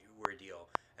 and we're a deal.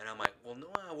 And I'm like, well,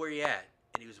 no, where you at?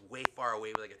 And he was way far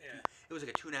away. Like it was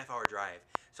like a 2.5 hour drive.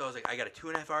 So I was like, I got a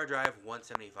 2.5 hour drive, $175,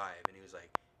 and he was like,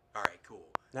 all right, cool.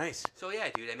 Nice. So yeah,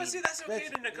 dude. I mean, But see, that's okay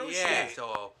to negotiate. yeah.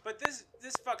 So But this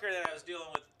fucker that I was dealing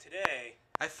with today.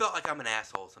 I felt like I'm an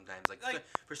asshole sometimes. Like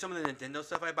for some of the Nintendo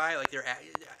stuff I buy, like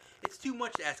it's too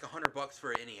much to ask $100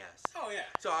 for an NES. Oh yeah.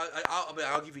 So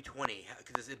I'll give you 20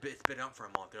 because it's been up for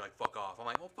a month. They're like, fuck off. I'm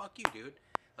like, well, fuck you, dude.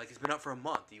 Like it's been up for a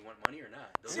month. Do you want money or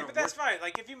not? Those See, aren't but that's worth- fine.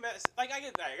 Like if you like I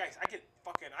get that, guys. I get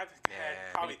fucking. I've Yeah,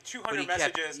 had probably but 200 he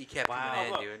messages. He kept Oh, coming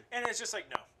in, look. dude. And it's just like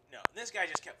no. This guy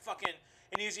just kept fucking.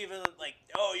 And he was even like,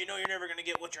 oh, you know, you're never gonna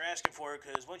get what you're asking for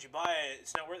because once you buy it,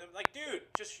 it's not worth it. I'm like, dude,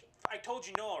 just I told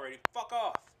you no already. Fuck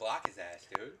off. Block his ass,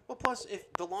 dude. Well, plus,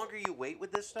 if the longer you wait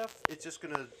with this stuff, it's just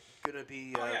gonna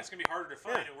be. Oh yeah, it's gonna be harder to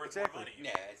find yeah, and worth exactly. more money.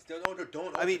 Yeah, it's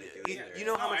don't I mean, open it, dude, either. you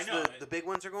know how Oh, I much know. the big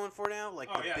ones are going for now? Like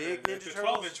Oh the yeah, big the Ninja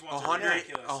Turtles? 12-inch ones are 100,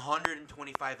 ridiculous.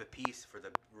 125 a piece for the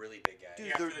really big guys. Dude,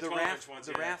 Yeah, for the the 12-inch Raph, ones,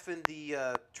 the yeah. Raph and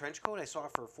the trench coat I saw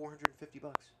for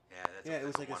 $450. Yeah, that's Yeah, it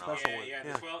was that's like a one-off. special Yeah, one. yeah.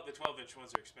 Yeah. The 12-inch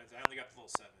ones are expensive. I only got the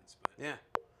little 7s, but Yeah,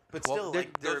 but Well, still,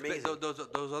 like they're those, amazing.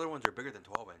 those other ones are bigger than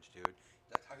 12-inch, dude.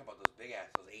 Talk about those big ass,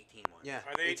 those 18 ones. Yeah,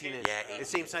 Are they 18 18? inch. Yeah, The 18.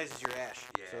 same size as your Ash.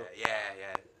 Yeah, So,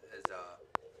 yeah.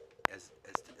 As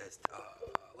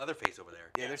Leatherface over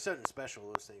there. yeah, they're something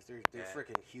special. Those things, they're Yeah.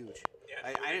 freaking huge. yeah,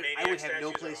 I the would Maniac have no statues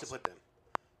are place to awesome. put them.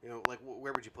 You know, like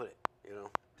where would you put it? You know?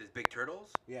 These big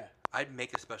turtles. Yeah, I'd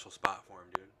make a special spot for them,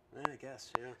 dude. I guess.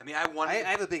 Yeah. I mean, I wanted. I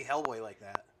have a big Hellboy like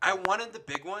that. I wanted the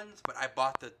big ones, but I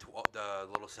bought the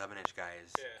little 7-inch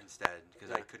guys Yeah. instead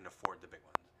because I Yeah. couldn't afford the big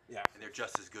ones. Yeah. And they're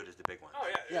just as good as the big ones. Oh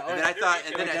yeah. Yeah, And then oh, I thought,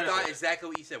 they're identical. exactly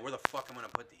what you said. Where the fuck am I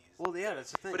gonna put these? Well, yeah,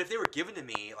 that's the thing. But if they were given to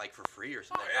me like for free or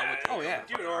something, Oh yeah. I would take Oh, them yeah. in a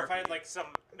Dude, fucking or if I had heartbeat. like some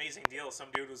amazing deal, some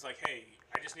dude was like, "Hey,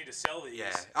 I just need to sell these."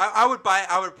 Yeah, I would buy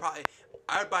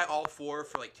all 4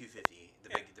 for like $250.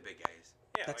 The big guys.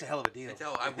 Yeah, that's a like- hell of a deal. That's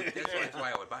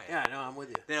why I would buy it. Yeah, no, I'm with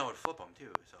you. Then I would flip them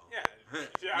too. So. Yeah.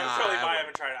 Yeah, I Nah, would totally buy. I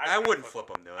haven't tried it. I wouldn't flip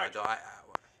them though.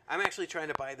 I'm actually trying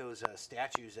to buy those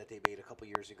statues that they made a couple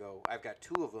years ago. I've got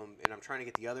 2 of them, and I'm trying to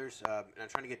get the others. And I'm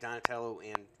trying to get Donatello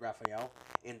and Raphael,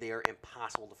 and they are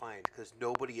impossible to find because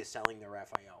nobody is selling their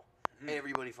Raphael.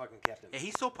 Everybody fucking kept him. Yeah,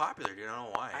 he's so popular, dude. I don't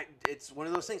know why. It's one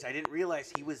of those things. I didn't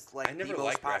realize he was like I the never most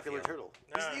liked popular Raphael. turtle.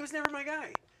 Nah. He was never my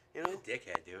guy. You know.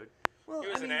 Dickhead, dude. Well, He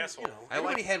was I an mean, asshole. You know, I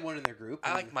everybody like- had one in their group. I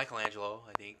and- like Michelangelo.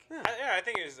 I think Yeah. I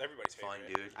think it was everybody's fun,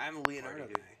 favorite. dude. I'm a Leonardo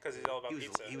Party, dude. guy. Because he's all about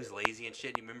pizza. He was lazy and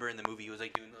shit. You remember in the movie he was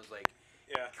like doing those like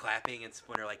Yeah. clapping and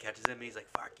Splinter like catches him and he's like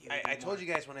fuck you. I told you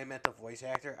guys when I met the voice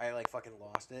actor, I like fucking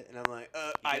lost it, and I'm like,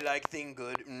 I like thing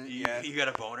good. Yeah. You got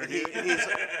a boner, And he, dude.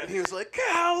 and he was like,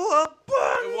 Cowabunga!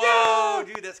 Whoa,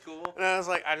 dude, that's cool. And I was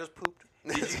like, I just pooped.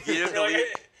 Did you get him? You're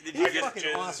like, Did I you just get? fucking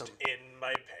jizzed awesome. in my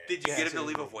pants. Did you Yeah, get him to so-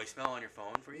 leave a voicemail on your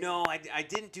phone for you? No, I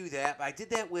didn't do that. But I did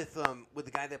that with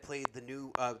the guy that played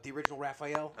the original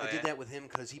Raphael. Oh, I did yeah? that with him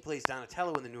because he plays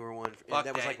Donatello in the newer one. Fuck And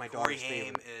that was like my Corey daughter's Haim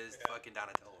favorite. is fucking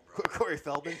Donatello, bro. Corey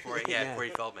Feldman. Corey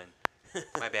Feldman.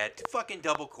 My bad. Fucking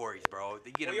double Corys, bro.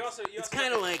 You get Well, him. you also It's got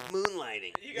kind of the- like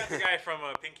moonlighting. You got the guy from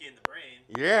Pinky and the Brain.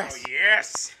 Yes. Oh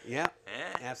yes. Yeah.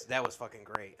 Eh? That was fucking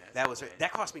great. That's great.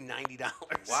 That cost me $90.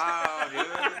 Wow, dude.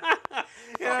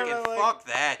 Yeah, Fucking like, fuck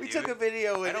that, We dude. took a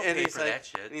video I and, don't and pay he's for like, that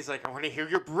shit. and he's like, I want to hear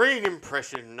your brain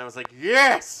impression. And I was like,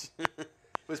 yes. It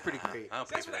was pretty great. I don't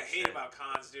pay That's for what I that hate shit. about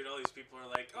cons, dude. All these people are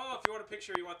like, "Oh, if you want a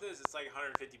picture, you want this." It's like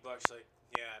 $150. Like,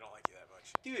 yeah, I don't like you that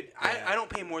much. Dude, Yeah. I don't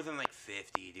pay more than like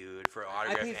 50, dude, for an I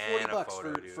autograph paid and a $40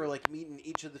 photo, dude. for like meeting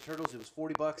each of the turtles. It was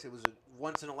 $40. It was a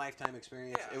once in a lifetime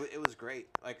experience. Yeah. It was great.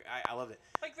 Like I loved it.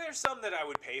 Like, there's some that I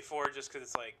would pay for just because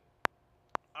it's like,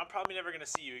 I'm probably never gonna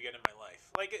see you again in my life.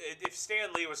 Like, if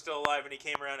Stan Lee was still alive and he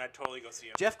came around, I'd totally go see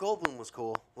him. Jeff Goldblum was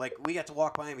cool. Like we got to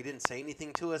walk by him. He didn't say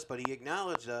anything to us, but he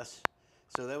acknowledged us.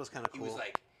 So that was kind of He cool. was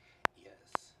like, yes.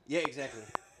 yeah, exactly.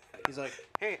 He's like,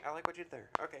 hey, I like what you did there.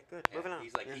 Okay, good. Yeah, Moving on.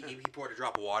 He's like, he poured a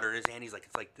drop of water in his hand. He's like,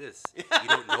 it's like this. You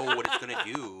don't know what it's gonna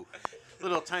do.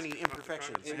 Little tiny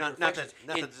imperfections. Not Imperfections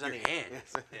the in designing. your hand.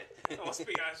 Yes. Well,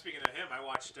 speaking of him, I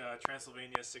watched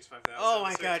Transylvania 65000. Oh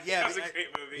my God, yeah. That was a great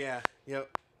movie. Yeah. Yep.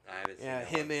 I haven't seen Yeah. that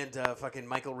Him one. and fucking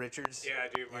Michael Richards. Yeah,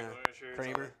 dude. Michael Yeah. Richards.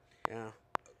 Kramer. Yeah.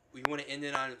 We want to end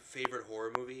it on favorite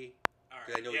horror movie. All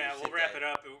I right. know Yeah, you we'll said wrap that. it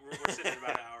up. We're sitting at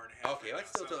about an hour and a half. Okay, right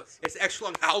let's now, still so talk. It's an extra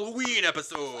long Halloween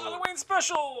episode. Halloween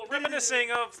special,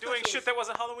 reminiscing of doing Special. shit that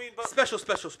wasn't Halloween, but Special.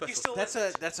 you still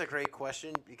That's a great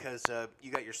question because you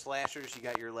got your slashers, you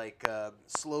got your like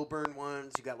slow burn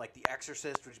ones, you got like The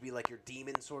Exorcist, which would be like your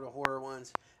demon sort of horror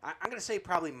ones. I'm gonna say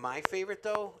probably my favorite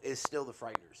though is still The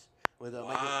Frighteners with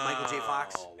Michael J.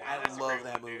 Fox. Wow. Yeah, I that's a love great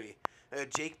that one, movie.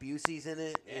 Jake Busey's in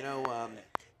it. You know,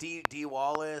 D.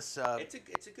 Wallace. It's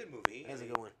a good movie. That's a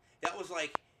good one. That was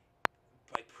like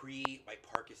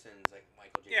Parkinson's, like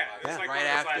Michael J. Yeah, Fox. it was like right one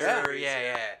of those last after. movies, Yeah,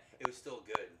 yeah. It was still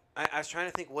good. I was trying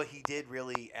to think what he did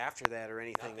really after that or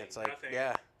anything. Nothing, It's like, nothing.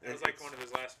 yeah. It was like one of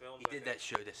his last films. He I did think. that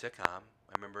show, the sitcom.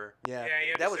 I remember. Yeah, Yeah, he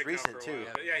had that a was sitcom recent for a too.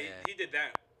 while, But yeah, Yeah. He did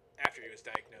that after he was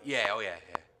diagnosed. Yeah. Oh yeah.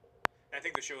 Yeah. I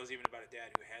think the show was even about a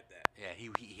dad who had that. Yeah.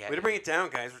 He had. Way to bring it down,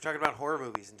 guys. We're talking about horror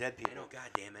movies and dead I people. know. God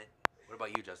damn it. What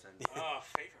about you, Justin? Oh,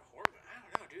 favorite horror movie? I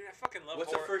don't know, dude. I fucking love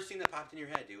What's horror. the first thing that popped in your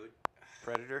head, dude?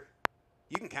 Predator.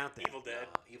 You can count that. Evil Dead.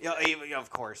 Evil Yeah, Dead. yeah, of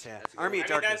course, yeah. That's a good Army one.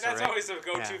 of I mean, Darkness, that's right? always a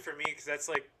go-to Yeah. for me because that's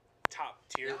like top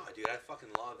tier. No, dude, I fucking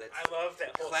love that. I love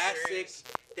that whole classic. series.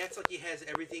 That's like it has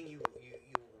everything you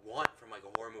want from like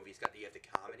a horror movie. It's got you have the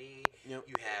comedy. Yep.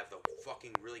 You have the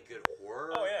fucking really good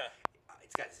horror. Oh yeah.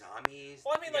 It's got zombies.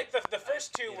 Well, I mean, You like got, the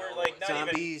first two you were know, like not even.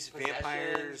 Zombies, Possession,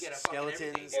 vampires, you gotta fucking skeletons,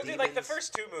 everything. Well, dude, like the demons.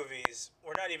 first two movies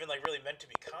were not even like really meant to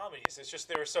be comedies. It's just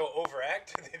they were so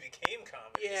overacted they became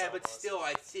comedies. Yeah, but almost. still,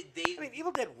 they. I mean,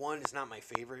 Evil Dead 1 is not my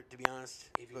favorite, to be honest.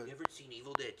 Have you but- never seen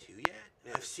Evil Dead 2 yet?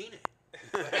 Yeah. I've seen it.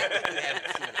 You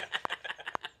haven't seen it.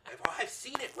 I've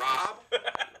seen it, Rob.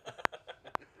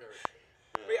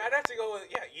 Wait, I'd have to go with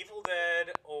Evil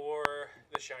Dead or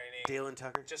The Shining. Dale and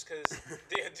Tucker. Just because,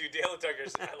 dude, Dale and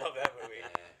Tucker's, I love that movie. Yeah.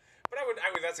 But I would,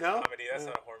 that's a No? comedy. That's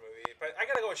not a horror movie. But I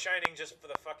gotta go with Shining just for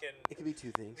the fucking It could be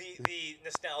two things. the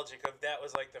nostalgic of that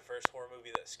was like the first horror movie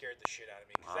that scared the shit out of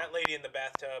me. Because Wow. that lady in the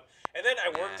bathtub, and then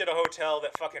I worked at a hotel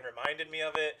that fucking reminded me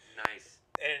of it. Nice.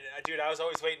 And dude, I was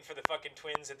always waiting for the fucking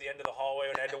twins at the end of the hallway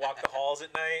when I had to walk the halls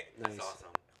at night. That's Nice.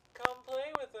 awesome. Come play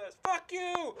with us. Fuck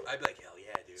you. I'd be like, hell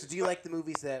yeah, dude. So do you like the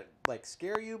movies that like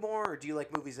scare you more, or do you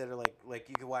like movies that are like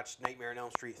you could watch Nightmare on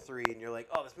Elm Street 3 and you're like,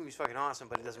 oh, this movie's fucking awesome,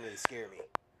 but it doesn't really scare me?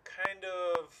 Kind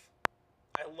of.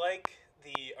 I like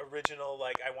the original.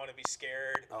 Like I want to be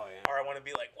scared, Oh yeah. or I want to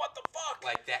be like, what the fuck?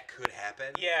 Like that could happen?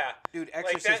 Yeah. Dude, Like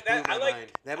Exorcist that blew I my like.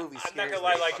 mind. That movie I'm scares not gonna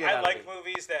lie. the Like shit I out like of me.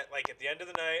 movies that like at the end of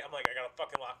the night, I'm like I gotta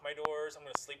fucking lock my doors. I'm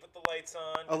gonna sleep with the lights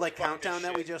on. Oh, like Fuck this Countdown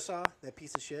that we shit. just saw? That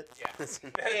piece of shit? Yeah.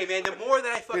 Hey man, the more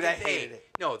that I fucking I hated it.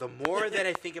 No, the more that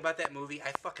I think about that movie,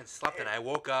 I fucking slept and I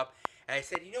woke up and I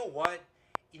said, you know what?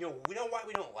 You know why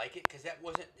we don't like it? Because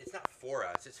it's not for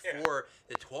us. It's Yeah. for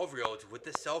the 12-year-olds with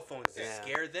the cell phones to Yeah.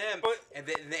 scare them. But-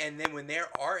 and then when they're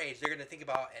our age, they're going to think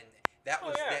about, and that Oh,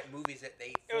 was yeah. that movies that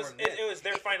they It was formed in. it was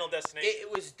their final destination.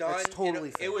 It was done. That's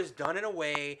totally fair. It was done in a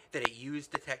way that it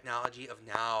used the technology of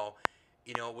now,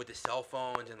 with the cell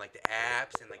phones and like the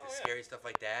apps and like the Oh, yeah. scary stuff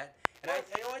like that. And I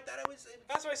thought it was.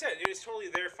 That's what I said. It was totally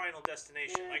their final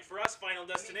destination. Yeah. Like for us, Final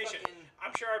Destination. fucking-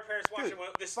 I'm sure our parents watching Dude,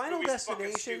 this Final movie's fucking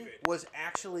Destination stupid. was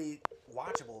actually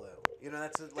watchable though. You know,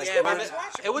 that's like Yeah, one- but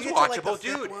watchable. it was you get to, like, watchable, the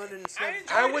fifth dude. one and I stuff.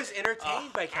 enjoyed I it. was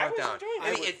entertained by Countdown. enjoying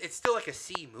I mean, it. it's still like a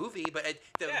C movie, but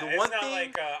the Yeah, one it's not thing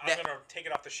like I'm that gonna take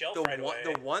it off the shelf the right one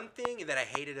away. the one thing that I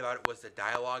hated about it was the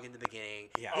dialogue in the beginning.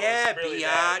 Yeah. Oh, Yeah, it's really biatch.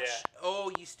 bad, yeah.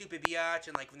 Oh, you stupid biatch,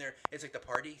 and like when they're it's like the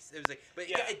party. It was like, but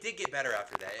Yeah. it did get better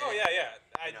after that. Oh yeah, yeah.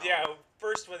 You know.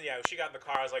 First when she got in the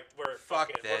car, I was like, "We're Fuck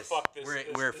fucking, this. We're fucked this. We're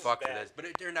this is fucked for bad. this. But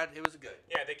they're not. It was good.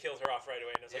 Yeah, they killed her off right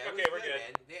away, and I was Yeah, like, it "Okay, was we're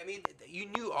good." man. I mean, you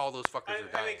knew all those fuckers were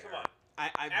I dying. mean, come on. You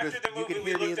After the movie, can we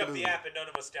hear me in looked the up movie. the app, and none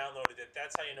of us downloaded it.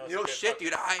 That's how you know. It's You know, a good shit, fucking-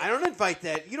 dude. I don't invite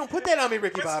that. You don't put that on me,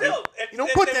 Ricky But Bobby. still, if You don't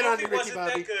the- put the that on me, movie Ricky wasn't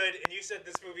Bobby. that good, and you said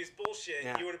this movie's bullshit,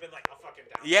 Yeah. you would have been like, "I'll fucking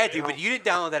download Yeah, it." dude. But you didn't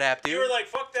download that app, dude. You were like,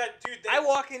 "Fuck that, dude." I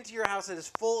walk into your house that is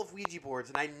full of Ouija boards,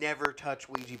 and I never touch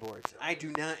Ouija boards. I do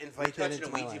not We're invite that touching into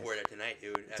a my Ouija life. board there tonight,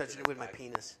 dude. I'm touching it with my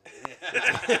penis.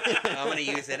 I'm gonna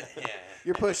use it. Yeah.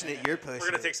 You're pushing it. You're pushing We're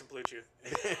gonna it. take some Blue Chew.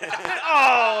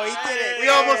 Oh, he did it. We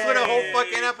almost went a whole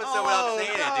fucking episode Oh, without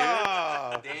saying it,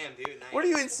 no. dude. Damn, dude. Nice. What are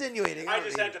you insinuating? I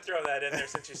just had to throw that in there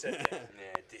since you said that.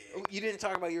 Yeah, dude. Oh, you didn't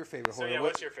talk about your favorite So horror. yeah, What-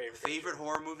 what's your favorite? Favorite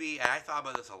horror movie, and I thought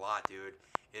about this a lot, dude,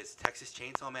 is Texas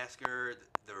Chainsaw Massacre,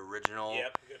 the original.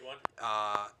 Yep, good one.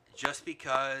 Just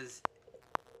because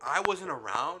I wasn't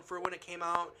around for when it came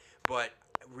out, but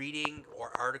reading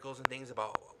or articles and things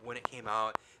about when it came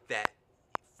out, that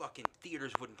fucking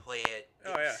theaters wouldn't play it. It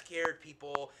Oh, yeah. scared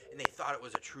people, and they thought it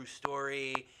was a true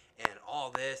story and all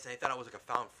this, and they thought it was like a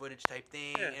found footage type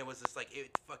thing. Yeah. And it was just like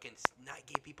it fucking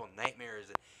gave people nightmares,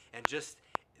 and just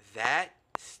that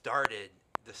started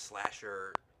the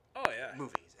slasher Oh yeah.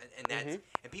 movies, and that's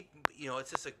and people, it's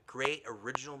just a great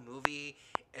original movie,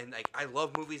 and like I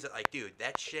love movies that like, dude,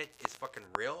 that shit is fucking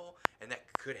real, and that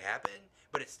could happen,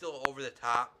 but it's still over the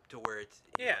top to where it's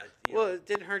Yeah. Well, it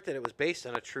didn't hurt that it was based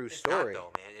on a true it's story.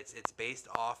 not, though, man. It's based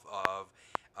off of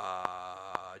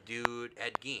dude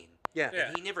Ed Gein. Yeah. Yeah.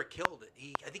 And he never killed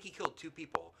it. I think he killed 2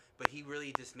 people, but he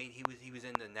really just made he was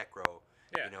in the necro.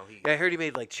 Yeah. Yeah, I heard he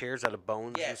made like chairs out of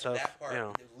bones Yeah, and so stuff. that part you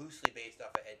know. loosely based off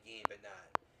of Ed Gein, but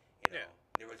not. Yeah.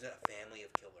 There was a family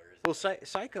of killers. Well,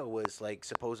 Psycho was like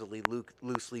supposedly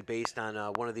loosely based on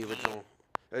one of the original.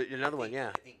 Another one,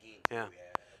 yeah. I think Gein too, Yeah.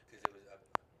 because it was.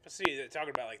 But see, they're talking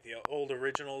about like the old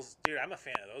originals, dude. I'm a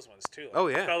fan of those ones too. Like, Oh,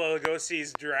 yeah. Bela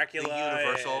Lugosi's Dracula. The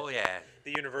Universal, and yeah.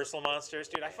 The Universal monsters,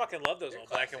 dude. I fucking love those They're old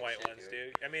black and classic white shit, ones,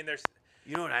 dude. dude. I mean, there's.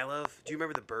 You know what I love? Do you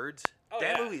remember The Birds? Oh,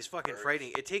 that yeah. movie is fucking Birds.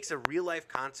 frightening. It takes a real life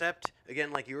concept,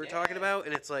 again, like you were talking Yeah. about,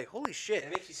 and it's like, holy shit.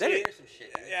 And it makes you That is- scared some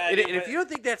shit. Dude. Yeah, And, dude, and if but- you don't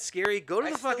think that's scary, go to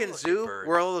I the still fucking look at zoo birds.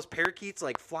 where all those parakeets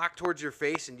like flock towards your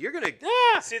face, and you're gonna.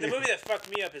 See, the movie that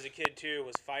fucked me up as a kid too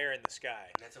was Fire in the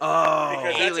Sky. That's a Oh. Because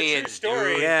that's a true aliens,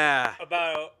 story. dude. Yeah,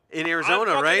 About in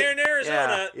Arizona, I'm fucking right? in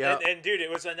Arizona, Yeah, and dude, it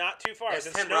was not too far. That's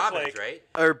it was in Tim Robbins, Snowflake.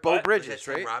 right? Or Bo What? Was that Bridges,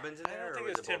 Tim right? Robbins in I there? don't or think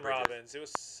it was Bo Tim Bridges? Robbins. It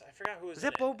was I forgot who was. Was in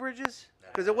that Bo it. Bridges?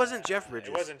 Because it wasn't Jeff Bridges.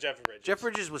 It wasn't Jeff Bridges. Jeff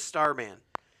Bridges was Starman,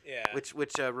 Yeah. which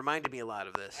reminded me a lot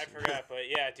of this. I forgot, but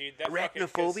yeah, dude, that fucking-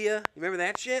 'cause- Arachnophobia. You remember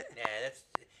that shit? Yeah, that's.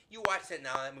 You watch that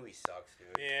now. That movie sucks, dude.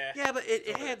 Yeah. Yeah, but it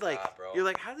over had the like top, bro. you're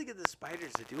like, how do they get the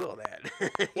spiders to do all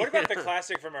that? What about the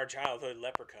classic from our childhood,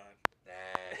 Leprechaun? Nah.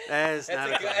 That is not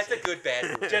a That's a good bad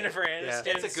movie. Jennifer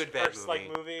Aniston's That's a good bad first movie.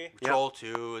 movie. Yep. Troll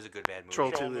 2 is a good bad movie.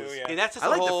 Troll Troll 2 is. movie, yeah. And that's just I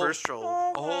a like whole, the first Troll.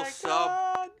 Oh a whole my sub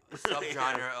God.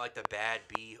 subgenre, like the bad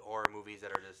B horror movies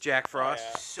that are just Jack Frost,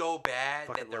 yeah. so bad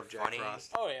Fucking that they're love Jack funny.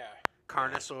 Frost. Oh yeah.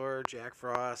 Carnosaur, Jack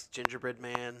Frost, Gingerbread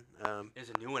Man, There's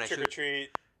a new one. I Trick or should.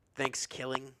 Treat.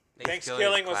 Thanksgilling.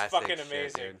 Thanksgiving was classic fucking shit,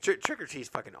 amazing. dude. Trick or Treat's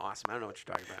fucking awesome. I don't know what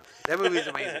you're talking about. That movie is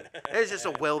amazing. That is just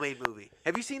a well-made movie.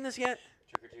 Have you seen this yet?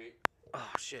 Trick or Treat. Oh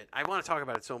shit! I want to talk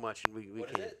about it so much, and we What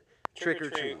is can't. it? Trick or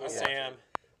Treat with I'll yeah. watch Sam.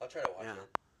 I'll try to watch Yeah.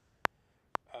 it.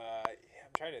 Yeah,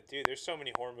 I'm trying to do. There's so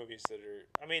many horror movies that are.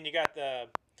 I mean, you got the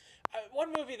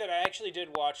one movie that I actually did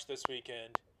watch this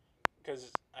weekend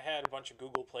because I had a bunch of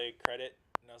Google Play credit,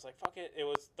 and I was like, "Fuck it!" It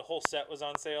was the whole set was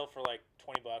on sale for like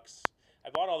 $20. I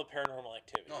bought all the Paranormal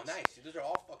Activities. Oh, nice. Dude, those are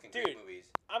all fucking Dude. great movies.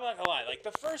 I'm not gonna lie. Like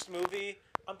the first movie,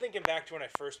 I'm thinking back to when I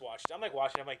first watched it. I'm like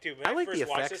watching. I'm like, dude, when I I like the first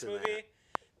watched effects this in movie,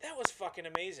 that was fucking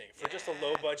amazing for just a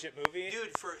low budget movie. Dude,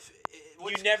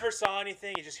 you never saw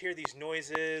anything. You just hear these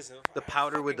noises. And The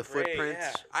powder with the fucking great,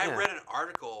 footprints. yeah. I Yeah. read an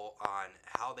article on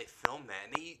how they filmed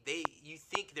that, and you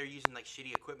think they're using like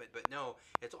shitty equipment, but no,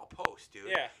 it's all post, dude.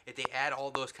 Yeah. If they add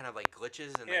all those kind of like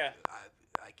glitches and Yeah.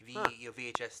 like Huh.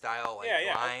 VHS style like Yeah,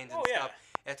 yeah. lines and Oh, yeah. stuff.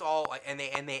 It's all like, and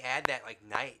they add that like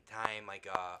nighttime like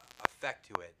effect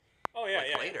to it. Oh yeah, like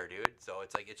yeah. later, dude. So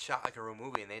it's like it's shot like a real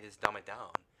movie, and they just dumb it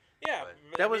down. Yeah, But-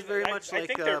 but That I was mean, very I much I like,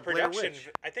 think their Blair production. Witch.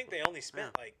 I think they only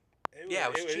spent like It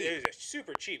was a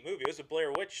super cheap movie. It was a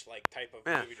Blair Witch type of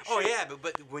movie. To Oh shoot. yeah,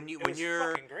 but when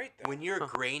you're fucking great, though. when you're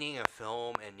graining a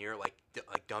film and you're like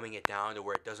dumbing it down to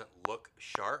where it doesn't look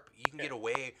sharp, you can get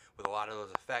away with a lot of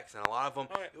those effects, and a lot of them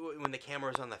when the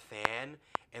camera's on the fan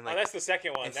and that's the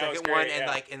second one. And that was second great,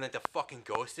 one, and the fucking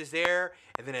ghost is there,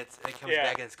 and then it comes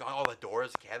back and it's gone. All the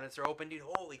doors, cabinets are open, dude.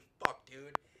 Holy fuck,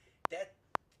 dude, that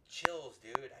chills,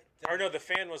 dude. Or no, the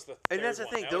fan was the third And that's the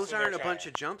one. thing; That those was aren't a the bunch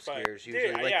of jump scares dude,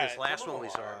 usually, like this some last of one we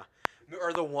them saw. are.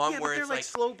 Or the one Yeah, where but they're it's like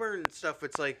slow burn stuff.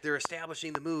 It's like they're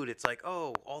establishing the mood. It's like,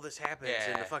 oh, all this happens,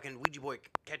 and the fucking Ouija boy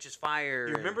catches fire.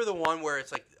 You remember the one where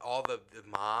it's like all the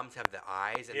moms have the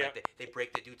eyes, and like they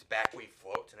break the dude's back when he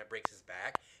floats, and it breaks his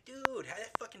back? Dude, how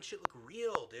that fucking shit look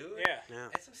real, dude? Yeah.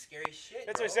 That's some scary shit,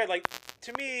 That's bro. what I said. Like,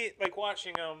 to me, like,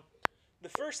 watching the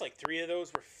first, 3 of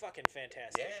those were fucking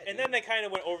fantastic. Yeah, and dude. then they kind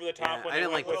of went over the top when I they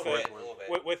didn't went like the with, fourth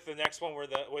one. with the next one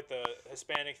with the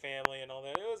Hispanic family and all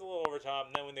that. It was a little over top.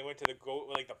 And then when they went to the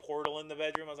portal in the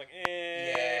bedroom, I was like,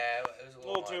 Yeah, it was a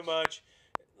little too much.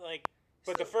 Like,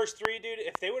 but the first 3, dude,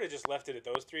 if they would have just left it at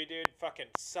those 3, dude, fucking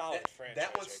solid franchise.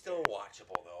 That one's right still there.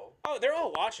 watchable though. Oh, they're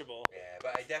all watchable. Yeah,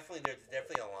 but there's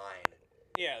definitely a line.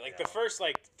 Yeah, the first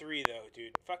 3 though,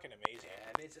 dude, fucking amazing. Yeah,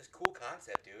 I mean it's a cool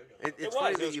concept, dude. It's was,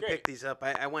 funny it that was you great. picked these up.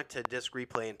 I went to Disc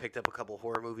Replay and picked up a couple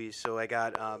horror movies. So I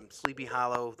got Sleepy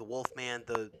Hollow, The Wolfman,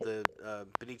 the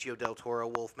Benicio del Toro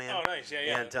Wolfman. Oh, nice,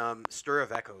 yeah. And Stir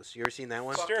of Echoes. You ever seen that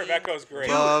one? Stir of Echoes, great.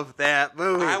 Love that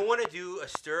movie. I want to do a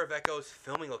Stir of Echoes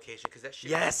filming location because that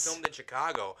shit was filmed in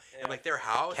Chicago, and their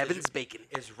house Kevin's Bacon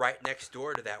is right next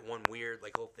door to that one weird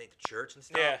little thing, the church and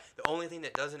stuff. Yeah. The only thing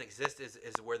that doesn't exist is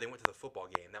where they went to the football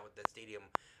game. That stadium.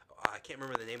 I can't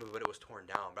remember the name of it, but it was torn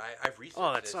down. But I've researched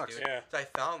that this, sucks. dude. Yeah. So I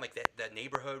found that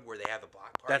neighborhood where they have the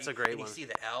block party. That's a great and one. You see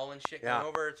the L and shit Yeah. coming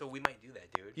over, so we might do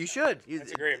that, dude. You should.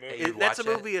 That's a great movie. You'd That's a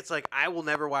watch it? movie. It's like I will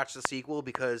never watch the sequel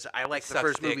because I like the sucks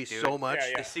first dick, movie dude. so much.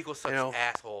 Yeah. The sequel sucks You know.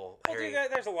 asshole. Well, Harry.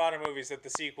 dude, there's a lot of movies that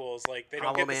the sequels, they don't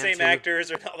Hollow get the Man same 2.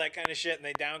 actors or all that kind of shit, and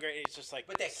they downgrade. It's just like,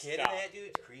 But that kid stop. in that, dude,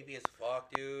 it's creepy as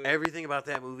fuck, dude. Everything about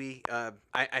that movie,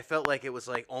 I felt like it was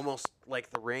almost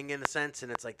like The Ring in a sense,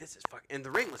 and it's like this is fuck. And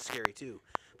The Ring was scary too.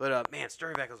 But man,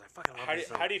 Stir of Echoes, I fucking love this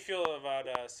film. How do you feel about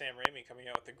Sam Raimi coming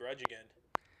out with The Grudge again?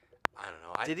 I don't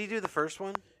know. Did he do the first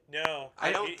one? No,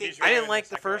 I don't he's think- I didn't doing like the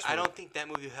second first one. I don't think that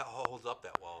movie holds up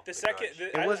that well. The second,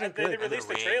 Grudge. It wasn't they good. released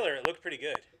the And The trailer. It looked pretty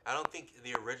good. I don't think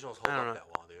the originals hold I don't up know. that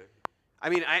well, dude. I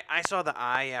mean, I saw The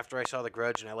Eye after I saw The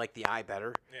Grudge, and I liked The Eye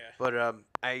better. Yeah. But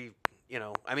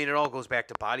it all goes back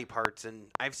to body parts, and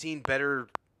I've seen better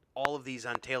all of these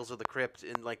on Tales of the Crypt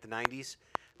in the 90s.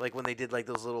 Like when they did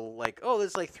those little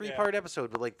this 3-part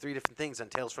episode with 3 different things on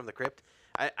Tales from the Crypt.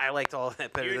 I liked all of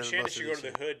that better You than and Shannon most should of go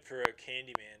these. to the Hood for a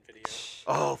Candyman video.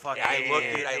 Oh fuck! Yeah, I looked,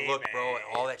 dude. Hey, I looked, bro. man.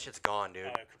 All that shit's gone, dude.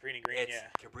 Cabrini Green, It's yeah.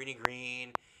 Cabrini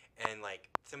Green, and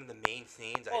some of the main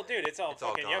scenes. Oh, dude, it's all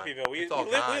fucking gone. Yuppie-ville. We It's all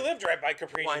we gone. lived right by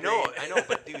Cabrini Well, Green. I know,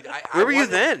 but dude, Where were you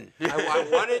wanted- then? I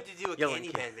wanted to do a Yelling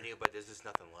Candyman video, but there's just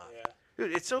nothing left. Yeah.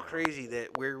 Dude, it's so crazy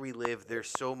that where we live, there's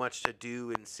so much to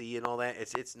do and see and all that.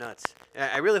 It's nuts.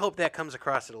 I really hope that comes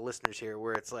across to the listeners here,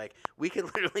 where it's like we can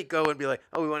literally go and be like,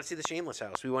 oh, we want to see the Shameless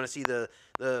house. We want to see the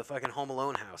fucking Home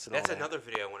Alone house. And That's all that. another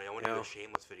video I want to do know? a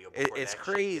Shameless video before It's that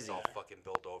crazy. shit gets all fucking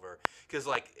built over. Because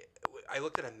I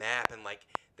looked at a map and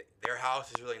their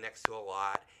house is really next to a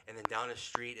lot, and then down the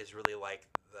street is really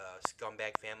the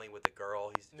scumbag family with the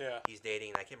girl he's dating,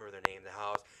 and I can't remember their name. The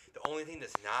house. The only thing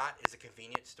that's not is a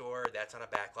convenience store that's on a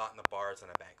back lot, and the bar is on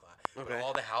a back lot. Okay. But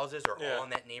all the houses are Yeah. all in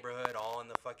that neighborhood, all in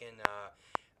the fucking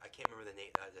I can't remember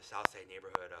the South Side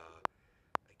neighborhood.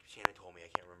 Shannon told me, I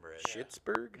can't remember it.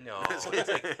 Shittsburg? No,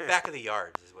 it's back of the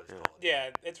yards is what it's called. Yeah,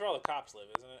 it's where all the cops live,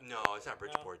 isn't it? No, it's not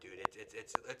Bridgeport, dude.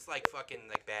 It's like fucking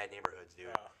bad neighborhoods, dude.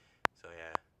 Oh. So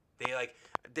yeah,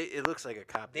 It looks like a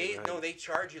cop. neighborhood. they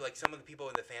charge you some of the people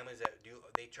in the families that do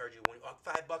they charge you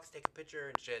 $5 take a picture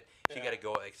and shit. So you Yeah. got to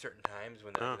go at certain times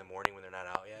when they're in the morning when they're not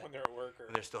out yet. When they're at work or...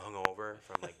 When they're still hungover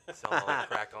from selling all the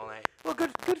crack all night. Well,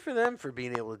 good for them for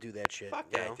being able to do that shit. Fuck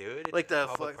you that, know? dude. It's Like the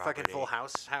public fucking property. Full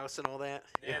House and all that.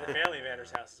 Yeah, the Family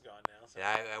Matters house is gone now. So.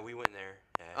 Yeah, we went there.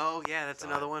 Yeah. Oh yeah, that's Saw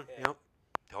another it. one. Yeah. Yep.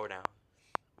 Tore down.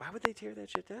 Why would they tear that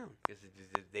shit down? Because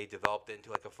they developed it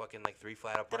into a fucking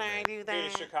 3-flat apartment. do Dude,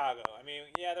 it's Chicago. I mean,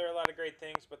 yeah, there are a lot of great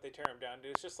things, but they tear them down,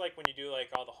 dude. It's just like when you do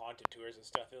all the haunted tours and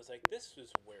stuff. It was like, this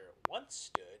was where it once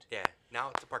stood. Yeah,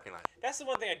 now it's a parking lot. That's the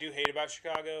one thing I do hate about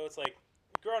Chicago. It's like,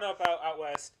 growing up out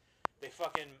west, they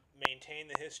fucking maintain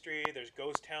the history. There's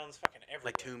ghost towns fucking everywhere.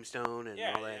 Like Tombstone and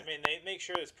Yeah, all that. I mean, they make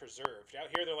sure it's preserved. Out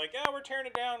here, they're like, we're tearing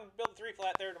it down, build a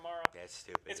 3-flat there tomorrow. That's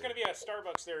stupid. It's going to be a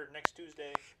Starbucks there next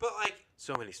Tuesday. But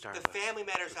So many Starbucks. the Family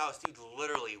Matters house, dude,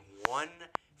 literally one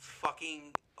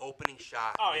fucking opening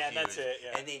shot. Oh was yeah, that's used, it.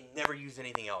 Yeah. And they never used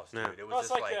anything else, dude. No. It was Well, it's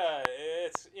just like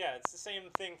it's the same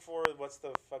thing for what's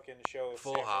the fucking show?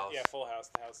 Full House. Yeah, Full House,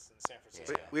 the house in San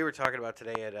Francisco. We were talking about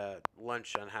today at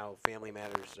lunch on how Family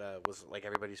Matters was like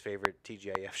everybody's favorite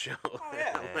TGIF show. Oh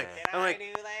yeah. I'm like, do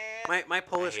that? my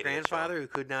Polish hated that grandfather, who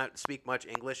could not speak much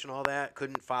English and all that,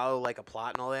 couldn't follow like a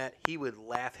plot and all that, he would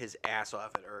laugh his ass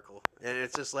off at Urkel. And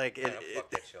it's just like... Fuck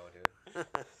that show, dude.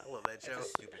 I love that show. That's a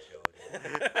stupid show,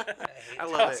 dude. I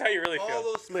love That's it. how you really feel. All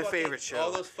those It's my fucking- favorite show.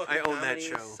 All those fucking I own that comedies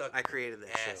show. suck I created that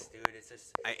ass, show. dude. It's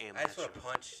just... I am I just that want to show.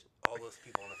 punch all those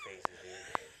people in the faces,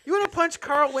 dude. You want to punch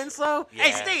Carl Winslow? Hey,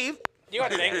 Yeah. Steve! You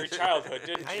had an angry childhood,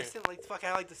 didn't I you? just didn't like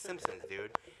I like The Simpsons,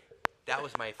 dude. That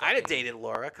was my. I'd Fucking, have dated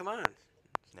Laura. Come on.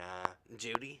 Nah.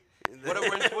 Judy.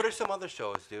 What are some other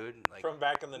shows, dude? Like From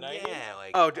back in the 90s? yeah,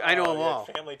 like Oh, I know them yeah, all.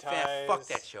 Family Ties. fuck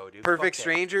that show, dude. Perfect Fuck that.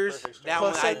 Strangers. Perfect That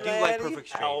one, Strangers. I do like Laddie? Perfect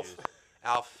Strangers.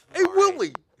 Alf. Hey, alright.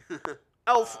 Willie!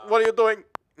 Elf, what are you doing?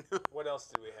 What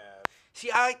else do we have?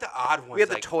 See, I like the odd ones. We had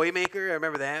the like toy maker. I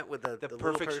remember that with the the little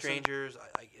Perfect person. Strangers.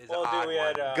 Is Well, an dude, odd we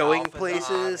had, one. Going Alf is an odd places,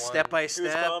 one. step by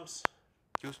step. Goosebumps.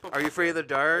 Goosebumps. Are you afraid of the Are You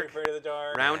dark? Afraid of the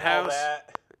Dark. Roundhouse. All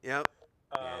that. Yep.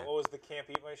 Yeah. What was the Can't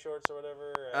Eat My Shorts or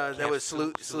whatever? That Can't was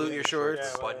salute your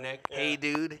shorts. Yeah, whatever. Budnick. Yeah. Hey,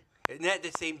 dude. Isn't that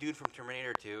the same dude from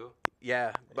Terminator 2?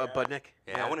 Yeah, Yeah. Budnick.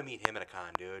 Yeah, I want to meet him at a con,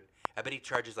 dude. I bet he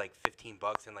charges like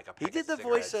 $15 and like a. He pack did the of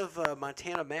voice cigarettes. of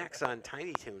Montana Max on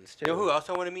Tiny Toons too. You know who else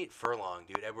I want to meet? Furlong,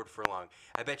 dude. Edward Furlong.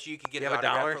 I bet you can get You an have a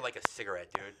autograph dollar? for like a cigarette,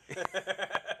 dude.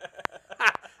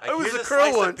 I was here's a curl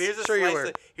slice of- once. Here's a Sure you slice were.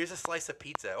 of- Here's a slice of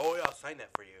pizza. Oh yeah, I'll sign that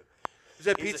for you. Does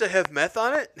that He's pizza a- have meth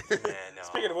on it? Man, no.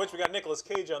 Speaking of which, we got Nicolas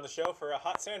Cage on the show for a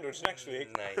hot sandwich next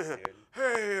week. Nice, dude.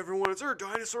 Hey everyone, is there a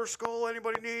dinosaur skull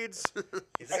anybody needs?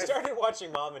 I started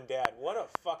watching Mom and Dad. What a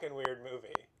fucking weird movie.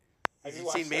 Have you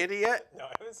watched seen it? Mandy yet? No,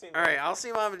 I haven't seen All right, Mandy. I'll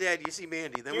see Mom and Dad. You see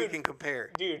Mandy, then we Dude. can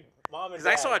compare. Dude, Mom and Because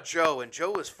Dad. I saw Joe, and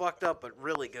Joe was fucked up, but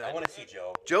really good. I want to see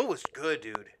Joe. Joe was good,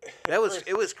 dude.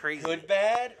 It was crazy. Good,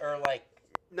 bad, or like?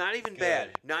 Not even Good. bad.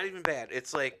 Not even bad.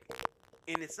 It's like,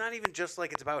 and it's not even just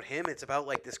like it's about him. It's about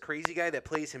like this crazy guy that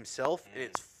plays himself, and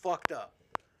it's fucked up.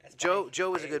 That's Joe funny. Joe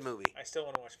was a good movie. I still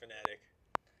want to watch Fanatic.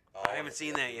 Oh, I haven't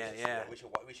seen that yet, yeah. We should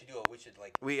We should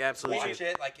like We absolutely watch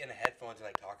it like in headphones and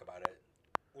like talk about it.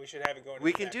 We should have it going. in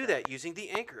we the can do background. that using the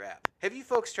Anchor app. Have you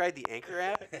folks tried the Anchor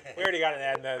app? We already got an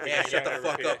ad in the Yeah, shut the beginning,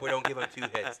 fuck repeat up. it. We don't give them 2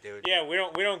 hits, dude. Yeah, we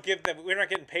don't give them. We're not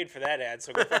getting paid for that ad,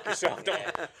 so go fuck yourself. Don't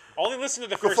only listen to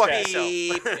the Go first fuck ad.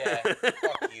 yourself. Yeah,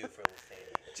 fuck you for listening.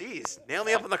 Jeez, nail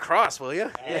me up on the cross, will you?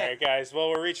 All right, guys. Well,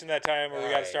 we're reaching that time where we got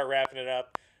to Alright. start wrapping it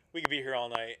up. We could be here all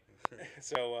night.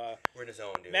 So We're in the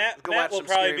zone, dude. Matt Go will watch some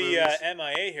probably scary be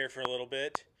movies. MIA here for a little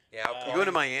bit. Yeah, I'll You call You going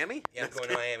to Miami? Yeah, I'm going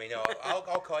to Miami. No, I'll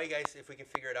call you guys if we can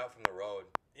figure it out from the road.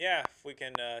 Yeah, if we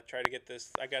can try to get this.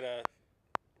 I got a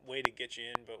way to get you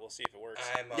in, but we'll see if it works.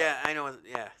 I'm Yeah, I know.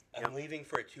 Yeah, I'm yep, leaving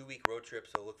for a 2-week road trip,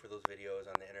 so look for those videos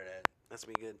on the internet, that's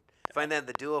be good. Find that in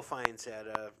the Duo Finds at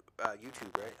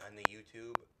YouTube, right? on the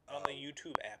YouTube On the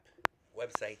YouTube app.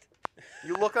 website.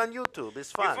 You look on YouTube.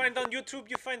 It's You fun. find on YouTube,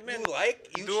 you find men. You like?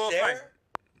 You Do a share?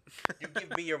 You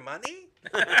give me your money?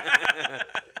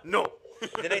 No.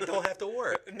 Then I don't have to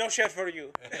work. No chef for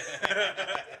you.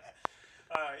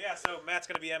 Yeah, so Matt's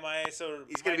gonna be MIA. So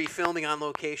He's going to be filming on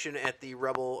location at the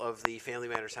rubble of the Family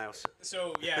Matters house.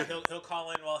 So yeah, he'll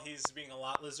call in while he's being a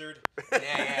lot lizard.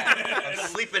 Yeah. I'm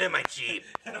sleeping in my Jeep.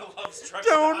 And he loves truck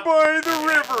Down stop by the in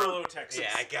river. Amarillo, Texas. Yeah,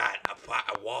 I got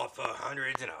a wall full of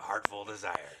hundreds and a heart full of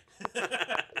desire.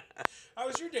 How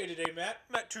was your day today, Matt?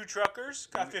 Met 2 truckers.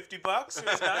 Got $50. It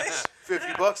was nice.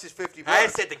 $50 is $50. I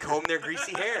said to comb their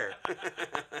greasy hair.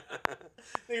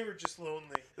 They were just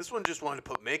lonely. This one just wanted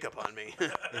to put makeup on me. You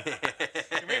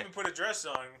made me put a dress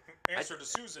on. Answer to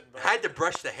Susan, but I had to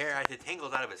brush the hair. I had to tangle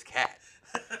it out of his cat.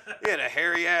 He had a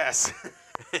hairy ass.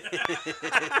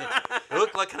 It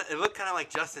looked kind of like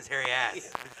Justin's hairy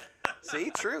ass.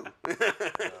 See, true. Oh,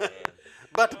 man.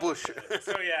 Butt bush.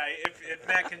 So yeah, if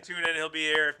Matt can tune in, he'll be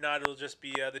here. If not, it'll just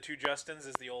be the 2 Justins,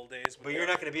 as the old days. But you're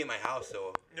not gonna be at my house,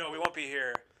 so. No, we won't be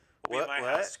here. We'll be What? at my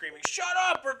What? house screaming, "Shut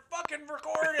up! We're fucking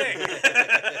recording!"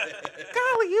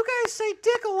 Golly, you guys say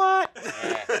dick a lot.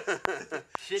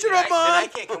 Shit, Shut then up, Mom. I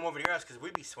can't come over to your house because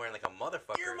we'd be swearing like a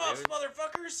motherfucker, Earmuffs, dude.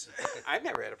 motherfuckers. I've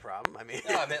never had a problem. I mean,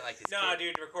 No, I meant like this. Nah, kid.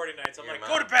 dude, recording nights. I'm Your like, mom.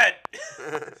 go to bed.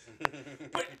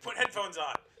 put headphones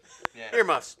on. Yeah.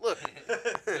 earmuffs. Look.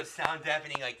 The sound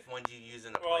deafening like ones you use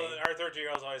in the Well, plane. our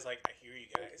 13-year-old's always like, I hear you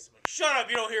guys. I'm like, shut up,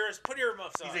 you don't hear us. Put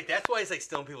earmuffs on. He's like, that's why he's like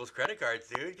stealing people's credit cards,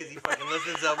 dude, because he fucking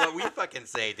listens to what we fucking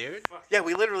say, dude. Yeah,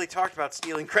 we literally talked about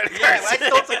stealing credit Yeah, cards. I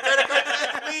stole some credit cards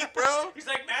last week, bro. He's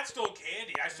like, Matt stole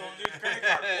candy. I stole dude's credit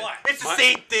card. What? It's the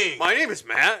same thing. My name is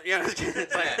Matt. Yeah.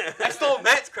 Yeah, I stole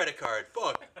Matt's credit card.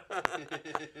 Fuck.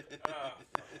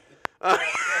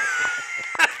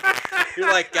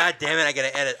 You're like, God damn it, I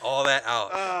gotta edit all that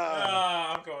out.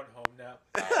 I'm going home now.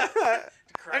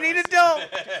 I need a dope.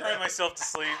 Cry myself to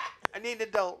sleep. I need a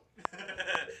dope.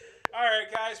 All right,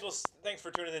 guys. Well, thanks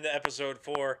for tuning in to episode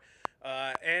 4.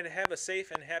 And have a safe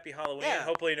and happy Halloween. Yeah.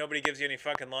 Hopefully nobody gives you any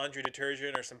fucking laundry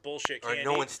detergent or some bullshit candy. Or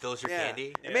no one steals your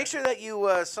candy. And make sure that you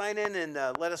sign in and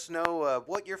let us know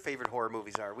what your favorite horror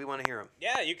movies are. We want to hear them.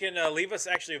 Yeah, you can leave us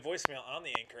actually a voicemail on the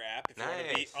Anchor app. If you want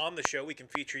to be on the show, we can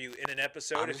feature you in an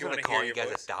episode. I'm if just you gonna want to hear call you your guys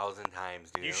voice. 1,000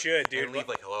 times, dude. You should, dude. And leave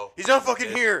like hello. He's not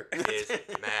fucking here. Is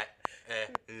Matt.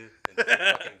 And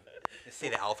fucking say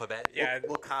the alphabet. Yeah,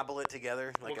 We'll cobble it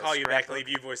together. Like we'll call you back and scrapbook. leave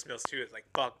you voicemails too. It's like,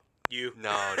 fuck you.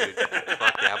 No, dude. Fuck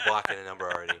that. I'm blocking the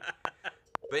number already.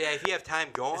 But yeah, if you have time,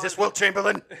 go on. Is this Wilt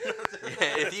Chamberlain?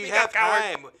 Yeah, if you have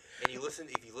time and if you listen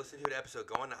to an episode,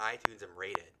 go on to iTunes and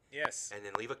rate it. Yes. And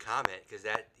then leave a comment because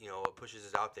that it pushes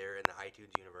us out there in the iTunes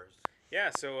universe.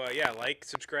 Yeah. So like,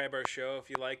 subscribe our show if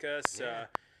you like us. Yeah.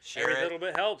 Share Every it. little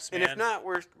bit helps, man. And if not,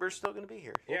 we're still gonna be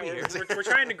here. Yeah, We'll be here. we're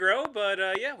trying to grow, but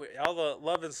all the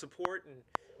love and support, and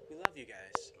we love you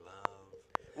guys.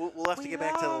 We'll have to get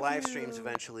back to the live streams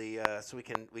eventually, so we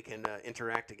can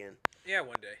interact again. Yeah,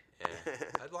 one day. Yeah.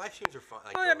 Live streams are fun.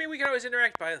 Like, Well, I mean, we can always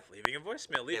interact by leaving a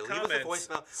voicemail, leave comments, leave us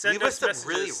a voicemail. send Leave us us some messages,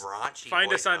 really raunchy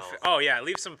find us on. voicemails.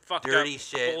 Leave some fucked Dirty up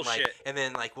shit, bullshit. and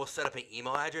then we'll set up an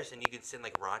email address, and you can send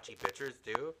raunchy pictures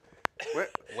too. Where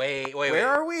Where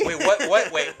are we? Wait, what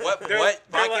They're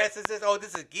podcast is this? Oh,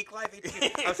 this is Geek Life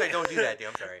HQ. I'm sorry, don't do that, dude.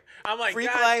 I'm sorry. I'm like, Freak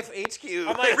God. Life HQ.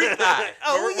 I'm like, Freak Life.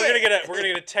 we're gonna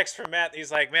get a text from Matt.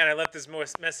 He's like, man, I left this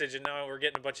message, and now we're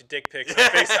getting a bunch of dick pics on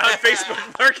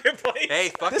Facebook Marketplace. Hey,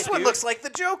 fuck This it, one dude. looks like the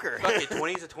Joker. Fuck it,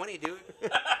 20's a 20, dude.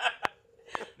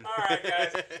 All right,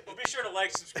 guys. Well, be sure to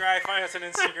like, subscribe, find us on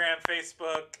Instagram,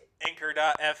 Facebook,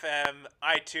 Anchor.fm,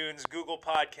 iTunes, Google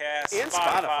Podcasts, And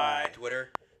Spotify. Twitter.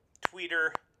 Tweeter.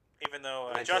 Even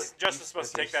though Right, Justin's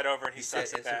supposed to take that over, and he you said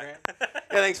sucks at that. Instagram?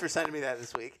 Yeah, thanks for sending me that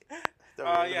this week.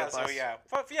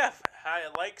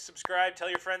 Like, subscribe, tell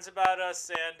your friends about us,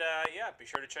 and be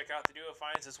sure to check out the Duo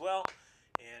Finds as well.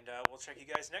 And we'll check you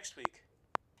guys next week.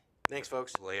 Thanks,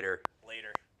 folks. Later.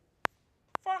 Later.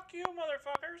 Fuck you,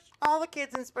 motherfuckers. All the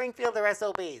kids in Springfield are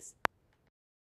SOBs.